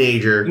a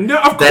teenager No,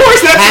 of that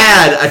course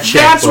had a checkbook.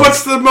 That's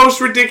what's the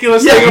most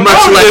ridiculous Yeah, thing much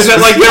about it less is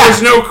that like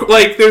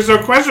specific. there's no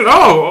question.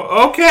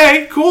 Oh,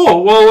 okay,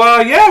 cool.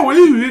 Well,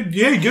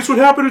 yeah. Guess what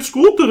happened at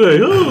school today?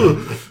 Oh.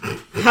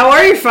 How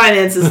are your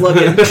finances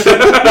looking?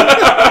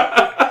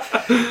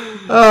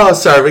 Oh,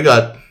 sorry, we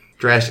got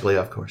drastically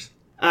off course.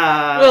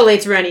 Well,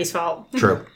 it's Rennie's fault. True.